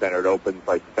Canada Centre. It opens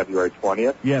like February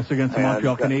 20th. Yes, against the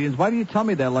Montreal Canadiens. Why do you tell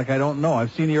me that like I don't know?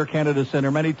 I've seen the Air Canada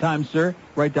Centre many times, sir,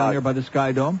 right down there by the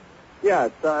Sky Dome. Yeah,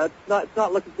 it's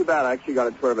not looking too bad. I actually got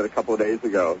a tour of it a couple of days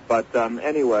ago. But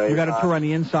anyway. You got a tour on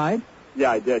the inside?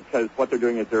 Yeah, I did, because what they're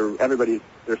doing is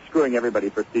they're screwing everybody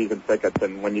for season tickets,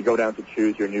 and when you go down to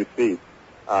choose your new seat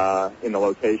in the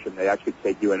location, they actually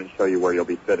take you in and show you where you'll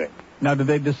be sitting. Now, did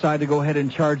they decide to go ahead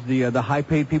and charge the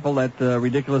high-paid people that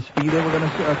ridiculous fee they were going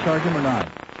to charge them or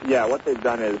not? Yeah, what they've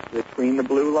done is between the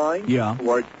blue line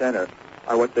towards center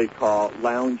are what they call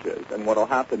lounges, and what will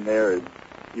happen there is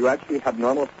you actually have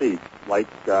normal seats, like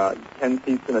 10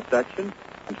 seats in a section,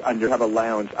 and you have a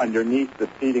lounge underneath the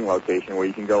seating location where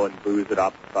you can go and booze it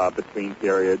up between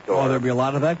periods. Oh, there'll be a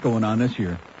lot of that going on this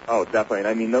year. Oh, definitely. And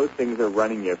I mean, those things are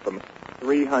running you from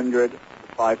 $300,000 to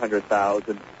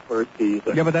 $500,000 per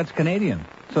season. Yeah, but that's Canadian.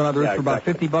 So in other words, for about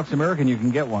 $50 American, you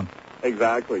can get one.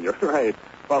 Exactly. You're right.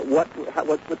 But what's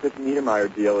with this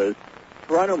Niedermeyer deal is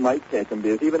Toronto might take him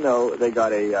because even though they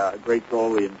got a great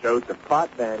goalie in Joseph,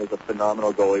 Potvin is a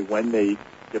phenomenal goalie when they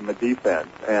give him a defense.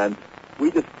 And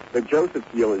the Joseph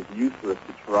deal is useless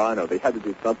to Toronto. They had to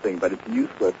do something, but it's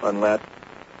useless unless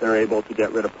they're able to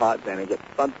get rid of Potvin and get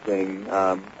something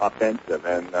offensive.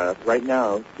 And right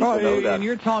now, people know that. And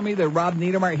you're telling me that Rob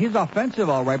Niedermeyer, he's offensive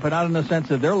all right, but not in the sense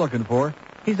that they're looking for.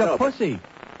 He's a pussy.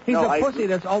 He's a pussy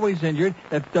that's always injured,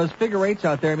 that does figure eights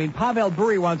out there. I mean, Pavel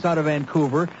Bure wants out of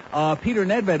Vancouver. Peter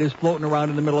Nedved is floating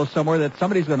around in the middle of somewhere that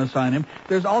somebody's going to sign him.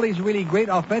 There's all these really great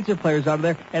offensive players out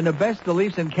there, and the best the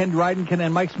Leafs and Ken Dryden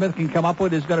and Mike Smith can come up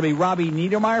with is going to be Robbie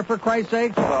Niedermeyer, for Christ's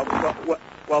sake.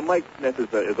 Well, Mike Smith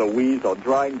is a weasel.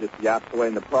 Dryden just yaps away,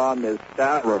 and the problem is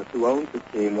Stavros, who owns the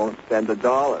team, won't spend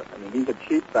 $1. I mean, he's a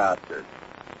cheap bastard.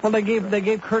 Well, they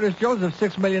gave Curtis Joseph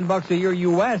 $6 million a year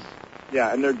U.S.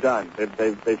 Yeah, and they're done.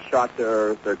 They've shot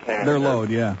their can. Their load,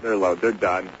 yeah. Their load. They're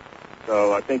done.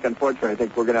 So I think, unfortunately,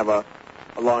 we're going to have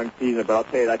a long season. But I'll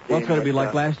tell you that game. Well, it's going to be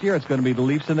like last year. It's going to be the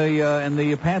Leafs and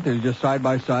the Panthers just side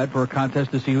by side for a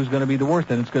contest to see who's going to be the worst,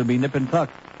 and it's going to be nip and tuck.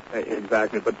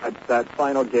 Exactly. But that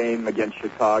final game against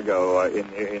Chicago in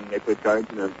Nicholas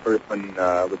Gardner, the first one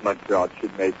with Montreal,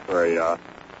 should make for an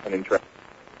interesting.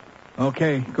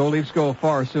 Okay, go Leafs go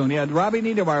far soon. Yeah, Robbie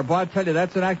Niedermeyer, but I tell you,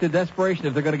 that's an act of desperation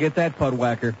if they're going to get that pud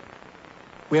whacker.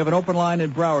 We have an open line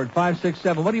in Broward,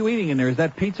 567. What are you eating in there? Is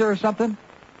that pizza or something?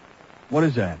 What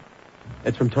is that?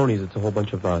 It's from Tony's. It's a whole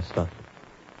bunch of stuff.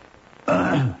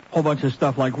 Whole bunch of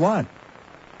stuff like what?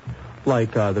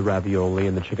 Like the ravioli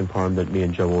and the chicken parm that me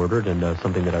and Joe ordered, and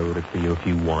something that I ordered for you if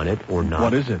you want it or not.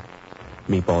 What is it?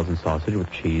 Meatballs and sausage with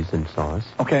cheese and sauce.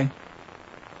 Okay.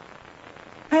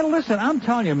 Hey, listen, I'm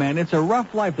telling you, man, it's a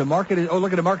rough life. The market is... Oh,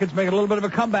 look at the market's making a little bit of a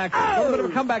comeback. A little bit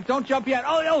of a comeback. Don't jump yet.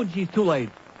 Oh, geez, too late.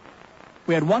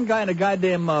 We had one guy in a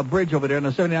goddamn bridge over there on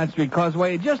the 79th Street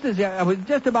Causeway. Just as I was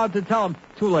just about to tell him,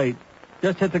 too late.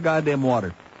 Just hit the goddamn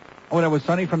water. Oh, that was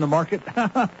Sonny from the market?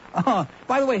 By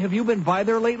the way, have you been by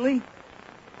there lately?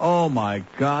 Oh, my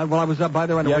God. Well, I was up by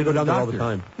there on the way to the doctor. All the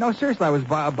time. No, seriously, I was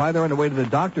by there on the way to the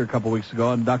doctor a couple weeks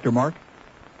ago, and Dr. Mark.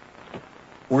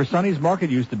 Where Sonny's Market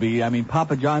used to be, I mean,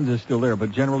 Papa John's is still there,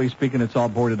 but generally speaking, it's all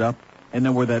boarded up. And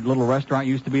then where that little restaurant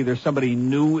used to be, there's somebody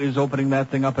new is opening that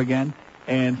thing up again.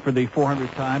 And for the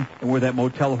 400th time, and where that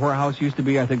motel whorehouse used to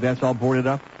be, I think that's all boarded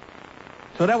up.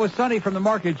 So that was Sonny from the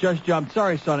market just jumped.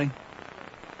 Sorry, Sonny.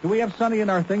 Do we have Sonny in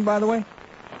our thing, by the way?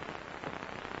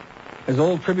 As a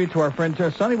little tribute to our friend,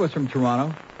 Sonny was from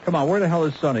Toronto. Come on, where the hell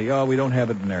is Sonny? Oh, we don't have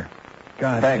it in there.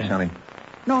 God Thanks, damn. Sonny.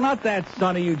 No, not that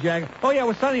Sonny, you jag. Oh, yeah, it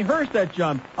was Sonny Hurst that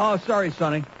jumped. Oh, sorry,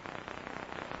 Sonny.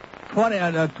 20,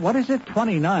 what is it?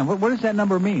 29. What does that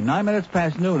number mean? 9 minutes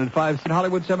past noon at 5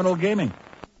 Hollywood Seminole Gaming.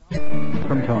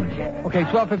 From Tony. Okay,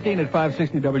 12:15 at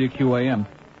 560 WQAM.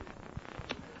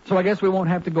 So I guess we won't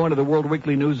have to go into the World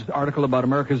Weekly News article about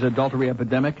America's adultery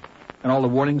epidemic and all the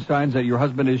warning signs that your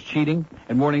husband is cheating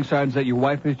and warning signs that your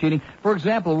wife is cheating. For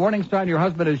example, warning sign your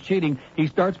husband is cheating, he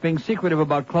starts being secretive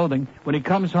about clothing. When he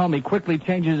comes home, he quickly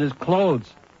changes his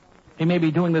clothes. He may be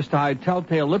doing this to hide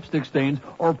telltale lipstick stains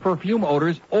or perfume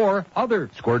odors or other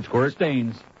squirt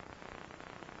stains.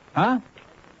 Huh?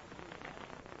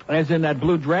 As in that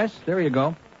blue dress? There you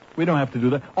go. We don't have to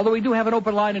do that. Although we do have an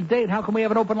open line and date. How can we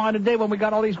have an open line and date when we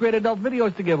got all these great adult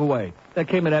videos to give away? That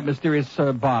came in that mysterious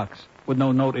box with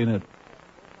no note in it.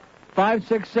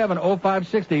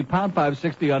 567-0560, pound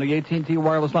 560 on the AT&T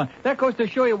wireless line. That goes to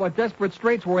show you what desperate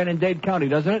straits we're in Dade County,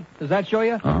 doesn't it? Does that show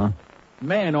you? Uh-huh.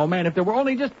 Man, oh man, if there were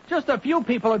only just a few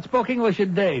people that spoke English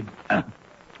in Dade.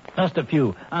 Just a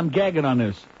few. I'm gagging on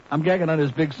this. I'm gagging on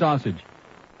this big sausage.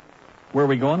 Where are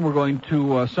we going? We're going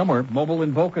to somewhere. Mobile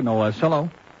in Boca, no less. Hello.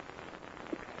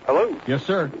 Hello. Yes,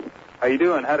 sir. How you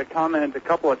doing? Had a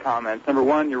couple of comments. Number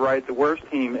one, you're right. The worst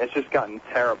team has just gotten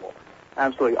terrible.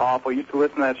 Absolutely awful. Used to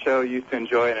listen to that show, used to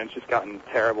enjoy it, and it's just gotten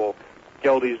terrible.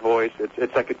 Geldy's voice,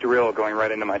 it's like a drill going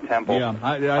right into my temple. Yeah,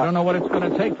 I don't know what it's going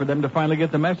to take for them to finally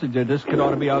get the message that this kid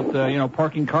ought to be out,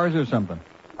 parking cars or something.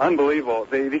 Unbelievable.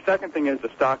 The second thing is the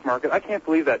stock market. I can't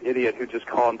believe that idiot who just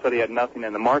called and said he had nothing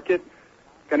in the market.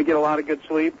 Going to get a lot of good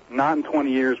sleep? Not in 20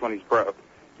 years when he's broke.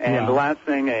 And the last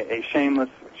thing, a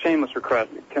shameless request.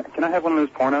 Can I have one of those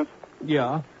pornos?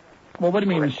 Yeah. Well, what do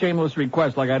you mean, a shameless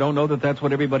request? Like I don't know that that's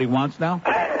what everybody wants now?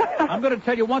 I'm going to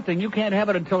tell you one thing. You can't have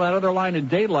it until that other line in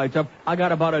Dade lights up. I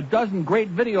got about a dozen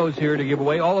great videos here to give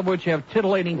away, all of which have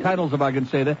titillating titles, if I can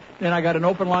say that. And I got an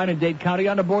open line in Dade County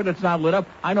on the board that's not lit up.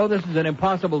 I know this is an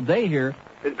impossible day here.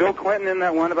 Is Bill Clinton in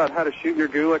that one about how to shoot your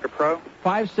goo like a pro?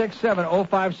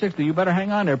 567-0560. You better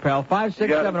hang on there, pal.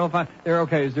 567-05. There,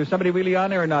 okay. Is there somebody really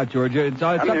on there or not, Georgia? It's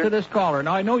up to this caller.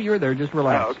 No, I know you're there. Just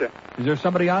relax. Oh, okay. Is there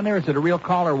somebody on there? Is it a real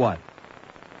call or what?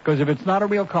 Because if it's not a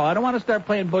real call, I don't want to start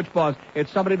playing Butch Boss.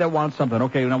 It's somebody that wants something.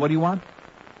 Okay, now what do you want?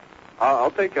 I'll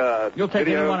take You'll take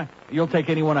video. You'll take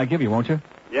anyone I give you, won't you?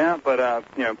 Yeah, but,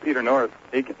 Peter North,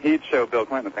 he'd show Bill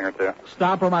Clinton a thing or two.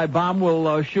 Stop or my bomb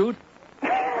will shoot?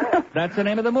 That's the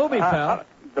name of the movie, pal.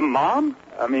 The mom?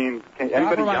 I mean, anybody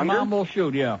Stop or my younger? mom will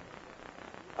shoot, yeah.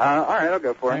 All right, I'll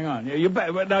go for it. Hang on.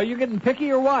 Now, you getting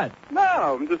picky or what? No,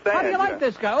 I'm just saying. How do you like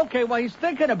this guy? Okay, well, he's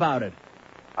thinking about it.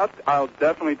 I'll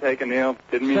definitely take a Neil.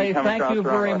 Didn't mean to come Say thank across you the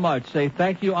wrong very way. much. Say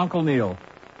thank you, Uncle Neil.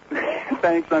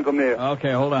 Thanks, Uncle Neil.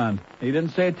 Okay, hold on. He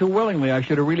didn't say it too willingly. I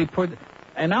should have really put...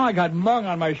 And now I got mung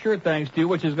on my shirt, thanks to you,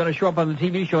 which is going to show up on the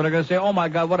TV show, and they're going to say, oh, my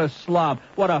God, what a slob.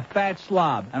 What a fat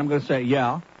slob. And I'm going to say,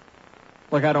 yeah.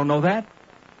 Like I don't know that?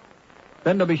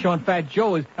 Then they'll be showing Fat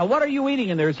Joe. Now, what are you eating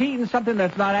in there? Is he eating something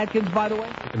that's not Atkins, by the way?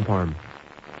 Chicken parm.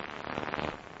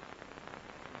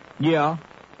 Yeah.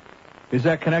 Is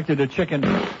that connected to chicken?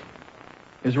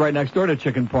 Is right next door to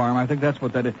chicken parm. I think that's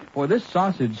what that is. Boy, this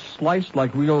sausage sliced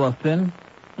like real thin.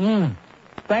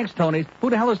 Thanks, Tony's. Who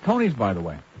the hell is Tony's, by the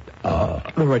way? They're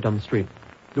right down the street.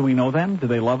 Do we know them? Do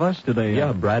they love us? Do they?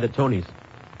 Yeah, Brad at Tony's.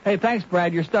 Hey, thanks,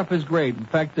 Brad. Your stuff is great. In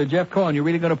fact, Jeff Cohen, you're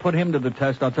really going to put him to the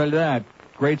test. I'll tell you that.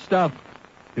 Great stuff.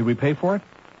 Did we pay for it?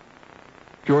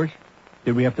 George,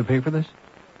 did we have to pay for this?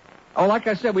 Oh, like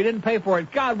I said, we didn't pay for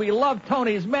it. God, we love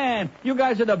Tony's. Man, you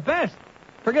guys are the best.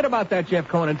 Forget about that, Jeff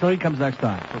Cohen, until he comes next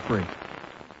time for free.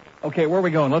 Okay, where are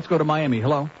we going? Let's go to Miami.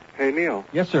 Hello? Hey, Neil.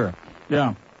 Yes, sir.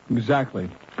 Yeah, exactly.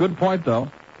 Good point, though.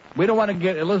 We don't want to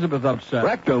get Elizabeth upset.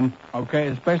 Rectum. Okay,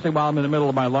 especially while I'm in the middle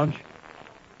of my lunch.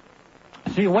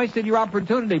 See, you wasted your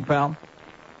opportunity, pal.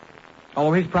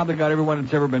 Oh, he's probably got everyone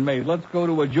that's ever been made. Let's go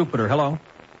to Jupiter. Hello?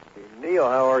 Neil,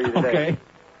 how are you today? Okay.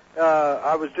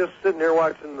 I was just sitting here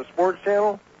watching the Sports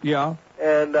Channel, Yeah.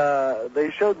 and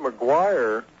they showed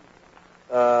McGuire.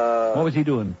 What was he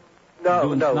doing?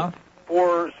 Doing No. snuff?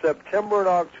 For September and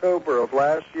October of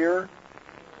last year,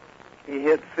 he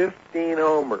hit 15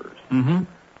 homers. Mm-hmm.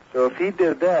 So if he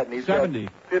did that, and he's 70.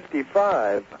 got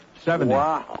 55. 70.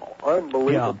 Wow,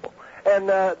 unbelievable. And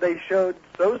they showed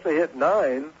Sosa hit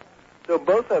 9, so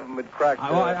both of them had cracked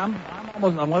I'm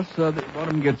almost, unless one of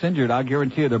them gets injured, I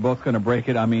guarantee you they're both going to break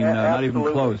it. I mean, not even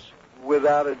Absolutely. close.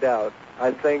 Without a doubt.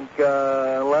 I think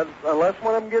unless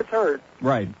one of them gets hurt,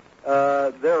 Right.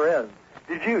 they're in.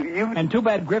 Did you? And too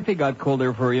bad Griffey got cold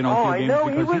there for, a few I games know,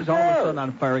 he because was he's all of a there. sudden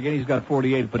on fire again. He's got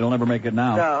 48, but he'll never make it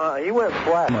now. No, he went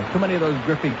flat. Too many of those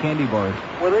Griffey candy bars.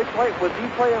 Was he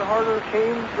playing harder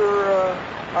teams, or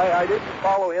I didn't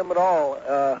follow him at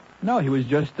all? No, he was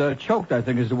just choked, I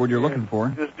think is the word you're looking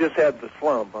for. Just had the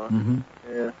slump, huh? Mm-hmm.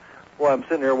 Yeah. Well, I'm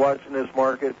sitting here watching this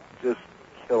market, just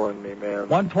killing me, man.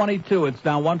 122. It's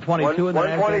down 122 in the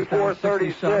Nasdaq.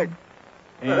 124.36.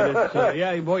 And it's,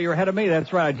 yeah, boy, you're ahead of me.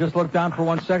 That's right. I just looked down for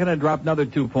 1 second and dropped another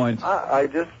 2 points. I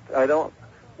don't.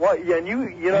 What? Yeah, and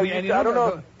you know, I don't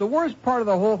know. The worst part of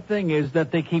the whole thing is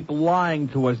that they keep lying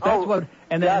to us. That's what.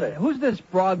 And then, who's this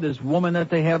broad, this woman that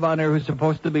they have on there who's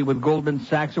supposed to be with Goldman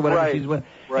Sachs or whatever she's with?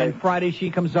 Right. And Friday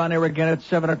she comes on there again at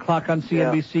 7 o'clock on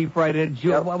CNBC Friday.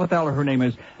 What the hell her name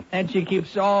is? And she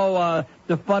keeps, the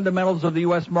fundamentals of the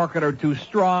U.S. market are too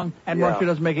strong, and Russia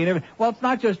doesn't make any difference. Well, it's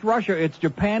not just Russia. It's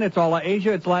Japan. It's all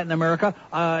Asia. It's Latin America.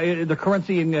 The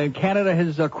currency in Canada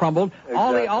has crumbled.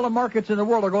 Exactly. All the markets in the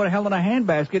world are going to hell in a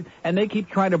handbasket, and they keep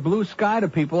trying to blue sky to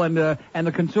people, and the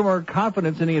consumer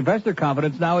confidence and the investor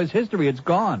confidence now is history. It's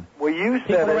gone. Well, you said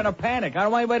people are in a panic. I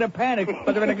don't want anybody to panic,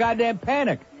 but they're in a goddamn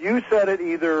panic. You said it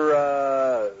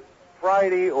either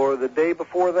Friday or the day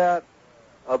before that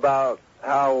about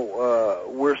how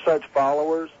we're such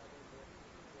followers.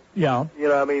 Yeah. You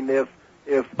know, I mean, if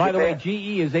By the way,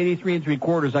 GE is 83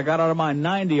 3/4. I got out of mine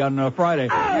 90 on Friday.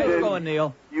 How's it going,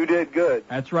 Neil? You did good.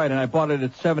 That's right, and I bought it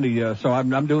at 70, so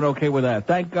I'm doing okay with that.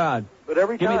 Thank God. But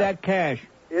every Give time, me that cash.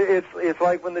 It's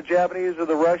like when the Japanese or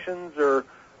the Russians or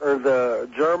the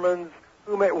Germans,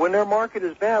 when their market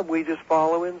is bad, we just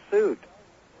follow in suit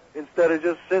instead of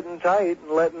just sitting tight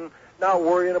and not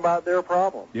worrying about their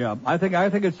problems. Yeah, I think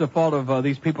it's the fault of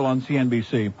these people on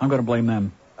CNBC. I'm going to blame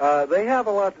them. They have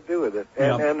a lot to do with it,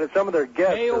 and some of their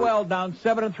guests. AOL down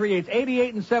 7 3/8,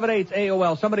 88 7/8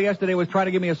 AOL. Somebody yesterday was trying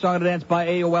to give me a song to dance by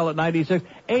AOL at 96.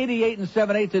 88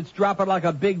 7/8. It's dropping like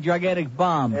a big gigantic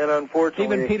bomb. And unfortunately,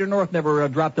 even Peter North never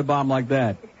dropped a bomb like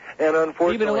that. And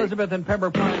unfortunately, even Elizabeth and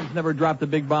Pembroke Pines never dropped a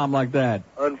big bomb like that.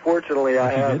 Unfortunately, I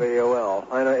have AOL,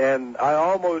 and I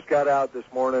almost got out this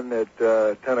morning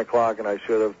at 10 o'clock, and I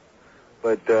should have.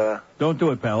 But don't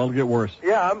do it, pal. It'll get worse.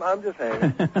 Yeah, I'm just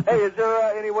saying. Hey, is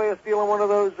there any way of stealing one of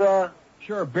those?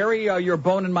 Sure. Bury your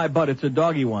bone in my butt. It's a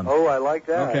doggy one. Oh, I like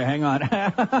that. Okay, hang on.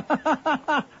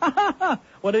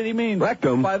 What did he mean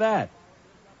Rectum. by that?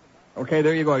 Okay,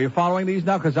 there you go. Are you following these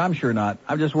now? Because I'm sure not.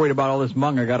 I'm just worried about all this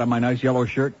mung I got on my nice yellow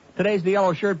shirt. Today's the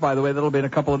yellow shirt, by the way. That'll be in a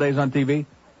couple of days on TV,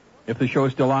 if the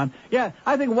show's still on. Yeah,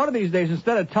 I think one of these days,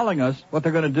 instead of telling us what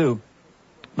they're going to do,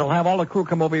 they'll have all the crew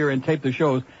come over here and tape the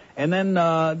shows, and then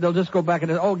they'll just go back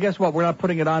and, oh, guess what? We're not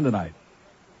putting it on tonight.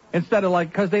 Instead of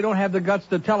because they don't have the guts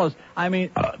to tell us. I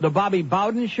mean, the Bobby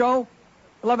Bowden show,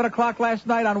 11 o'clock last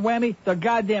night on Whammy, the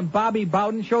goddamn Bobby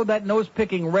Bowden show, that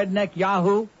nose-picking redneck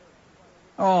Yahoo.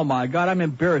 Oh, my God, I'm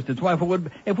embarrassed. It's why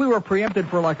if we were preempted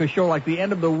for a show like The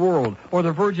End of the World or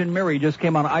The Virgin Mary just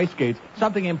came on ice skates,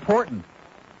 something important.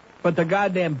 But the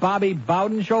goddamn Bobby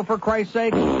Bowden show, for Christ's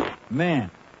sake,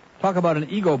 man, talk about an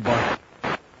ego bust.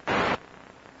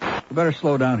 We better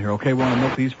slow down here, okay? We want to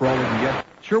milk these for all we can get.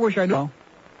 Sure wish I knew.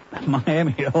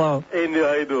 Miami, hello. Hey, Neil,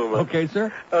 how you doing, man? Okay,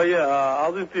 sir. Oh, yeah, I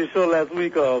was listening to your show last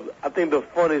week. I think the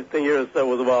funniest thing you said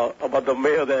was about the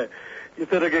mail that you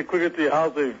said to get quicker to your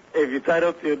house if you tied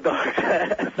up to your dog's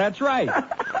ass. That's right.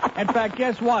 In fact,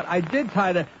 guess what? I did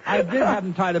have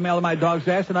them tie the mail to my dog's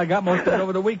ass, and I got most of it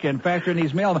over the weekend, faster than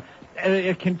these mail. And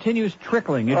it continues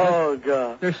trickling.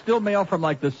 God. There's still mail from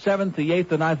the 7th, the 8th,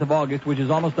 the 9th of August, which is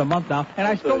almost a month now, and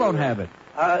I still don't have it.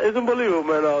 It's unbelievable,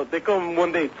 man. They come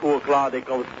one day 2 o'clock, they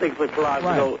come 6 o'clock.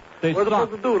 Right. What are they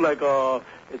supposed to do?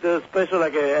 Is there a special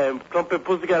a Clumping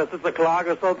Pussycat at 6 o'clock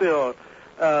or something? Or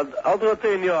I was going to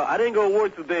tell you, I didn't go to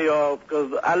work today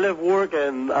because I left work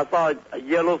and I saw a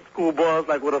yellow school bus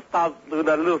with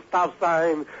that little stop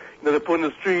sign they put in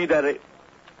the street that it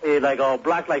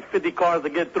blocked 50 cars to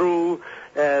get through.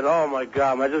 And, oh, my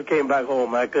God, man, I just came back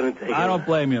home. I couldn't take it. I don't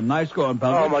blame you. Nice going,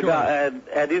 pal. Oh, my God.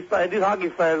 And these hockey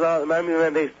fans,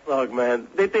 man, they suck, man.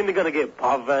 They think they're going to get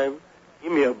pop, man.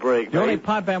 Give me a break, The only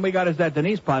pot ban we got is that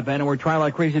Denise pot ban, and we're trying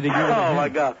like crazy to get rid of it. Oh, my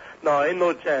God. No, ain't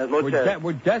no chance, chance.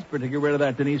 We're desperate to get rid of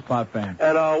that Denise pot ban.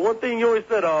 And one thing you always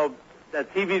said,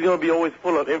 that TV's going to be always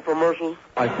full of infomercials.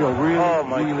 I feel really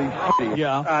shitty.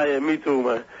 Yeah. Yeah, me too,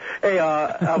 man. Hey,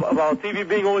 about TV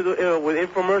being always with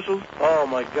infomercials. Oh,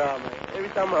 my God, man. Every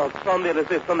time on Sunday, they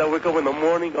say Sunday I wake up in the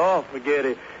morning. Oh, forget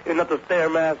it. It's not the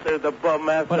Stairmaster, the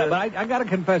Buttmaster. But I got to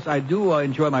confess, I do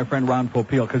enjoy my friend Ron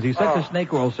Popeil, because he's such a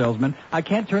snake oil salesman. I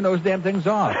can't turn those damn things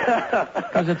off.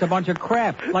 Because it's a bunch of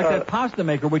crap. Like that pasta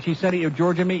maker, which he said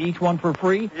George and me each one for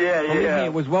free. Yeah, Believe me,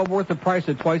 it was well worth the price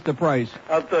at twice the price.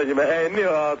 I'll tell you, man. Hey,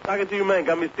 Neil, talking to you, man,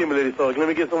 got me stimulated. So let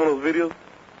me get some of those videos.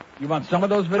 You want some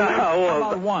of those videos? How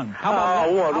about one? How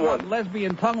about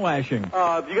lesbian tongue lashing? You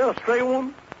got a straight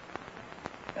one?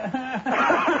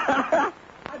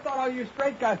 I thought all you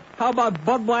straight guys. How about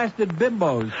butt-blasted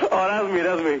bimbos? Oh,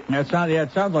 that's me.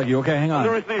 It sounds like you. Okay, hang on. I'm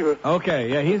the receiver.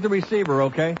 Okay, yeah, he's the receiver,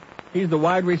 okay? He's the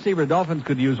wide receiver. Dolphins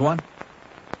could use one.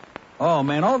 Oh,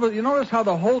 man, you notice how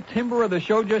the whole timbre of the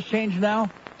show just changed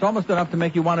now? It's almost enough to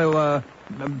make you want to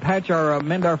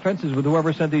mend our fences with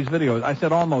whoever sent these videos. I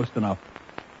said almost enough.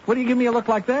 What do you give me a look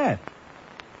like that?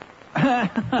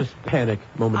 Just panic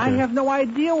momentarily. I have no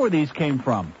idea where these came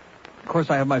from. Of course,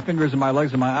 I have my fingers and my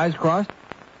legs and my eyes crossed.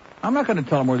 I'm not going to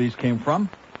tell them where these came from.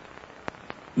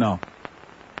 No.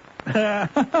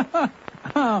 I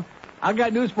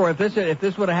got news for you. If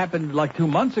this would have happened like 2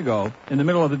 months ago, in the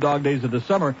middle of the dog days of the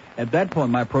summer, at that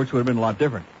point my approach would have been a lot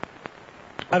different.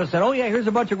 I'd have said, oh, yeah, here's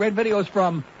a bunch of great videos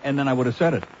from, and then I would have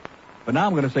said it. But now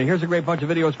I'm going to say, here's a great bunch of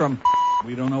videos from,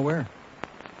 we don't know where.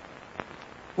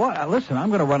 Well, listen, I'm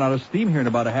going to run out of steam here in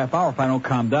about a half hour if I don't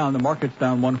calm down. The market's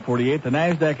down 148. The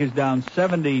NASDAQ is down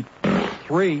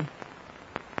 73.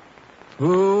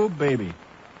 Ooh, baby.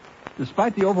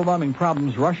 Despite the overwhelming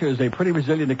problems, Russia is a pretty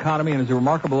resilient economy and is a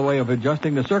remarkable way of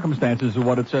adjusting the circumstances of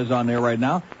what it says on there right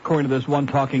now. According to this one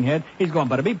talking head, he's going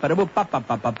bada-beep, bada-boop, pop, pop,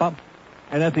 pop, pop, pop.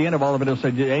 And at the end of all of it, he'll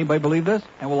say, did anybody believe this?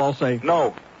 And we'll all say,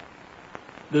 no.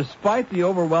 Despite the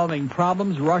overwhelming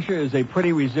problems, Russia is a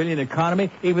pretty resilient economy,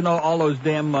 even though all those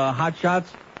damn hotshots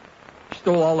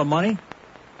stole all the money.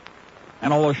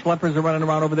 And all those schleppers are running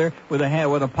around over there with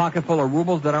a pocket full of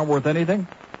rubles that aren't worth anything,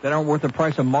 that aren't worth the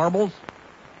price of marbles.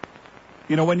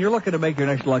 You know, when you're looking to make your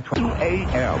next electronic... 2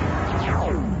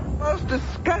 a.m. Most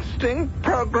disgusting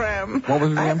program. What was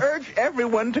the name? I urge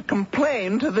everyone to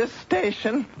complain to this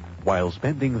station. While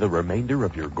spending the remainder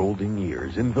of your golden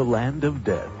years in the land of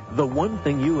death, the one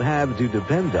thing you have to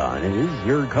depend on is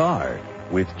your car.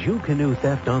 With Jew Canoe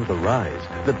theft on the rise,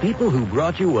 the people who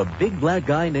brought you a big black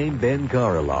guy named Ben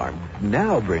Car Alarm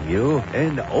now bring you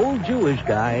an old Jewish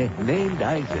guy named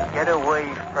Isaac. Get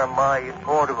away from my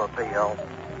automobile,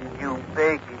 you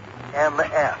big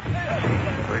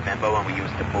MF. Remember when we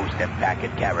used to boost them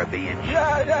packet Caribbeans?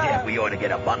 Yeah, we ought to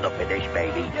get a bundle for this,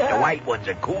 baby. The white ones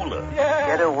are cooler.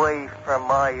 Get away from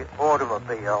my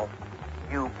automobile,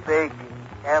 you big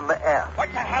MF.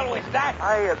 What the hell was that?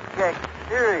 I object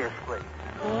seriously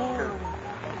to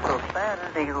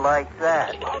profanity like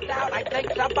that. Slow down, I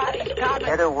think somebody's coming.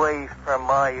 Get away from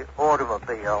my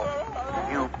automobile,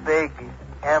 you big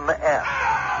MF.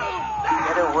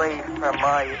 Get away from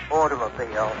my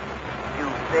automobile,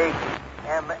 you big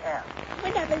MF.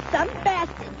 Whenever some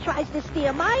bastard tries to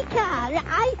steal my car,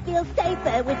 I feel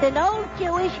safer with an old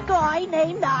Jewish guy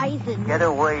named Eisen. Get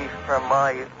away from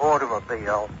my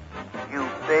automobile, you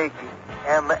big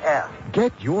MF.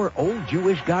 Get your old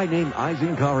Jewish guy named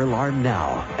Eisen car alarm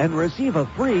now and receive a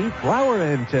free flower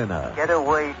antenna. Get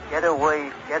away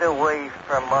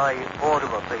from my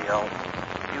automobile,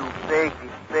 you big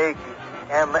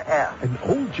MF. An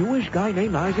old Jewish guy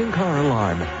named Eisen car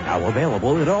alarm, now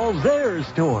available at all Zayre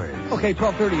stores. Okay,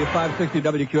 1230 at 560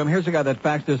 WQM. Here's a guy that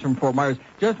faxed us from Fort Myers.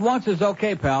 Just once is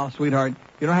okay, pal, sweetheart.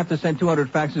 You don't have to send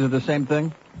 200 faxes of the same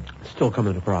thing. Still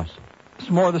coming across. It's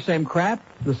more of the same crap?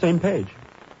 The same page.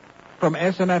 From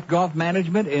SMF Golf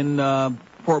Management in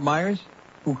Fort Myers,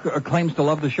 who claims to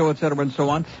love the show, etc., and so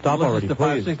on. Stop already, to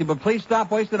please. 560, but please stop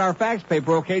wasting our fax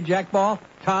paper, okay, Jack Ball?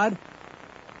 Todd?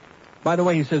 By the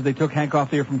way, he says they took Hank off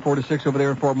the air from 4 to 6 over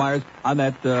there in Fort Myers on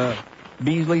that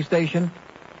Beasley station,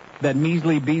 that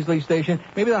measly Beasley station.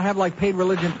 Maybe they'll have, like, paid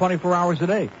religion 24 hours a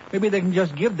day. Maybe they can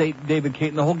just give David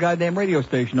Caton the whole goddamn radio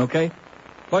station, okay?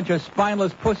 Bunch of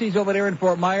spineless pussies over there in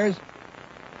Fort Myers.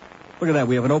 Look at that.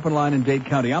 We have an open line in Dade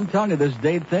County. I'm telling you, this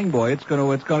Dade thing, boy, it's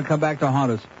gonna come back to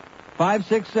haunt us.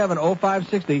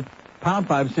 567-0560, pound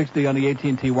 560 on the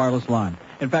AT&T wireless line.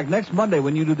 In fact, next Monday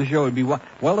when you do the show, it'd be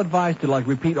well advised to, like,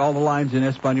 repeat all the lines in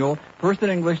Espanol, first in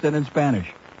English, then in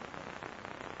Spanish.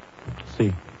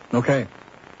 See. Okay.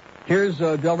 Here's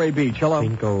Delray Beach. Hello.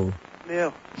 Cinco.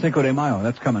 Neil. Cinco de Mayo.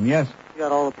 That's coming. Yes. You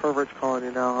got all the perverts calling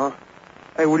you now, huh?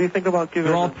 Hey, what do you think about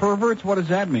giving... They're all perverts? What does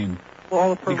that mean? Well, all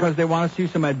the perverts... Because they want to see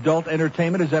some adult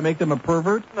entertainment? Does that make them a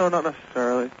pervert? No, not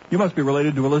necessarily. You must be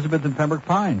related to Elizabeth in Pembroke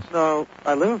Pines. No,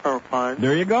 I live in Pembroke Pines.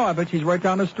 There you go. I bet she's right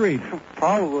down the street.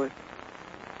 Probably.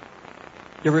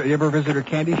 You ever visit her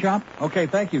candy shop? Okay,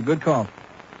 thank you. Good call.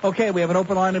 Okay, we have an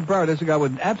open line in Broward. There's a guy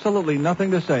with absolutely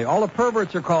nothing to say. All the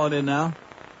perverts are calling in now.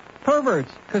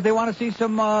 Perverts, because they want to see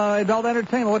some adult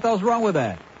entertainment. What the hell's wrong with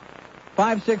that?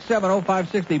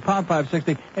 567-0560, pound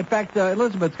 560. In fact,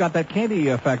 Elizabeth's got that candy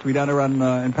factory down there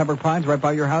in Pembroke Pines, right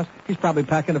by your house. He's probably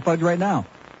packing the fudge right now.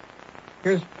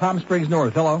 Here's Palm Springs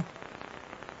North. Hello.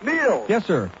 Neil. Yes,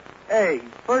 sir. Hey,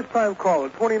 first-time caller,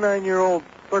 29-year-old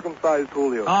circumcised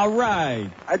Julio. All right.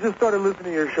 I just started listening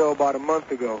to your show about a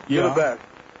month ago. Yeah. You're the best.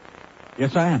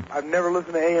 Yes, I am. I've never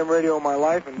listened to AM radio in my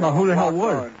life. And well, who the hell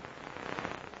would?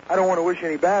 I don't want to wish you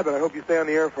any bad, but I hope you stay on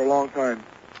the air for a long time.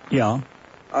 Yeah.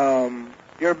 I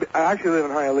actually live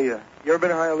in Hialeah. You ever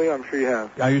been in Hialeah? I'm sure you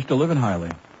have. I used to live in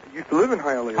Hialeah. You used to live in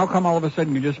Hialeah? How come all of a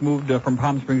sudden you just moved from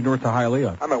Palm Springs North to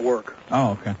Hialeah? I'm at work.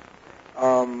 Oh, okay.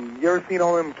 You ever seen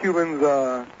all them Cubans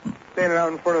standing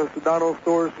out in front of the Sedano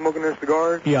stores smoking their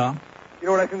cigars? Yeah. You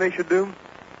know what I think they should do?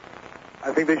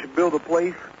 I think they should build a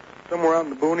place somewhere out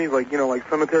in the boonies, like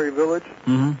Cemetery Village,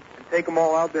 and take them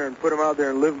all out there and put them out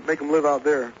there and make them live out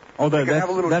there. Oh,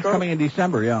 that's coming in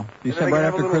December, yeah. December, right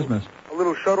after Christmas. A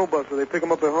little shuttle bus where they pick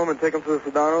them up at home and take them to the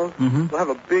Sedanos. They'll have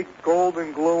a big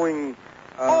golden glowing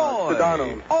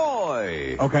Sedanos.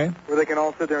 Oi! Okay. Where they can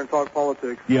all sit there and talk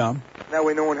politics. Yeah. That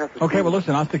way no one has to... Okay, well,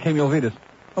 listen, hasta que me olvides.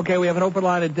 Okay, we have an open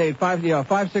line at date,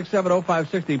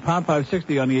 567-0560, pound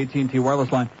 560 on the AT&T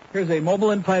wireless line. Here's a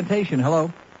mobile implantation.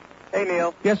 Hello. Hey,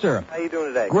 Neil. Yes, sir. How you doing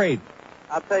today? Great.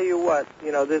 I'll tell you what,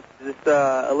 this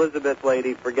Elizabeth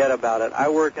lady, forget about it. I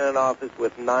work in an office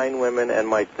with 9 women and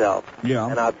myself. Yeah.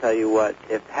 And I'll tell you what,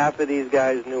 if half of these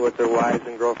guys knew what their wives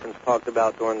and girlfriends talked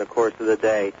about during the course of the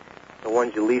day, the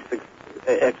ones you least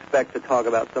expect to talk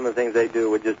about some of the things they do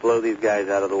would just blow these guys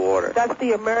out of the water. That's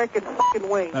the American fucking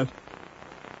way.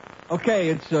 Okay,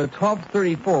 it's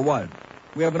 12:34. What?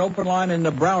 We have an open line in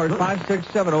the Broward,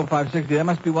 567-0560. That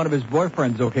must be one of his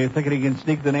boyfriends, okay, thinking he can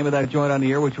sneak the name of that joint on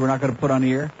the air, which we're not going to put on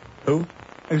the air. Who?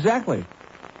 Exactly.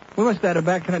 We must have it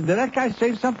back. Did that guy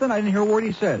say something? I didn't hear a word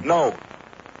he said. No.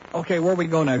 Okay, where we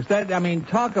go next?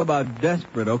 Talk about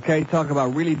desperate, okay? Talk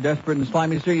about really desperate and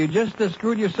slimy. So you just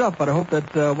screwed yourself, but I hope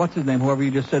that, what's his name, whoever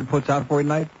you just said puts out for you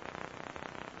tonight.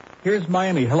 Here's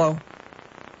Miami. Hello.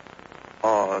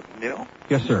 Neil?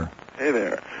 Yes, sir. Hey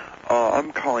there.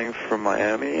 I'm calling from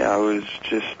Miami. I was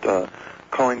just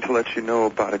calling to let you know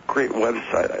about a great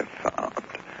website I found.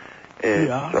 It's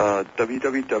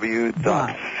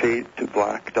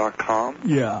www.fadetoblack.com.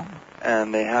 Yeah.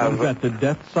 And they have... What is that, the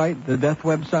death site? The death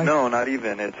website? No, not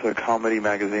even. It's a comedy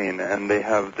magazine, and they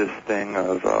have this thing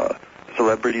of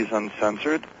Celebrities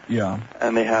Uncensored. Yeah.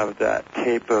 And they have that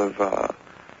tape of...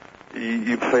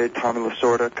 You played Tommy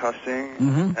Lasorda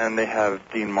cussing, and they have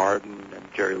Dean Martin and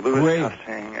Jerry Lewis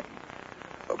cussing, and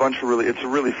a bunch of it's a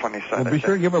really funny site. Well, be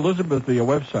sure to give Elizabeth the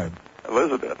website.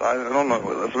 Elizabeth? I don't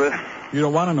know Elizabeth. You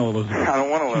don't want to know Elizabeth. I don't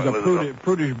want to know Elizabeth. She's a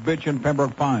prudish bitch in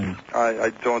Pembroke Pines.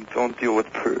 I don't deal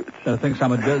with prudes. Thinks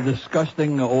I'm a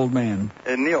disgusting old man.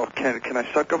 And Neil, can I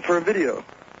suck up for a video?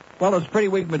 Well, it's pretty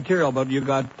weak material, but you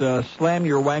got Slam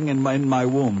Your Wang in my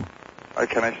womb.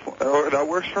 That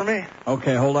works for me.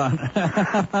 Okay, hold on.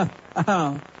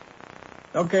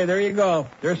 Okay, there you go.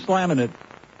 They're slamming it.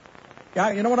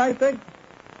 Yeah, you know what I think?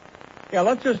 Yeah,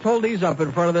 let's just hold these up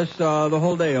in front of this the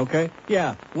whole day, okay?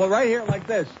 Yeah, well, right here like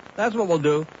this. That's what we'll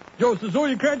do. Joe says, oh,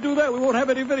 you can't do that. We won't have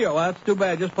any video. Well, that's too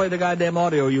bad. Just play the goddamn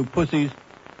audio, you pussies.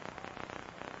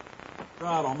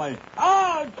 God almighty.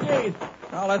 Oh, jeez.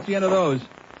 Well, that's the end of those.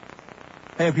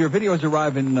 Hey, if your videos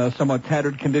arrive in somewhat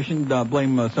tattered condition,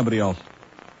 blame somebody else.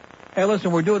 Hey,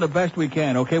 listen, we're doing the best we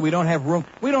can, okay? We don't have room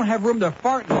to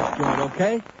fart in this joint,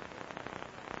 okay?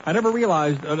 I never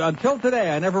realized, until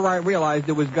today, it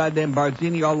was goddamn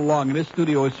Barzini all along, and this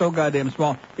studio is so goddamn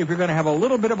small. If you're going to have a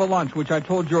little bit of a lunch, which I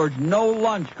told George, no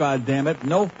lunch, goddammit,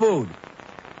 no food.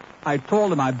 I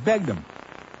told him, I begged him.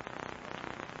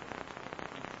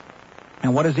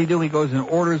 And what does he do? He goes and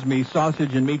orders me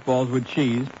sausage and meatballs with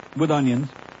cheese, with onions,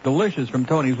 delicious from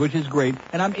Tony's, which is great,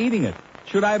 and I'm eating it.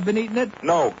 Should I have been eating it?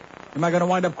 No. Am I going to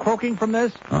wind up croaking from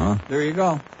this? Uh-huh. There you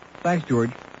go. Thanks, George.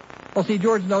 Well, see,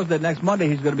 George knows that next Monday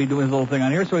he's going to be doing his little thing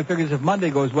on here, so he figures if Monday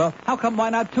goes well, why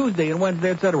not Tuesday and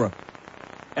Wednesday, etc.?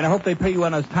 And I hope they pay you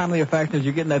in as timely a fashion as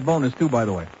you're getting that bonus, too, by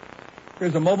the way.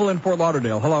 Here's a mobile in Fort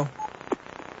Lauderdale. Hello.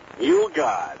 You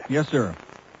God. Yes, sir.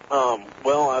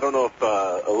 Well, I don't know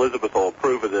if Elizabeth will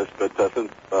approve of this, but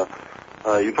since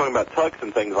you're talking about tucks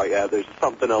and things like that. There's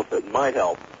something else that might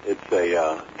help. It's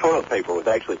a toilet paper with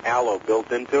actually aloe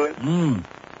built into it.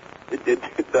 It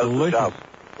does the job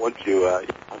once you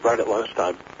right at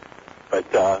lunchtime. But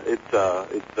it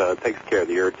takes care of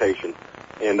the irritation.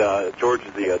 And George,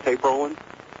 is the tape rolling?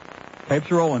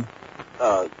 Tape's rolling.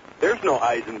 There's no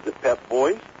Isons at Pep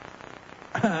Boys.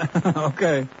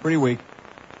 Okay, pretty weak.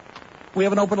 We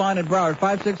have an open line in Broward,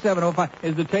 56705.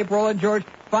 Is the tape rolling, George?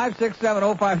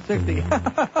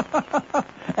 5670560.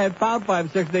 And pound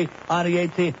 560 on the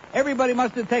 18th. Everybody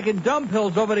must have taken dumb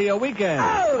pills over the weekend.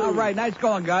 Oh! All right, nice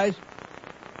going, guys.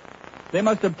 They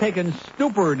must have taken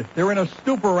stupid. They're in a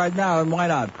stupor right now, and why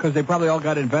not? Because they probably all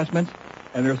got investments,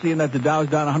 and they're seeing that the Dow's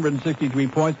down 163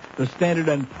 points. The Standard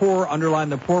and Poor, underline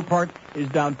the poor part, is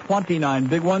down 29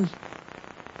 big ones.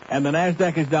 And the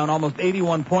NASDAQ is down almost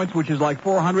 81 points, which is like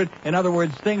 400. In other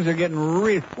words, things are getting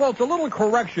well, it's a little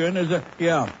correction.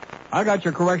 Yeah, I got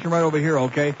your correction right over here,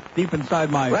 okay? Deep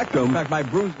inside my rectum. In fact, my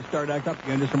bruise has started to act up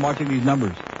again just from watching these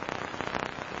numbers.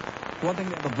 It's one thing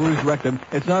to have a bruised rectum.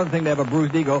 It's another thing to have a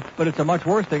bruised ego, but it's a much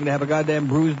worse thing to have a goddamn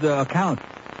bruised account.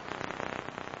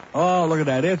 Oh, look at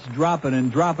that. It's dropping and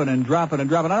dropping and dropping and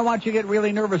dropping. I don't want you to get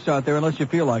really nervous out there unless you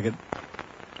feel like it.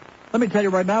 Let me tell you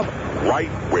right now. Right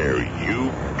where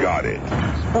you got it.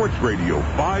 Sports Radio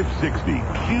 560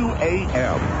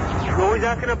 QAM. What are we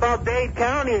talking about Dade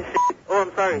County and shit? Oh,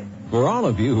 I'm sorry. For all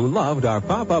of you who loved our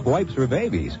pop-up wipes for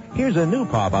babies, here's a new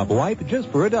pop-up wipe just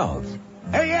for adults.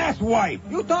 Hey, ass wipe.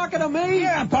 You talking to me?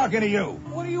 Yeah, I'm talking to you.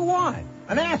 What do you want?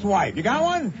 An ass wipe. You got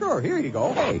one? Sure, here you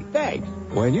go. Hey, thanks.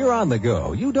 When you're on the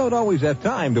go, you don't always have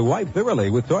time to wipe thoroughly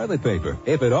with toilet paper,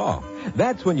 if at all.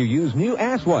 That's when you use new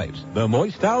ass wipes, the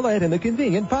moist towelette in the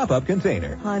convenient pop-up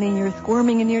container. Honey, you're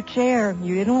squirming in your chair.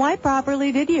 You didn't wipe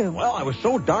properly, did you? Well, I was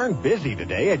so darn busy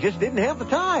today, I just didn't have the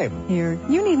time. Here,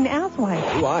 you need an ass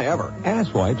wipe. Do I ever?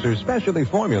 Ass wipes are specially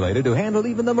formulated to handle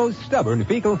even the most stubborn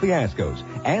fecal fiascos.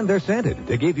 And they're scented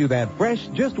to give you that fresh,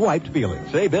 just wiped feeling.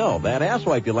 Say, Bill, that ass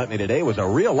wipe you lent me today was a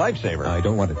real lifesaver. I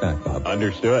don't want it back, Bob.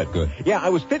 Understood. Good. Yeah, I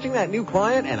was pitching that new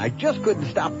client, and I just couldn't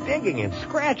stop digging and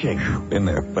scratching. Been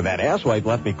there. But that ass wipe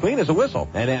left me clean as a whistle,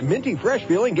 and that minty fresh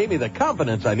feeling gave me the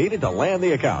confidence I needed to land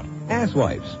the account. Ass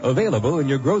wipes, available in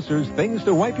your grocer's things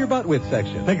to wipe your butt with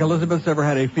section. Think Elizabeth's ever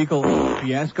had a fecal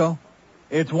fiasco?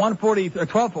 It's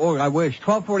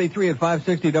 12:43 at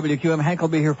 560 WQM. Hank will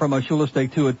be here from Shula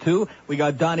Steak 2 at 2. We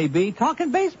got Donnie B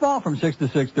talking baseball from 6 to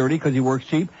 6:30 because he works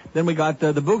cheap. Then we got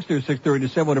the Booksters 6:30 to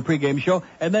 7 with a pregame show.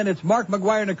 And then it's Mark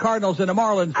McGuire and the Cardinals and the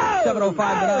Marlins 7:05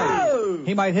 tonight.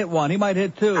 He might hit one. He might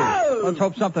hit two. Let's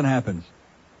hope something happens.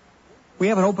 We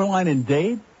have an open line in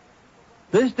Dade.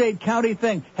 This Dade County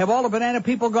thing. Have all the banana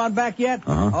people gone back yet?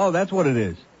 Oh, that's what it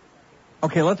is.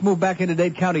 Okay, let's move back into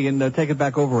Dade County and take it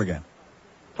back over again.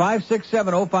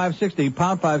 5670560,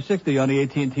 pound 560 on the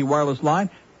AT&T wireless line.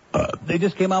 They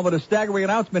just came out with a staggering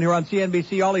announcement here on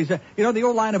CNBC. All these, the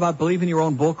old line about believing your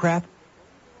own bullcrap?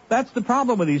 That's the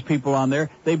problem with these people on there.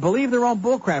 They believe their own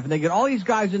bullcrap, and they get all these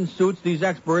guys in suits, these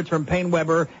experts from Payne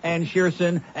Weber and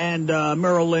Shearson and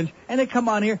Merrill Lynch, and they come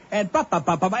on here and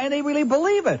and they really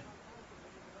believe it.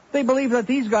 They believe that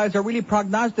these guys are really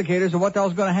prognosticators of what the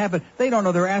hell's going to happen. They don't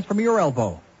know their ass from your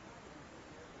elbow.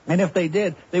 And if they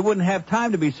did, they wouldn't have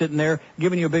time to be sitting there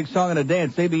giving you a big song and a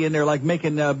dance. They'd be in there like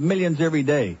making millions every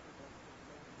day.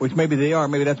 Which maybe they are.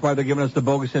 Maybe that's why they're giving us the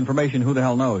bogus information. Who the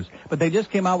hell knows? But they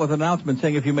just came out with an announcement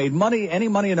saying if you made any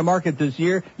money in the market this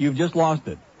year, you've just lost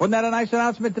it. Wasn't that a nice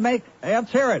announcement to make? Hey,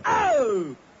 let's hear it.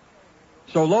 Oh!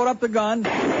 So load up the gun,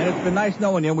 and it's been nice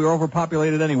knowing you. We were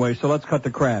overpopulated anyway, so let's cut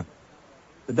the crap.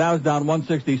 The Dow's down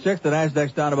 166. The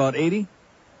NASDAQ's down about 80.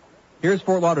 Here's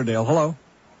Fort Lauderdale. Hello.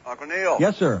 Uncle Neil.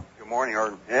 Yes, sir. Good morning,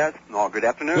 or yes, no, good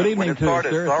afternoon. Good evening to you,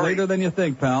 sir. It's later than you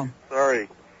think, pal. Sorry.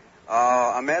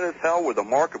 I'm mad as hell with the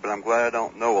market, but I'm glad I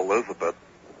don't know Elizabeth.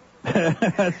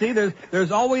 See,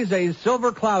 there's always a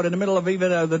silver cloud in the middle of even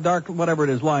the dark, whatever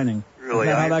it is, lining. Really,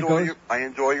 I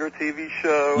enjoy your TV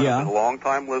show. Yeah. I'm a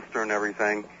long-time listener and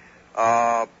everything.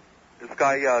 This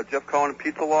guy, Jeff Cohen,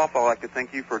 Pizza Loft, I'd like to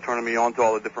thank you for turning me on to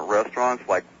all the different restaurants,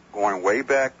 like going way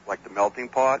back, like the Melting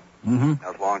Pot. Mm-hmm. That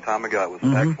was a long time ago. It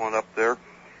was excellent up there.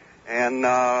 And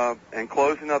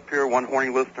closing up here, one horny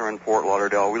listener in Fort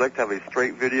Lauderdale. We'd like to have a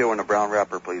straight video and a brown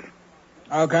wrapper, please.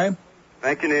 Okay.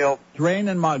 Thank you, Neil.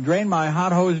 Drain my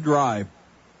hot hose dry.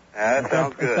 That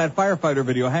sounds good. It's that firefighter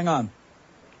video. Hang on.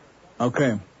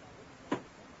 Okay.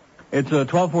 It's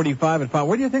 12:45 at 5.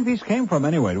 Where do you think these came from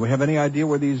anyway? Do we have any idea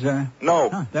where these...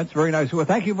 No. That's very nice. Well,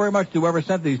 thank you very much to whoever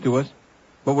sent these to us.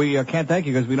 But we can't thank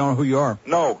you because we don't know who you are.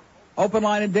 No. Open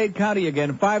line in Dade County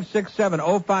again,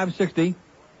 567-0560,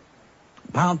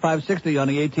 pound 560 on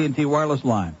the AT&T wireless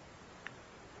line.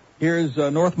 Here's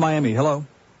North Miami. Hello.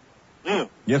 Yeah.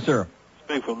 Yes, sir.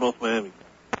 Spain from North Miami.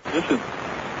 Listen,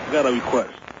 I got a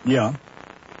request. Yeah.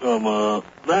 Not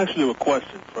actually a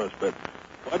question first, but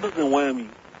why doesn't Whammy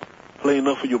play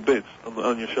enough of your bits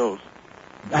on your shows?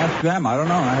 Ask them. I don't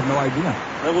know. I have no idea.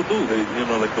 Never do. They,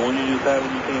 like the one you just had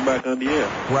when you came back on the air.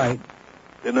 Right.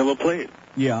 They never play it.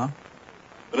 Yeah.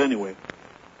 But anyway.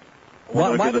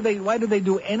 Why do they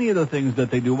do any of the things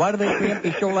that they do? Why do they preempt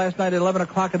the show last night at 11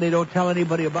 o'clock and they don't tell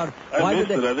anybody about it? Why did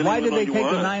they take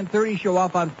the 9:30 show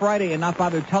off on Friday and not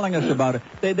bother telling us about it?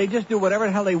 They just do whatever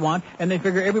the hell they want, and they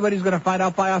figure everybody's going to find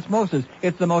out by osmosis.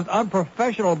 It's the most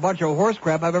unprofessional bunch of horse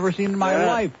crap I've ever seen in my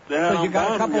life. So you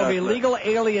got a couple of illegal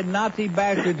alien Nazi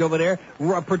bastards over there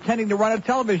pretending to run a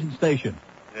television station.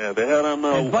 Yeah, they had on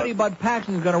and Buddy Bud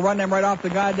Paxton's going to run them right off the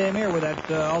goddamn air with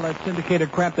that all that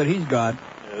syndicated crap that he's got.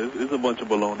 It's a bunch of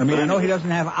baloney. I mean, I know he doesn't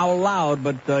have Owl Loud,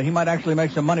 but he might actually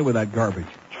make some money with that garbage.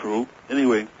 True.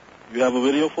 Anyway, you have a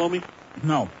video for me?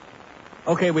 No.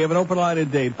 Okay, we have an open line in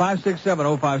Dade.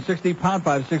 567-0560, pound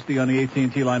 560 on the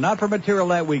AT&T line. Not for material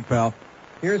that week, pal.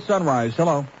 Here's Sunrise.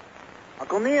 Hello.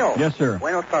 Uncle Neil. Yes, sir.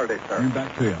 Buenos tardes, sir.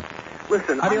 Back to you.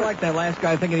 Listen, how do you like that last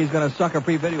guy thinking he's going to suck a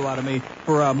free video out of me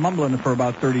for mumbling for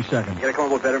about 30 seconds? You got to come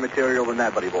up with better material than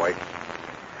that, buddy boy.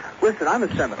 Listen, I'm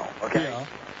a Seminole, okay? Yeah.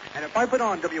 And if I put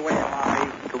on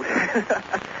WAMI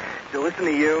to listen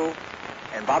to you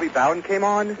and Bobby Bowden came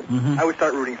on, I would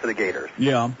start rooting for the Gators.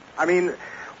 Yeah. I mean,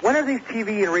 when are these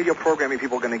TV and radio programming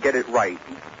people going to get it right?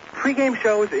 Pre-game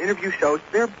shows, the interview shows,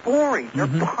 they're boring. They're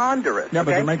ponderous. Yeah,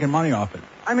 but they're making money off it.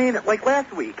 I mean, like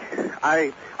last week,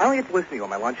 I only get to listen to you on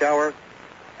my lunch hour,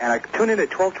 and I tune in at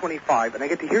 12:25, and I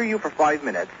get to hear you for 5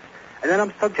 minutes, and then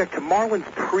I'm subject to Marlins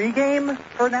pregame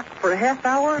for a half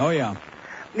hour? Oh, yeah.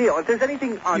 Neil, if there's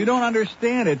anything on... You don't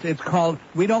understand. It's called,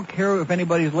 we don't care if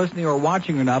anybody's listening or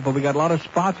watching or not, but we got a lot of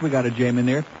spots we got to jam in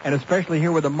there, and especially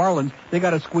here with the Marlins, they got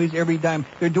to squeeze every dime.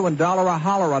 They're doing $1 a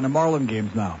holler on the Marlin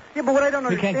games now. Yeah, but what I don't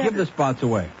understand... You can't give the spots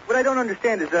away. What I don't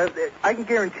understand is that I can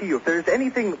guarantee you, if there's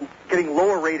anything getting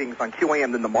lower ratings on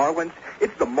QAM than the Marlins,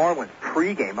 it's the Marlins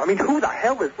pregame. I mean, who the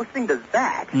hell is listening to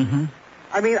that?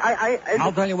 I mean,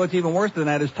 I'll tell you what's even worse than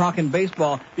that is talking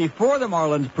baseball before the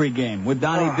Marlins pregame with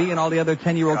Donnie B and all the other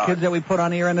 10-year-old kids that we put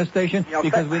on here in the station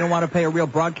because we don't want to pay a real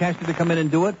broadcaster to come in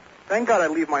and do it. Thank God I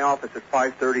leave my office at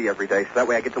 5:30 every day, so that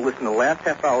way I get to listen to the last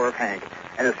half hour of Hank.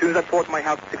 And as soon as I pull up to my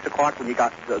house at 6 o'clock when you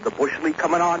got the Bush League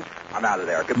coming on, I'm out of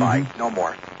there. Goodbye. No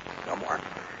more. No more.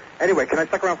 Anyway, can I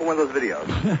stick around for one of those videos?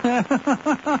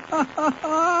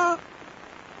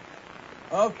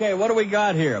 Okay, what do we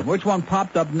got here? Which one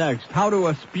popped up next? How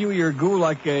to spew your goo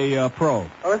like a pro.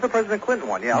 Oh, that's the President Clinton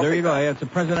one, yeah. There you go. Yeah, it's a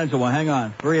presidential one. Hang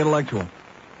on. Very intellectual. In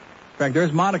fact,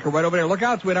 there's Monica right over there. Look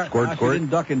out, sweetheart. She didn't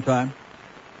duck in time.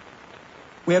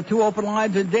 We have 2 open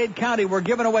lines in Dade County. We're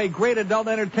giving away great adult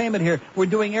entertainment here. We're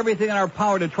doing everything in our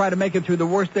power to try to make it through the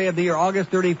worst day of the year, August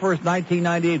 31st,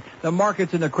 1998. The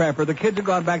market's in the crapper. The kids have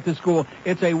gone back to school.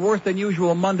 It's a worse than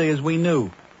usual Monday, as we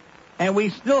knew. And we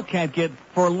still can't get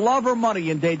for love or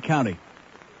money in Dade County.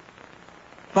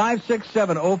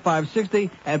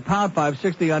 567-0560 and pound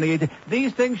 560 on the 18.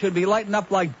 These things should be lighting up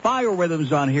like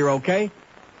biorhythms on here, okay?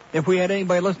 If we had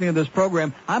anybody listening to this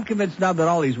program, I'm convinced now that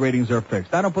all these ratings are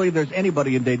fixed. I don't believe there's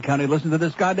anybody in Dade County listening to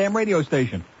this goddamn radio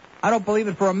station. I don't believe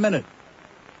it for a minute.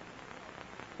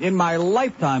 In my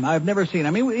lifetime, I've never seen. I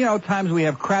mean, times we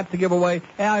have crap to give away,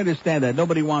 and I understand that.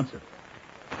 Nobody wants it.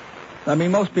 I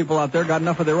mean, most people out there got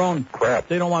enough of their own crap.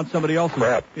 They don't want somebody else's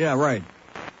crap. Yeah, right.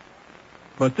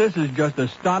 But this is just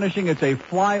astonishing. It's a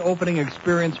fly-opening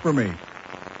experience for me.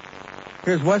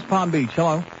 Here's West Palm Beach.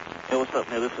 Hello. Hey, what's up,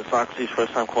 man? This is Socrates,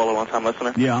 first-time caller, long-time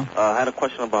listener. Yeah. I had a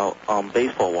question about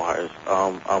baseball wires,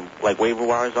 like waiver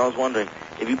wires. I was wondering,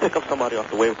 if you pick up somebody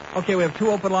off the waiver... Okay, we have 2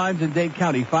 open lines in Dade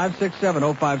County,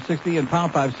 567-0560 and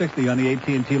pound 560 on the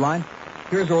AT&T line.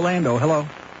 Here's Orlando. Hello.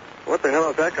 What the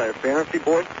hell is that guy, a fantasy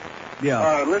boy?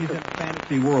 Yeah, listen. He's in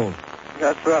fantasy world.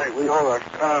 That's right, we all are.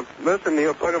 Listen,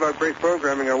 Neil, talk about great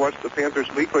programming. I watched the Panthers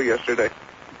Weekly yesterday.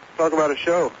 Talk about a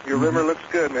show. Your rimmer looks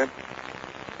good, man.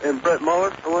 And Brett Muller,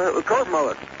 Kurt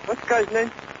Muller. What's the guy's name?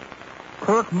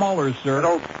 Kirk Muller, sir. That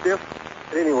old stiff.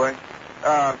 Anyway,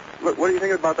 look, what do you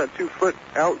think about that 2-foot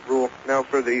out rule now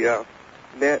for the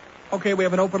net? Okay, we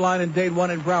have an open line in Dade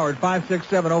 1 in Broward,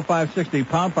 567-0560,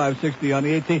 pound 560 on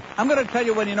the AT. I'm going to tell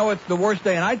you when you know it's the worst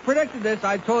day, and I predicted this.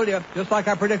 I told you, just like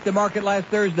I predicted the market last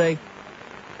Thursday,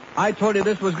 I told you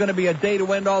this was going to be a day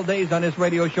to end all days on this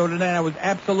radio show today, and I was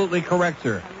absolutely correct,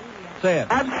 sir. Say it.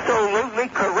 Absolutely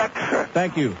correct, sir.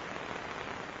 Thank you.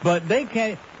 But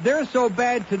they're so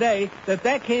bad today that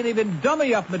can't even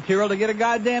dummy up material to get a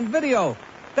goddamn video.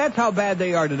 That's how bad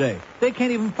they are today. They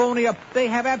can't even phony up. They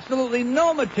have absolutely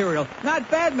no material.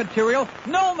 Not bad material,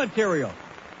 no material.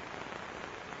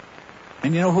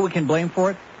 And you know who we can blame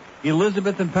for it?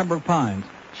 Elizabeth in Pembroke Pines.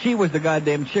 She was the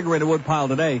goddamn chigger in the woodpile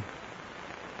today.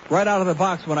 Right out of the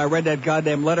box when I read that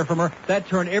goddamn letter from her, that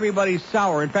turned everybody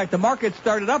sour. In fact, the market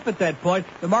started up at that point.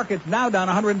 The market's now down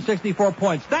 164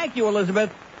 points. Thank you,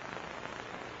 Elizabeth.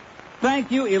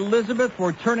 Thank you, Elizabeth,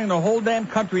 for turning the whole damn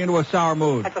country into a sour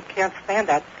mood. I just can't stand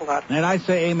that slut. And I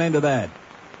say amen to that.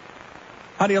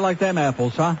 How do you like them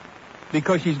apples, huh?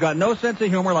 Because she's got no sense of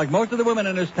humor like most of the women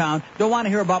in this town. Don't want to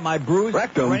hear about my bruise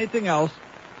or anything else.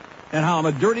 And how I'm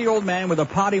a dirty old man with a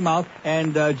potty mouth,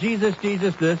 and Jesus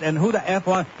this, and who the F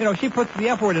on. You know, she puts the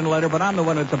F word in the letter, but I'm the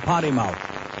one that's a potty mouth.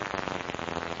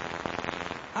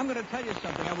 I'm going to tell you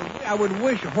something. I would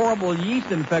wish horrible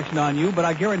yeast infection on you, but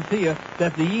I guarantee you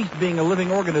that the yeast, being a living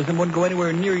organism, wouldn't go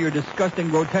anywhere near your disgusting,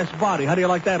 grotesque body. How do you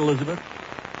like that, Elizabeth?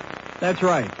 That's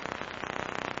right.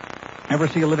 Ever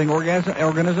see a living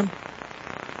organism?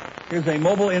 Here's a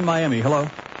mobile in Miami. Hello?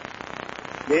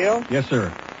 Neil? Yes,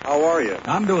 sir. How are you?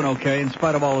 I'm doing okay, in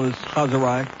spite of all of this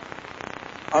chazarai.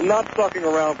 I'm not sucking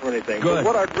around for anything. Good. But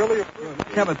what I'd really appreciate...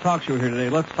 Let's have a talk show here today.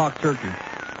 Let's talk turkey.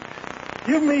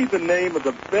 Give me the name of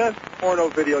the best porno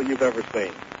video you've ever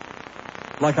seen.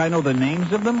 Like I know the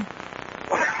names of them?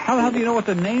 How the hell do you know what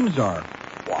the names are?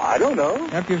 Well, I don't know.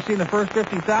 After you've seen the first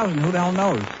 50,000, who the hell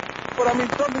knows? But I mean,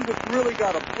 something that's really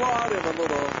got a plot and a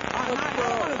little... I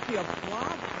don't want to see a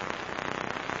plot.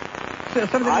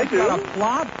 Something I that's do. got a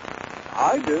plot?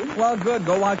 I do. Well, good.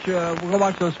 Go watch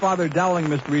those Father Dowling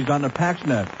mysteries on the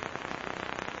PaxNet.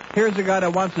 Here's a guy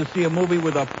that wants to see a movie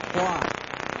with a plot.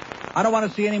 I don't want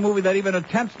to see any movie that even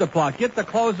attempts to plot. Get the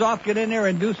clothes off, get in there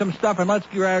and do some stuff, and let's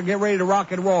get ready to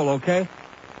rock and roll, okay?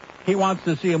 He wants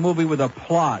to see a movie with a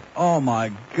plot. Oh,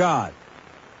 my God.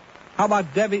 How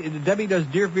about Debbie Does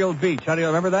Deerfield Beach? How do you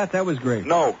remember that? That was great.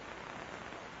 No.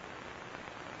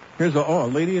 Here's a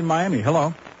lady in Miami.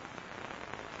 Hello.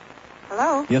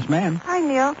 Hello? Yes, ma'am. Hi,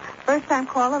 Neil. First time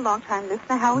caller, long time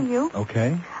listener. How are you?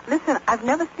 Okay. Listen, I've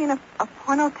never seen a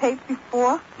porno tape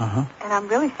before, and I'm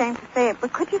really ashamed to say it,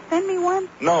 but could you send me one?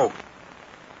 No.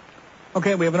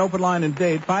 Okay, we have an open line in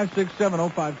date,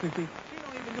 5670560. She don't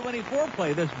even do any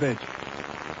foreplay, this bitch.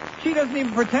 She doesn't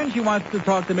even pretend she wants to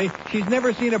talk to me. She's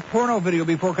never seen a porno video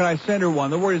before. Could I send her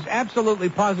one? The word is absolutely,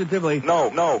 positively... No.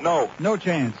 No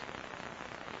chance.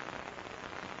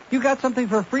 You got something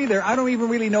for free there. I don't even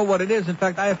really know what it is. In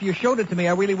fact, if you showed it to me,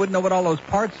 I really wouldn't know what all those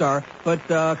parts are. But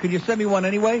could you send me one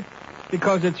anyway?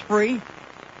 Because it's free.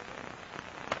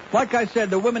 Like I said,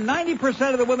 the women,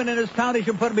 90% of the women in this town, they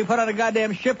should be put on a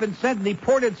goddamn ship and sent and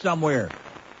deported somewhere.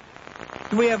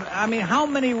 Do we have, how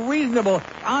many reasonable,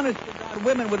 honest-to-God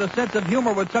women with a sense of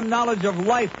humor, with some knowledge of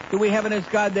life, do we have in this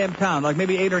goddamn town? Like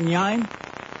maybe 8 or 9?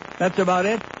 That's about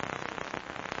it?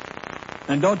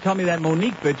 And don't tell me that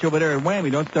Monique bitch over there at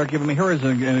Whammy. Don't start giving me her as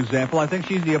an example. I think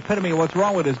she's the epitome of what's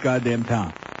wrong with this goddamn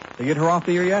town. They get her off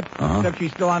the air yet? Except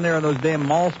she's still on there in those damn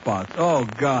mall spots. Oh,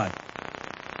 God.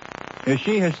 Is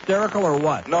she hysterical or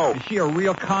what? No. Is she a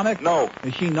real comic? No.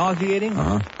 Is she nauseating?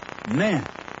 Man.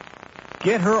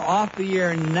 Get her off the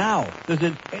air now.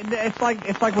 It's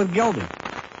like with Gildy.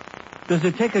 Does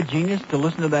it take a genius to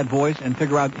listen to that voice and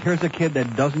figure out, here's a kid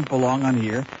that doesn't belong on the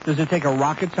air? Does it take a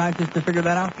rocket scientist to figure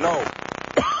that out? No.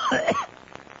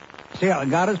 See,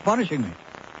 God is punishing me.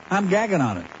 I'm gagging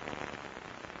on it.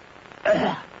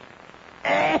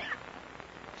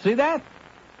 See that?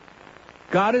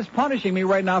 God is punishing me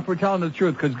right now for telling the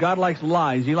truth, because God likes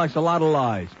lies. He likes a lot of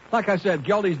lies. Like I said,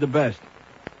 Geldy's the best.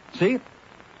 See?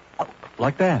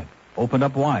 Like that. Opened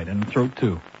up wide, and the throat,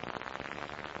 too.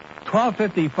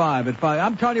 12:55 at 5.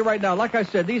 I'm telling you right now, like I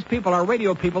said, these people are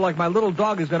radio people. Like my little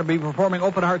dog is going to be performing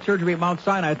open heart surgery at Mount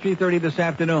Sinai at 3:30 this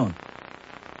afternoon.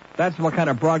 That's what kind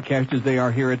of broadcasters they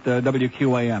are here at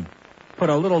WQAM. Put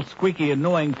a little squeaky,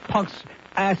 annoying, punk's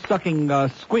ass-sucking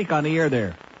squeak on the air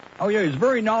there. Oh, yeah, he's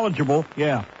very knowledgeable.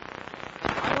 Yeah.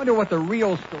 I wonder what the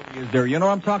real story is there. You know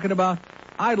what I'm talking about?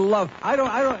 I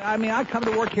come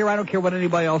to work here. I don't care what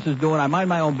anybody else is doing. I mind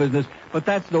my own business. But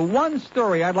that's the one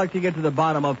story I'd like to get to the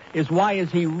bottom of, is why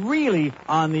is he really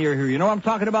on the air here? You know what I'm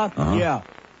talking about? Yeah.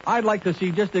 I'd like to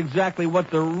see just exactly what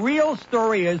the real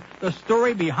story is, the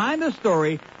story behind the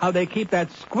story, how they keep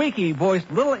that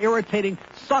squeaky-voiced, little irritating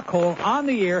suckhole on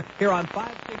the air here on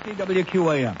 560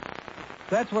 WQAM.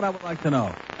 That's what I would like to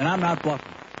know, and I'm not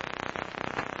bluffing.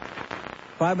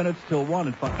 5 minutes till 1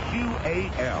 at 5.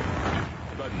 QAM,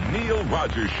 the Neil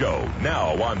Rogers Show,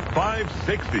 now on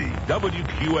 560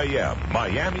 WQAM,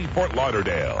 Miami, Fort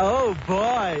Lauderdale. Oh,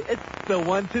 boy, it's the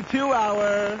 1 to 2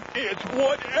 hour. It's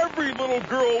what every little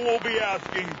girl will be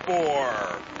asking for.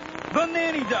 The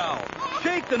nanny doll.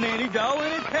 Shake the nanny doll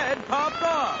and its head pops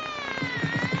off.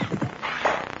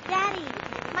 Daddy,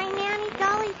 my nanny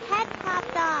dolly's head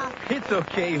popped off. It's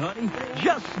okay, honey.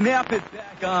 Just snap it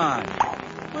back on.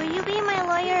 Will you be my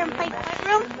lawyer and play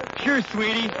courtroom? Sure,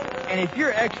 sweetie. And if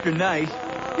you're extra nice,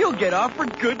 you'll get off for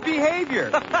good behavior.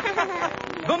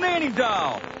 The nanny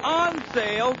doll, on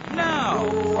sale now.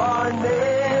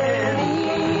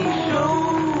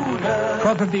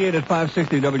 12:58 at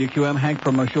 560 WQM. Hank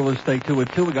from Shula's Steak 2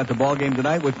 with 2. We got the ball game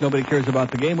tonight, which nobody cares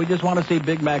about the game. We just want to see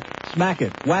Big Mac smack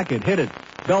it, whack it, hit it,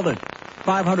 belt it.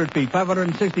 500 feet,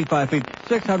 565 feet,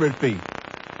 600 feet.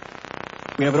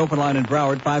 We have an open line in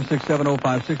Broward,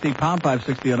 5670560, pound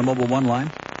 560 on a mobile one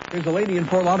line. Here's a lady in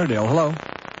Fort Lauderdale. Hello.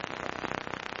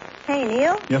 Hey,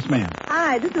 Neil. Yes, ma'am.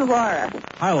 Hi, this is Laura.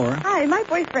 Hi, Laura. Hi, my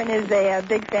boyfriend is a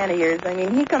big fan of yours. I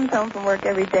mean, he comes home from work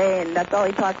every day, and that's all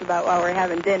he talks about while we're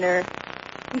having dinner.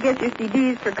 He gets your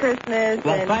CDs for Christmas.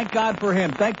 Well, and thank God for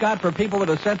him. Thank God for people with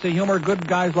a sense of humor, good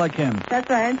guys like him. That's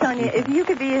right. I'm telling you, if you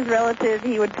could be his relative,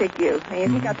 he would pick you. I mean,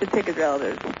 if he got to pick his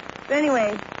relatives. But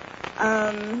anyway, he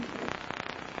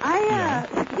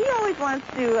always wants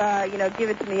to, give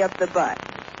it to me up the butt.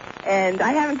 And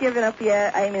I haven't given up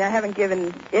yet. I mean, I haven't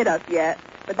given it up yet.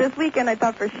 But this weekend, I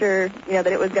thought for sure, that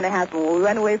it was going to happen. When we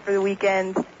went away for the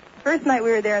weekend. First night we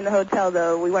were there in the hotel,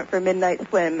 though, we went for a midnight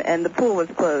swim, and the pool was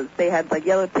closed. They had,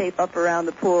 yellow tape up around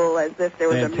the pool as if there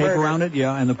was a murder. They had tape around it,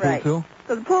 yeah, and the pool, right. too?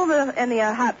 So the pool and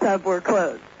the hot tub were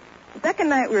closed. The second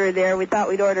night we were there, we thought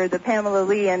we'd order the Pamela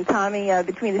Lee and Tommy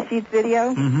Between the Sheets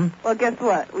video. Mm-hmm. Well, guess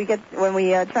what? When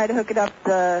we tried to hook it up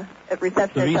at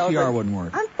reception, the VCR wouldn't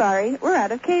work. I'm sorry, we're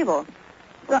out of cable.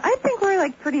 So I think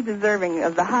we're, pretty deserving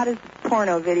of the hottest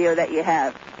porno video that you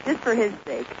have, just for his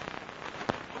sake.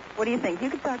 What do you think? You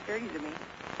can talk dirty to me.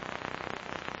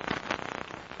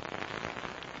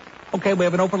 Okay, we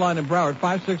have an open line in Broward,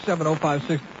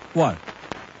 5670560. What?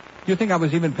 You think I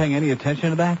was even paying any attention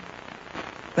to that?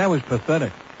 That was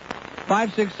pathetic.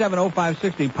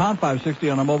 5670560, pound 560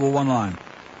 on a mobile one line.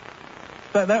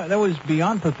 That was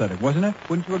beyond pathetic, wasn't it?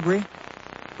 Wouldn't you agree?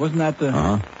 Wasn't that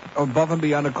above and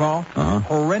beyond a call?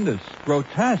 Horrendous,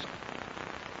 grotesque.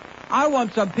 I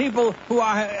want some people who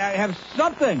have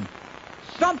something,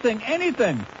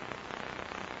 anything.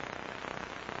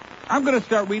 I'm going to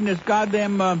start reading this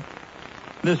goddamn,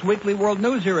 this Weekly World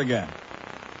News here again.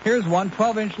 Here's one,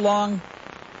 12-inch long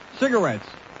cigarettes.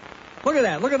 Look at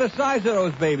that. Look at the size of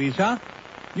those babies, huh?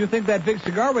 You think that big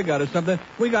cigar we got is something?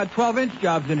 We got 12-inch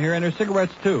jobs in here, and there's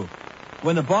cigarettes, too.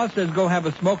 When the boss says go have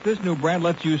a smoke, this new brand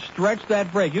lets you stretch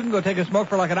that break. You can go take a smoke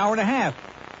for an hour and a half.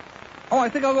 Oh, I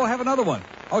think I'll go have another one.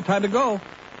 Oh, time to go.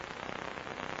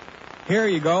 Here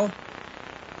you go.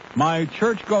 My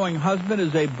church-going husband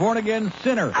is a born-again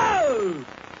sinner. Oh!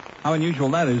 How unusual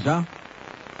that is, huh?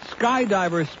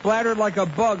 Skydiver splattered like a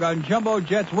bug on Jumbo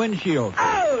Jet's windshield.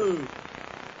 Oh!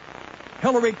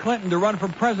 Hillary Clinton to run for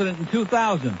president in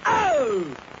 2000. Oh!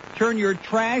 Turn your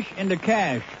trash into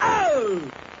cash. Oh!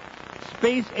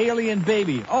 Space alien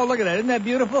baby. Oh, look at that. Isn't that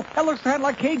beautiful? That looks kind of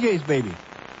like KJ's baby.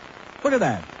 Look at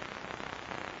that.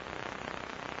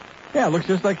 Yeah, it looks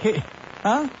just like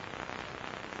huh?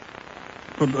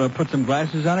 Put some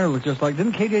glasses on her. Looks just like...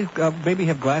 Didn't KJ's baby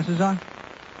have glasses on?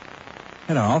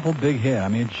 Had an awful big head. I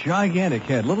mean, a gigantic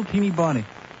head. Little teeny body.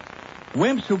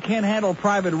 Wimps who can't handle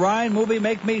Private Ryan movie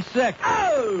make me sick.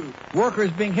 Oh! Workers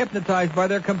being hypnotized by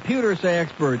their computer, say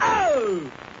experts.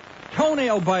 Oh!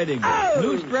 Toenail biting. Oh!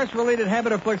 New stress-related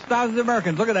habit afflicts thousands of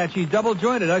Americans. Look at that. She's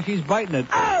double-jointed. Huh? She's biting it.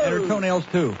 Oh! And her toenails,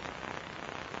 too.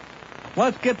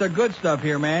 Let's get the good stuff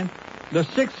here, man. The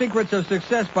 6 Secrets of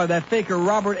Success by that faker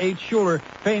Robert H. Schuller,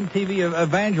 famed TV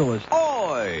evangelist.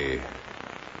 Oi!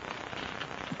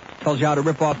 Tells you how to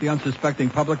rip off the unsuspecting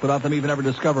public without them even ever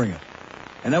discovering it.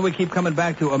 And then we keep coming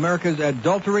back to America's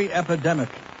adultery epidemic.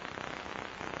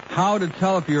 How to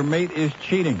tell if your mate is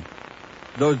cheating.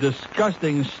 Those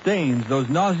disgusting stains, those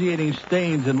nauseating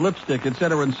stains in lipstick,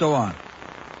 etc., and so on.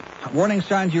 Warning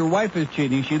signs your wife is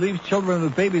cheating. She leaves children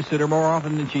with a babysitter more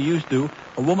often than she used to.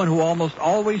 A woman who almost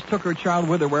always took her child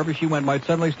with her wherever she went might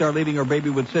suddenly start leaving her baby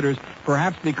with sitters,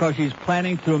 perhaps because she's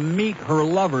planning to meet her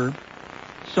lover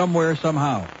somewhere,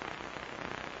 somehow.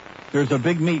 There's a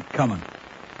big meet coming.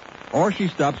 Or she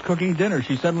stops cooking dinner.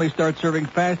 She suddenly starts serving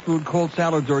fast food, cold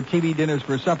salads, or TV dinners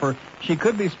for supper. She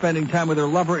could be spending time with her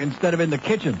lover instead of in the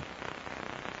kitchen.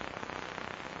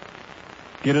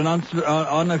 Get an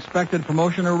unexpected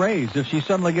promotion or raise. If she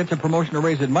suddenly gets a promotion or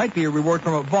raise, it might be a reward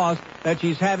from a boss that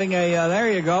she's having a,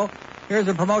 there you go. Here's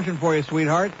a promotion for you,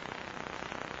 sweetheart.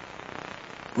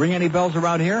 Ring any bells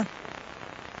around here?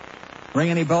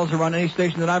 Ring any bells around any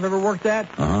station that I've ever worked at?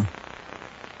 Uh-huh.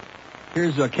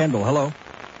 Here's Kendall. Hello.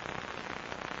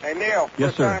 Hey, Neil.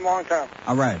 Yes, First sir. time, long time.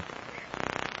 All right.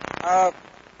 I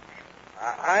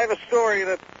have a story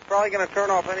that's probably going to turn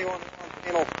off anyone who wants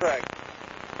anal sex.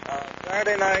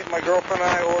 Saturday night, my girlfriend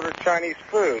and I ordered Chinese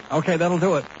food. Okay, that'll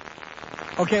do it.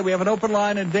 Okay, we have an open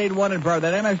line in Dade 1 and Bar.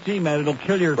 That MSG, man, it'll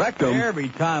kill your rectum every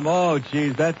time. Oh,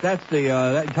 geez, that's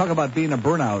the, talk about being a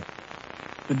burnout.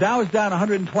 The Dow is down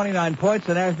 129 points,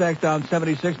 the Nasdaq's down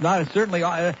 76. Not certainly,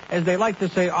 as they like to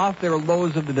say, off their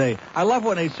lows of the day. I love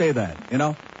when they say that, you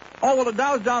know. Oh, well, the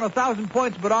Dow's down 1,000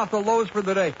 points, but off the lows for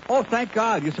the day. Oh, thank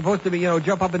God. You're supposed to be,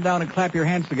 jump up and down and clap your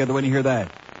hands together when you hear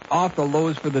that. Off the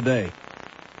lows for the day.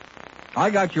 I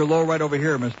got your low right over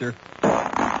here, mister.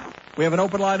 We have an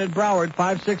open line in Broward,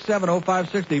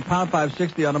 567-0560, pound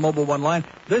 560 on the mobile one line.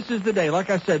 This is the day, like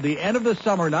I said, the end of the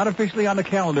summer, not officially on the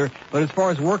calendar, but as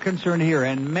far as we're concerned here.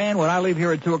 And, man, when I leave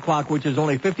here at 2 o'clock, which is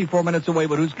only 54 minutes away,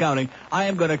 but who's counting, I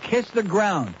am going to kiss the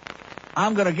ground.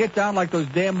 I'm going to get down like those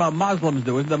damn Muslims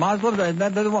do. Isn't the Muslims?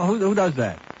 Who does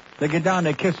that? They get down,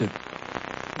 they kiss it.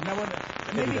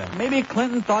 Maybe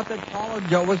Clinton thought that Paula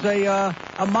Joe was a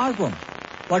Muslim.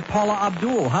 Like Paula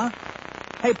Abdul, huh?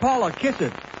 Hey, Paula, kiss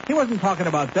it. He wasn't talking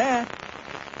about that.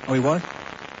 Oh, he was?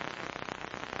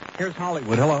 Here's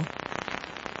Hollywood. Hello.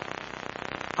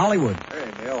 Hollywood.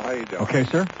 Hey, Neil, how you doing? Okay,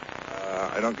 sir.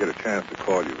 I don't get a chance to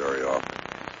call you very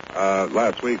often.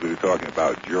 Last week we were talking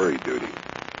about jury duty.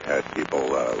 Had people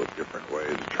with different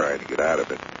ways of trying to get out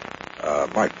of it.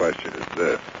 My question is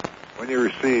this. When you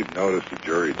receive notice of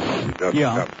jury duty, it doesn't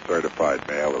become certified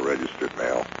mail or registered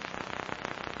mail.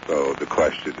 So the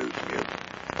question is,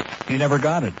 you never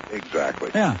got it.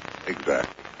 Exactly. Yeah.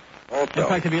 Exactly. Also, in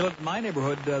fact, if you live in my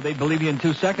neighborhood, they believe you in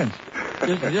 2 seconds.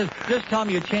 Just tell them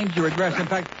you changed your address. In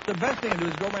fact, the best thing to do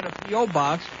is go right to the P.O.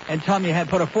 box and tell them you had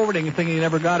put a forwarding thing and you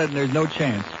never got it and there's no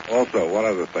chance. Also, one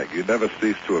other thing. You never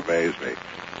cease to amaze me.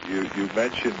 You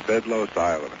mentioned Bedlos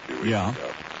Island a few weeks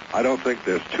ago. I don't think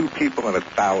there's 2 people in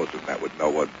 1,000 that would know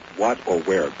what or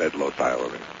where Bedlos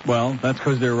Island is. Well, that's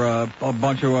because they're a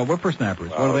bunch of whippersnappers.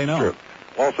 What do they know? True.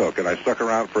 Also, can I suck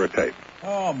around for a tape?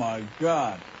 Oh, my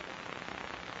God.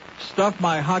 Stuff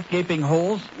my hot gaping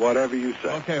holes? Whatever you say.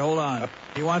 Okay, hold on.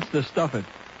 He wants to stuff it.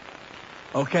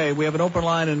 Okay, we have an open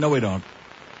line, and no, we don't.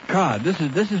 God, this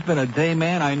has been a day,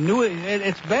 man. I knew it.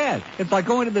 It's bad. It's like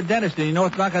going to the dentist, and you know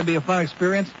it's not going to be a fun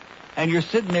experience, and you're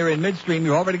sitting there in midstream.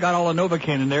 You already got all the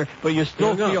Novocaine in there, but you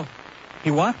still feel...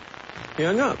 He what? He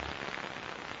hung up.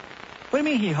 What do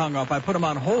you mean he hung up? I put him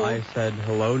on hold. I said,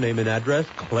 hello, name and address,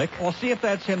 click. Well, see if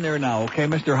that's him there now, okay,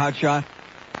 Mr. Hotshot?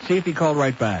 See if he called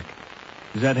right back.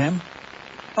 Is that him?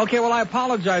 Okay, well, I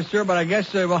apologize, sir, but I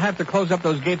guess we'll have to close up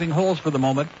those gaping holes for the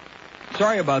moment.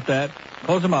 Sorry about that.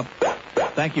 Close them up.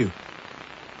 Thank you.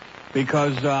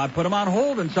 Because I put him on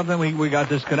hold and something we got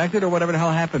disconnected or whatever the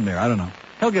hell happened there. I don't know.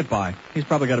 He'll get by. He's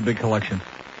probably got a big collection.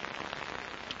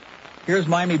 Here's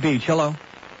Miami Beach. Hello.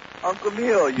 Uncle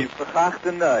Neil, you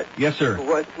vergachte nut. Yes, sir.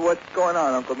 What's going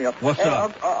on, Uncle Neil? What's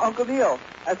up? Uncle Neil,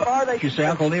 as far as I can... You say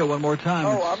Uncle Neil one more time.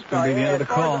 Oh, I'm sorry. It's going to be the end of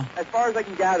the call. As far as I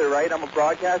can gather, right, I'm a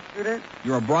broadcast student.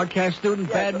 You're a broadcast student?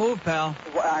 Yeah, bad move, pal.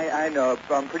 Well, I know.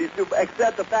 I'm pretty stupid.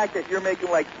 Except the fact that you're making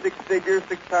like 6 figures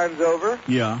 6 times over.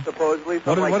 Yeah. Supposedly,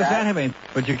 what does that have?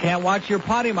 But you can't watch your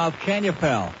potty mouth, can you,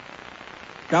 pal?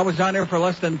 Guy was on there for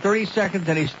less than 30 seconds,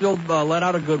 and he still let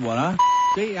out a good one, huh?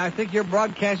 See, I think your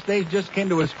broadcast days just came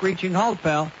to a screeching halt,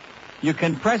 pal. You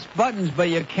can press buttons, but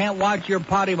you can't watch your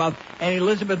potty mouth. And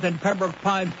Elizabeth in Pembroke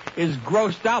Pines is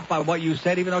grossed out by what you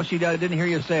said, even though she didn't hear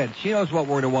you say it. She knows what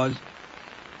word it was.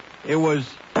 It was,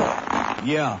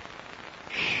 yeah.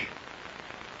 Shh.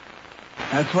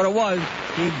 That's what it was.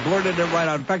 He blurted it right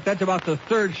out. In fact, that's about the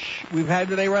 3rd shh we've had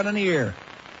today right on the air.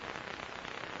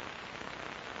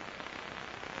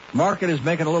 Market is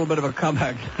making a little bit of a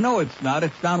comeback. No, it's not.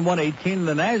 It's down 118 in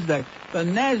the NASDAQ. The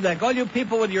NASDAQ, all you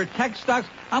people with your tech stocks,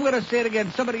 I'm going to say it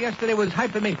again. Somebody yesterday was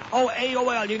hyping me. Oh,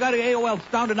 AOL, you got AOL. It's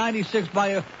down to 96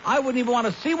 by I wouldn't even want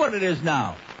to see what it is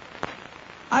now.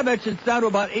 I bet you it's down to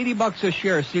about $80 a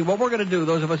share. See, what we're going to do,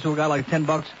 those of us who got like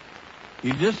 $10,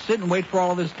 you just sit and wait for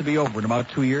all of this to be over in about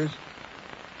 2 years.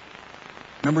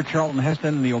 Remember Charlton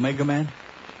Heston and the Omega Man?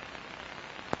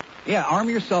 Yeah, arm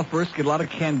yourself first, get a lot of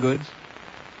canned goods.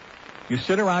 You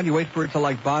sit around, you wait for it to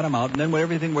like bottom out, and then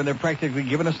when they're practically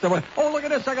giving us stuff, oh, look at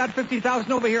this, I got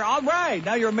 50,000 over here. All right,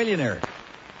 now you're a millionaire.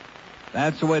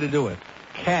 That's the way to do it.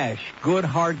 Cash, good,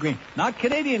 hard green. Not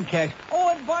Canadian cash. Oh,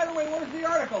 by the way, where's the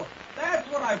article? That's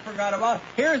what I forgot about.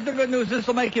 Here's the good news. This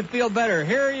will make you feel better.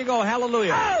 Here you go.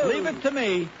 Hallelujah. Oh. Leave it to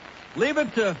me. Leave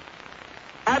it to...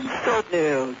 I'm so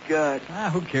new. Good.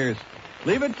 Who cares?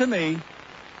 Leave it to me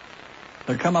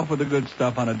to come up with the good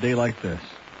stuff on a day like this.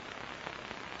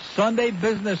 Sunday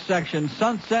business section,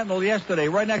 Sun Sentinel yesterday,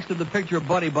 right next to the picture of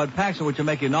Buddy Bud Paxson, which will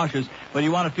make you nauseous. But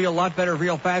you want to feel a lot better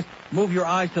real fast? Move your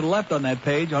eyes to the left on that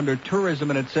page under tourism,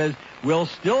 and it says, "We'll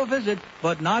still visit,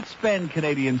 but not spend,"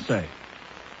 Canadians say.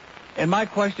 And my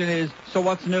question is, so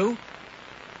what's new?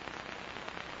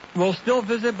 We'll still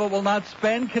visit, but will not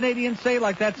spend, Canadians say,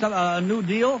 like that's a new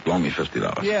deal? Loan me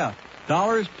 $50. Yeah.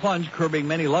 Dollars plunge, curbing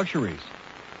many luxuries.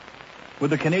 With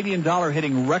the Canadian dollar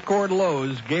hitting record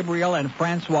lows, Gabrielle and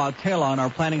Francois Talon are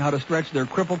planning how to stretch their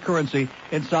crippled currency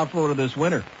in South Florida this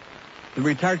winter. The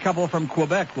retired couple from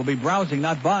Quebec will be browsing,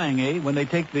 not buying, when they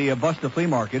take the bus to flea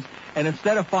markets. And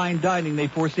instead of fine dining, they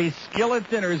foresee skillet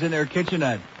dinners in their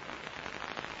kitchenette.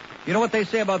 You know what they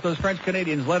say about those French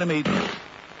Canadians? Let them eat.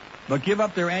 But give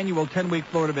up their annual 10-week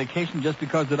Florida vacation just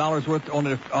because the dollar's worth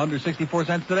only under 64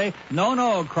 cents today?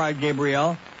 No, cried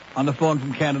Gabrielle on the phone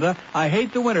from Canada. I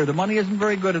hate the winter. The money isn't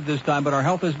very good at this time, but our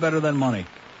health is better than money.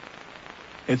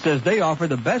 It says they offer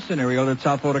the best scenario that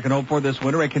South Florida can hope for this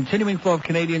winter, a continuing flow of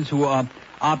Canadians who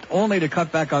opt only to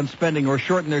cut back on spending or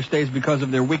shorten their stays because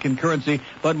of their weakened currency.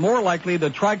 But more likely, the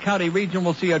Tri-County region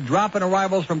will see a drop in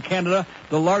arrivals from Canada,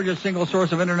 the largest single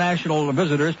source of international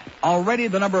visitors. Already,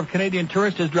 the number of Canadian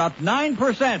tourists has dropped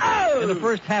 9% in the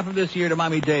first half of this year to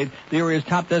Miami-Dade, the area's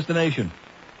top destination.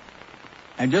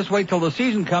 And just wait till the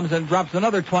season comes and it drops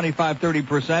another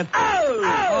 25-30%.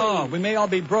 Oh, we may all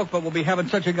be broke, but we'll be having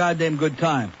such a goddamn good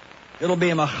time. It'll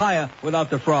be a Machaya without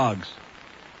the frogs.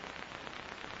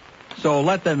 So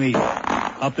let them eat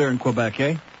up there in Quebec,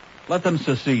 eh? Let them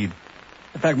secede.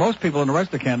 In fact, most people in the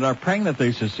rest of Canada are praying that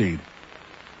they secede.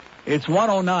 It's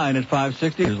 109 at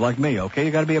 560. Like me, okay?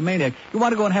 You got to be a maniac. You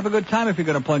want to go and have a good time if you're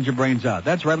going to plunge your brains out.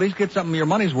 That's right. At least get something of your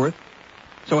money's worth.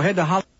 So head to Hollywood.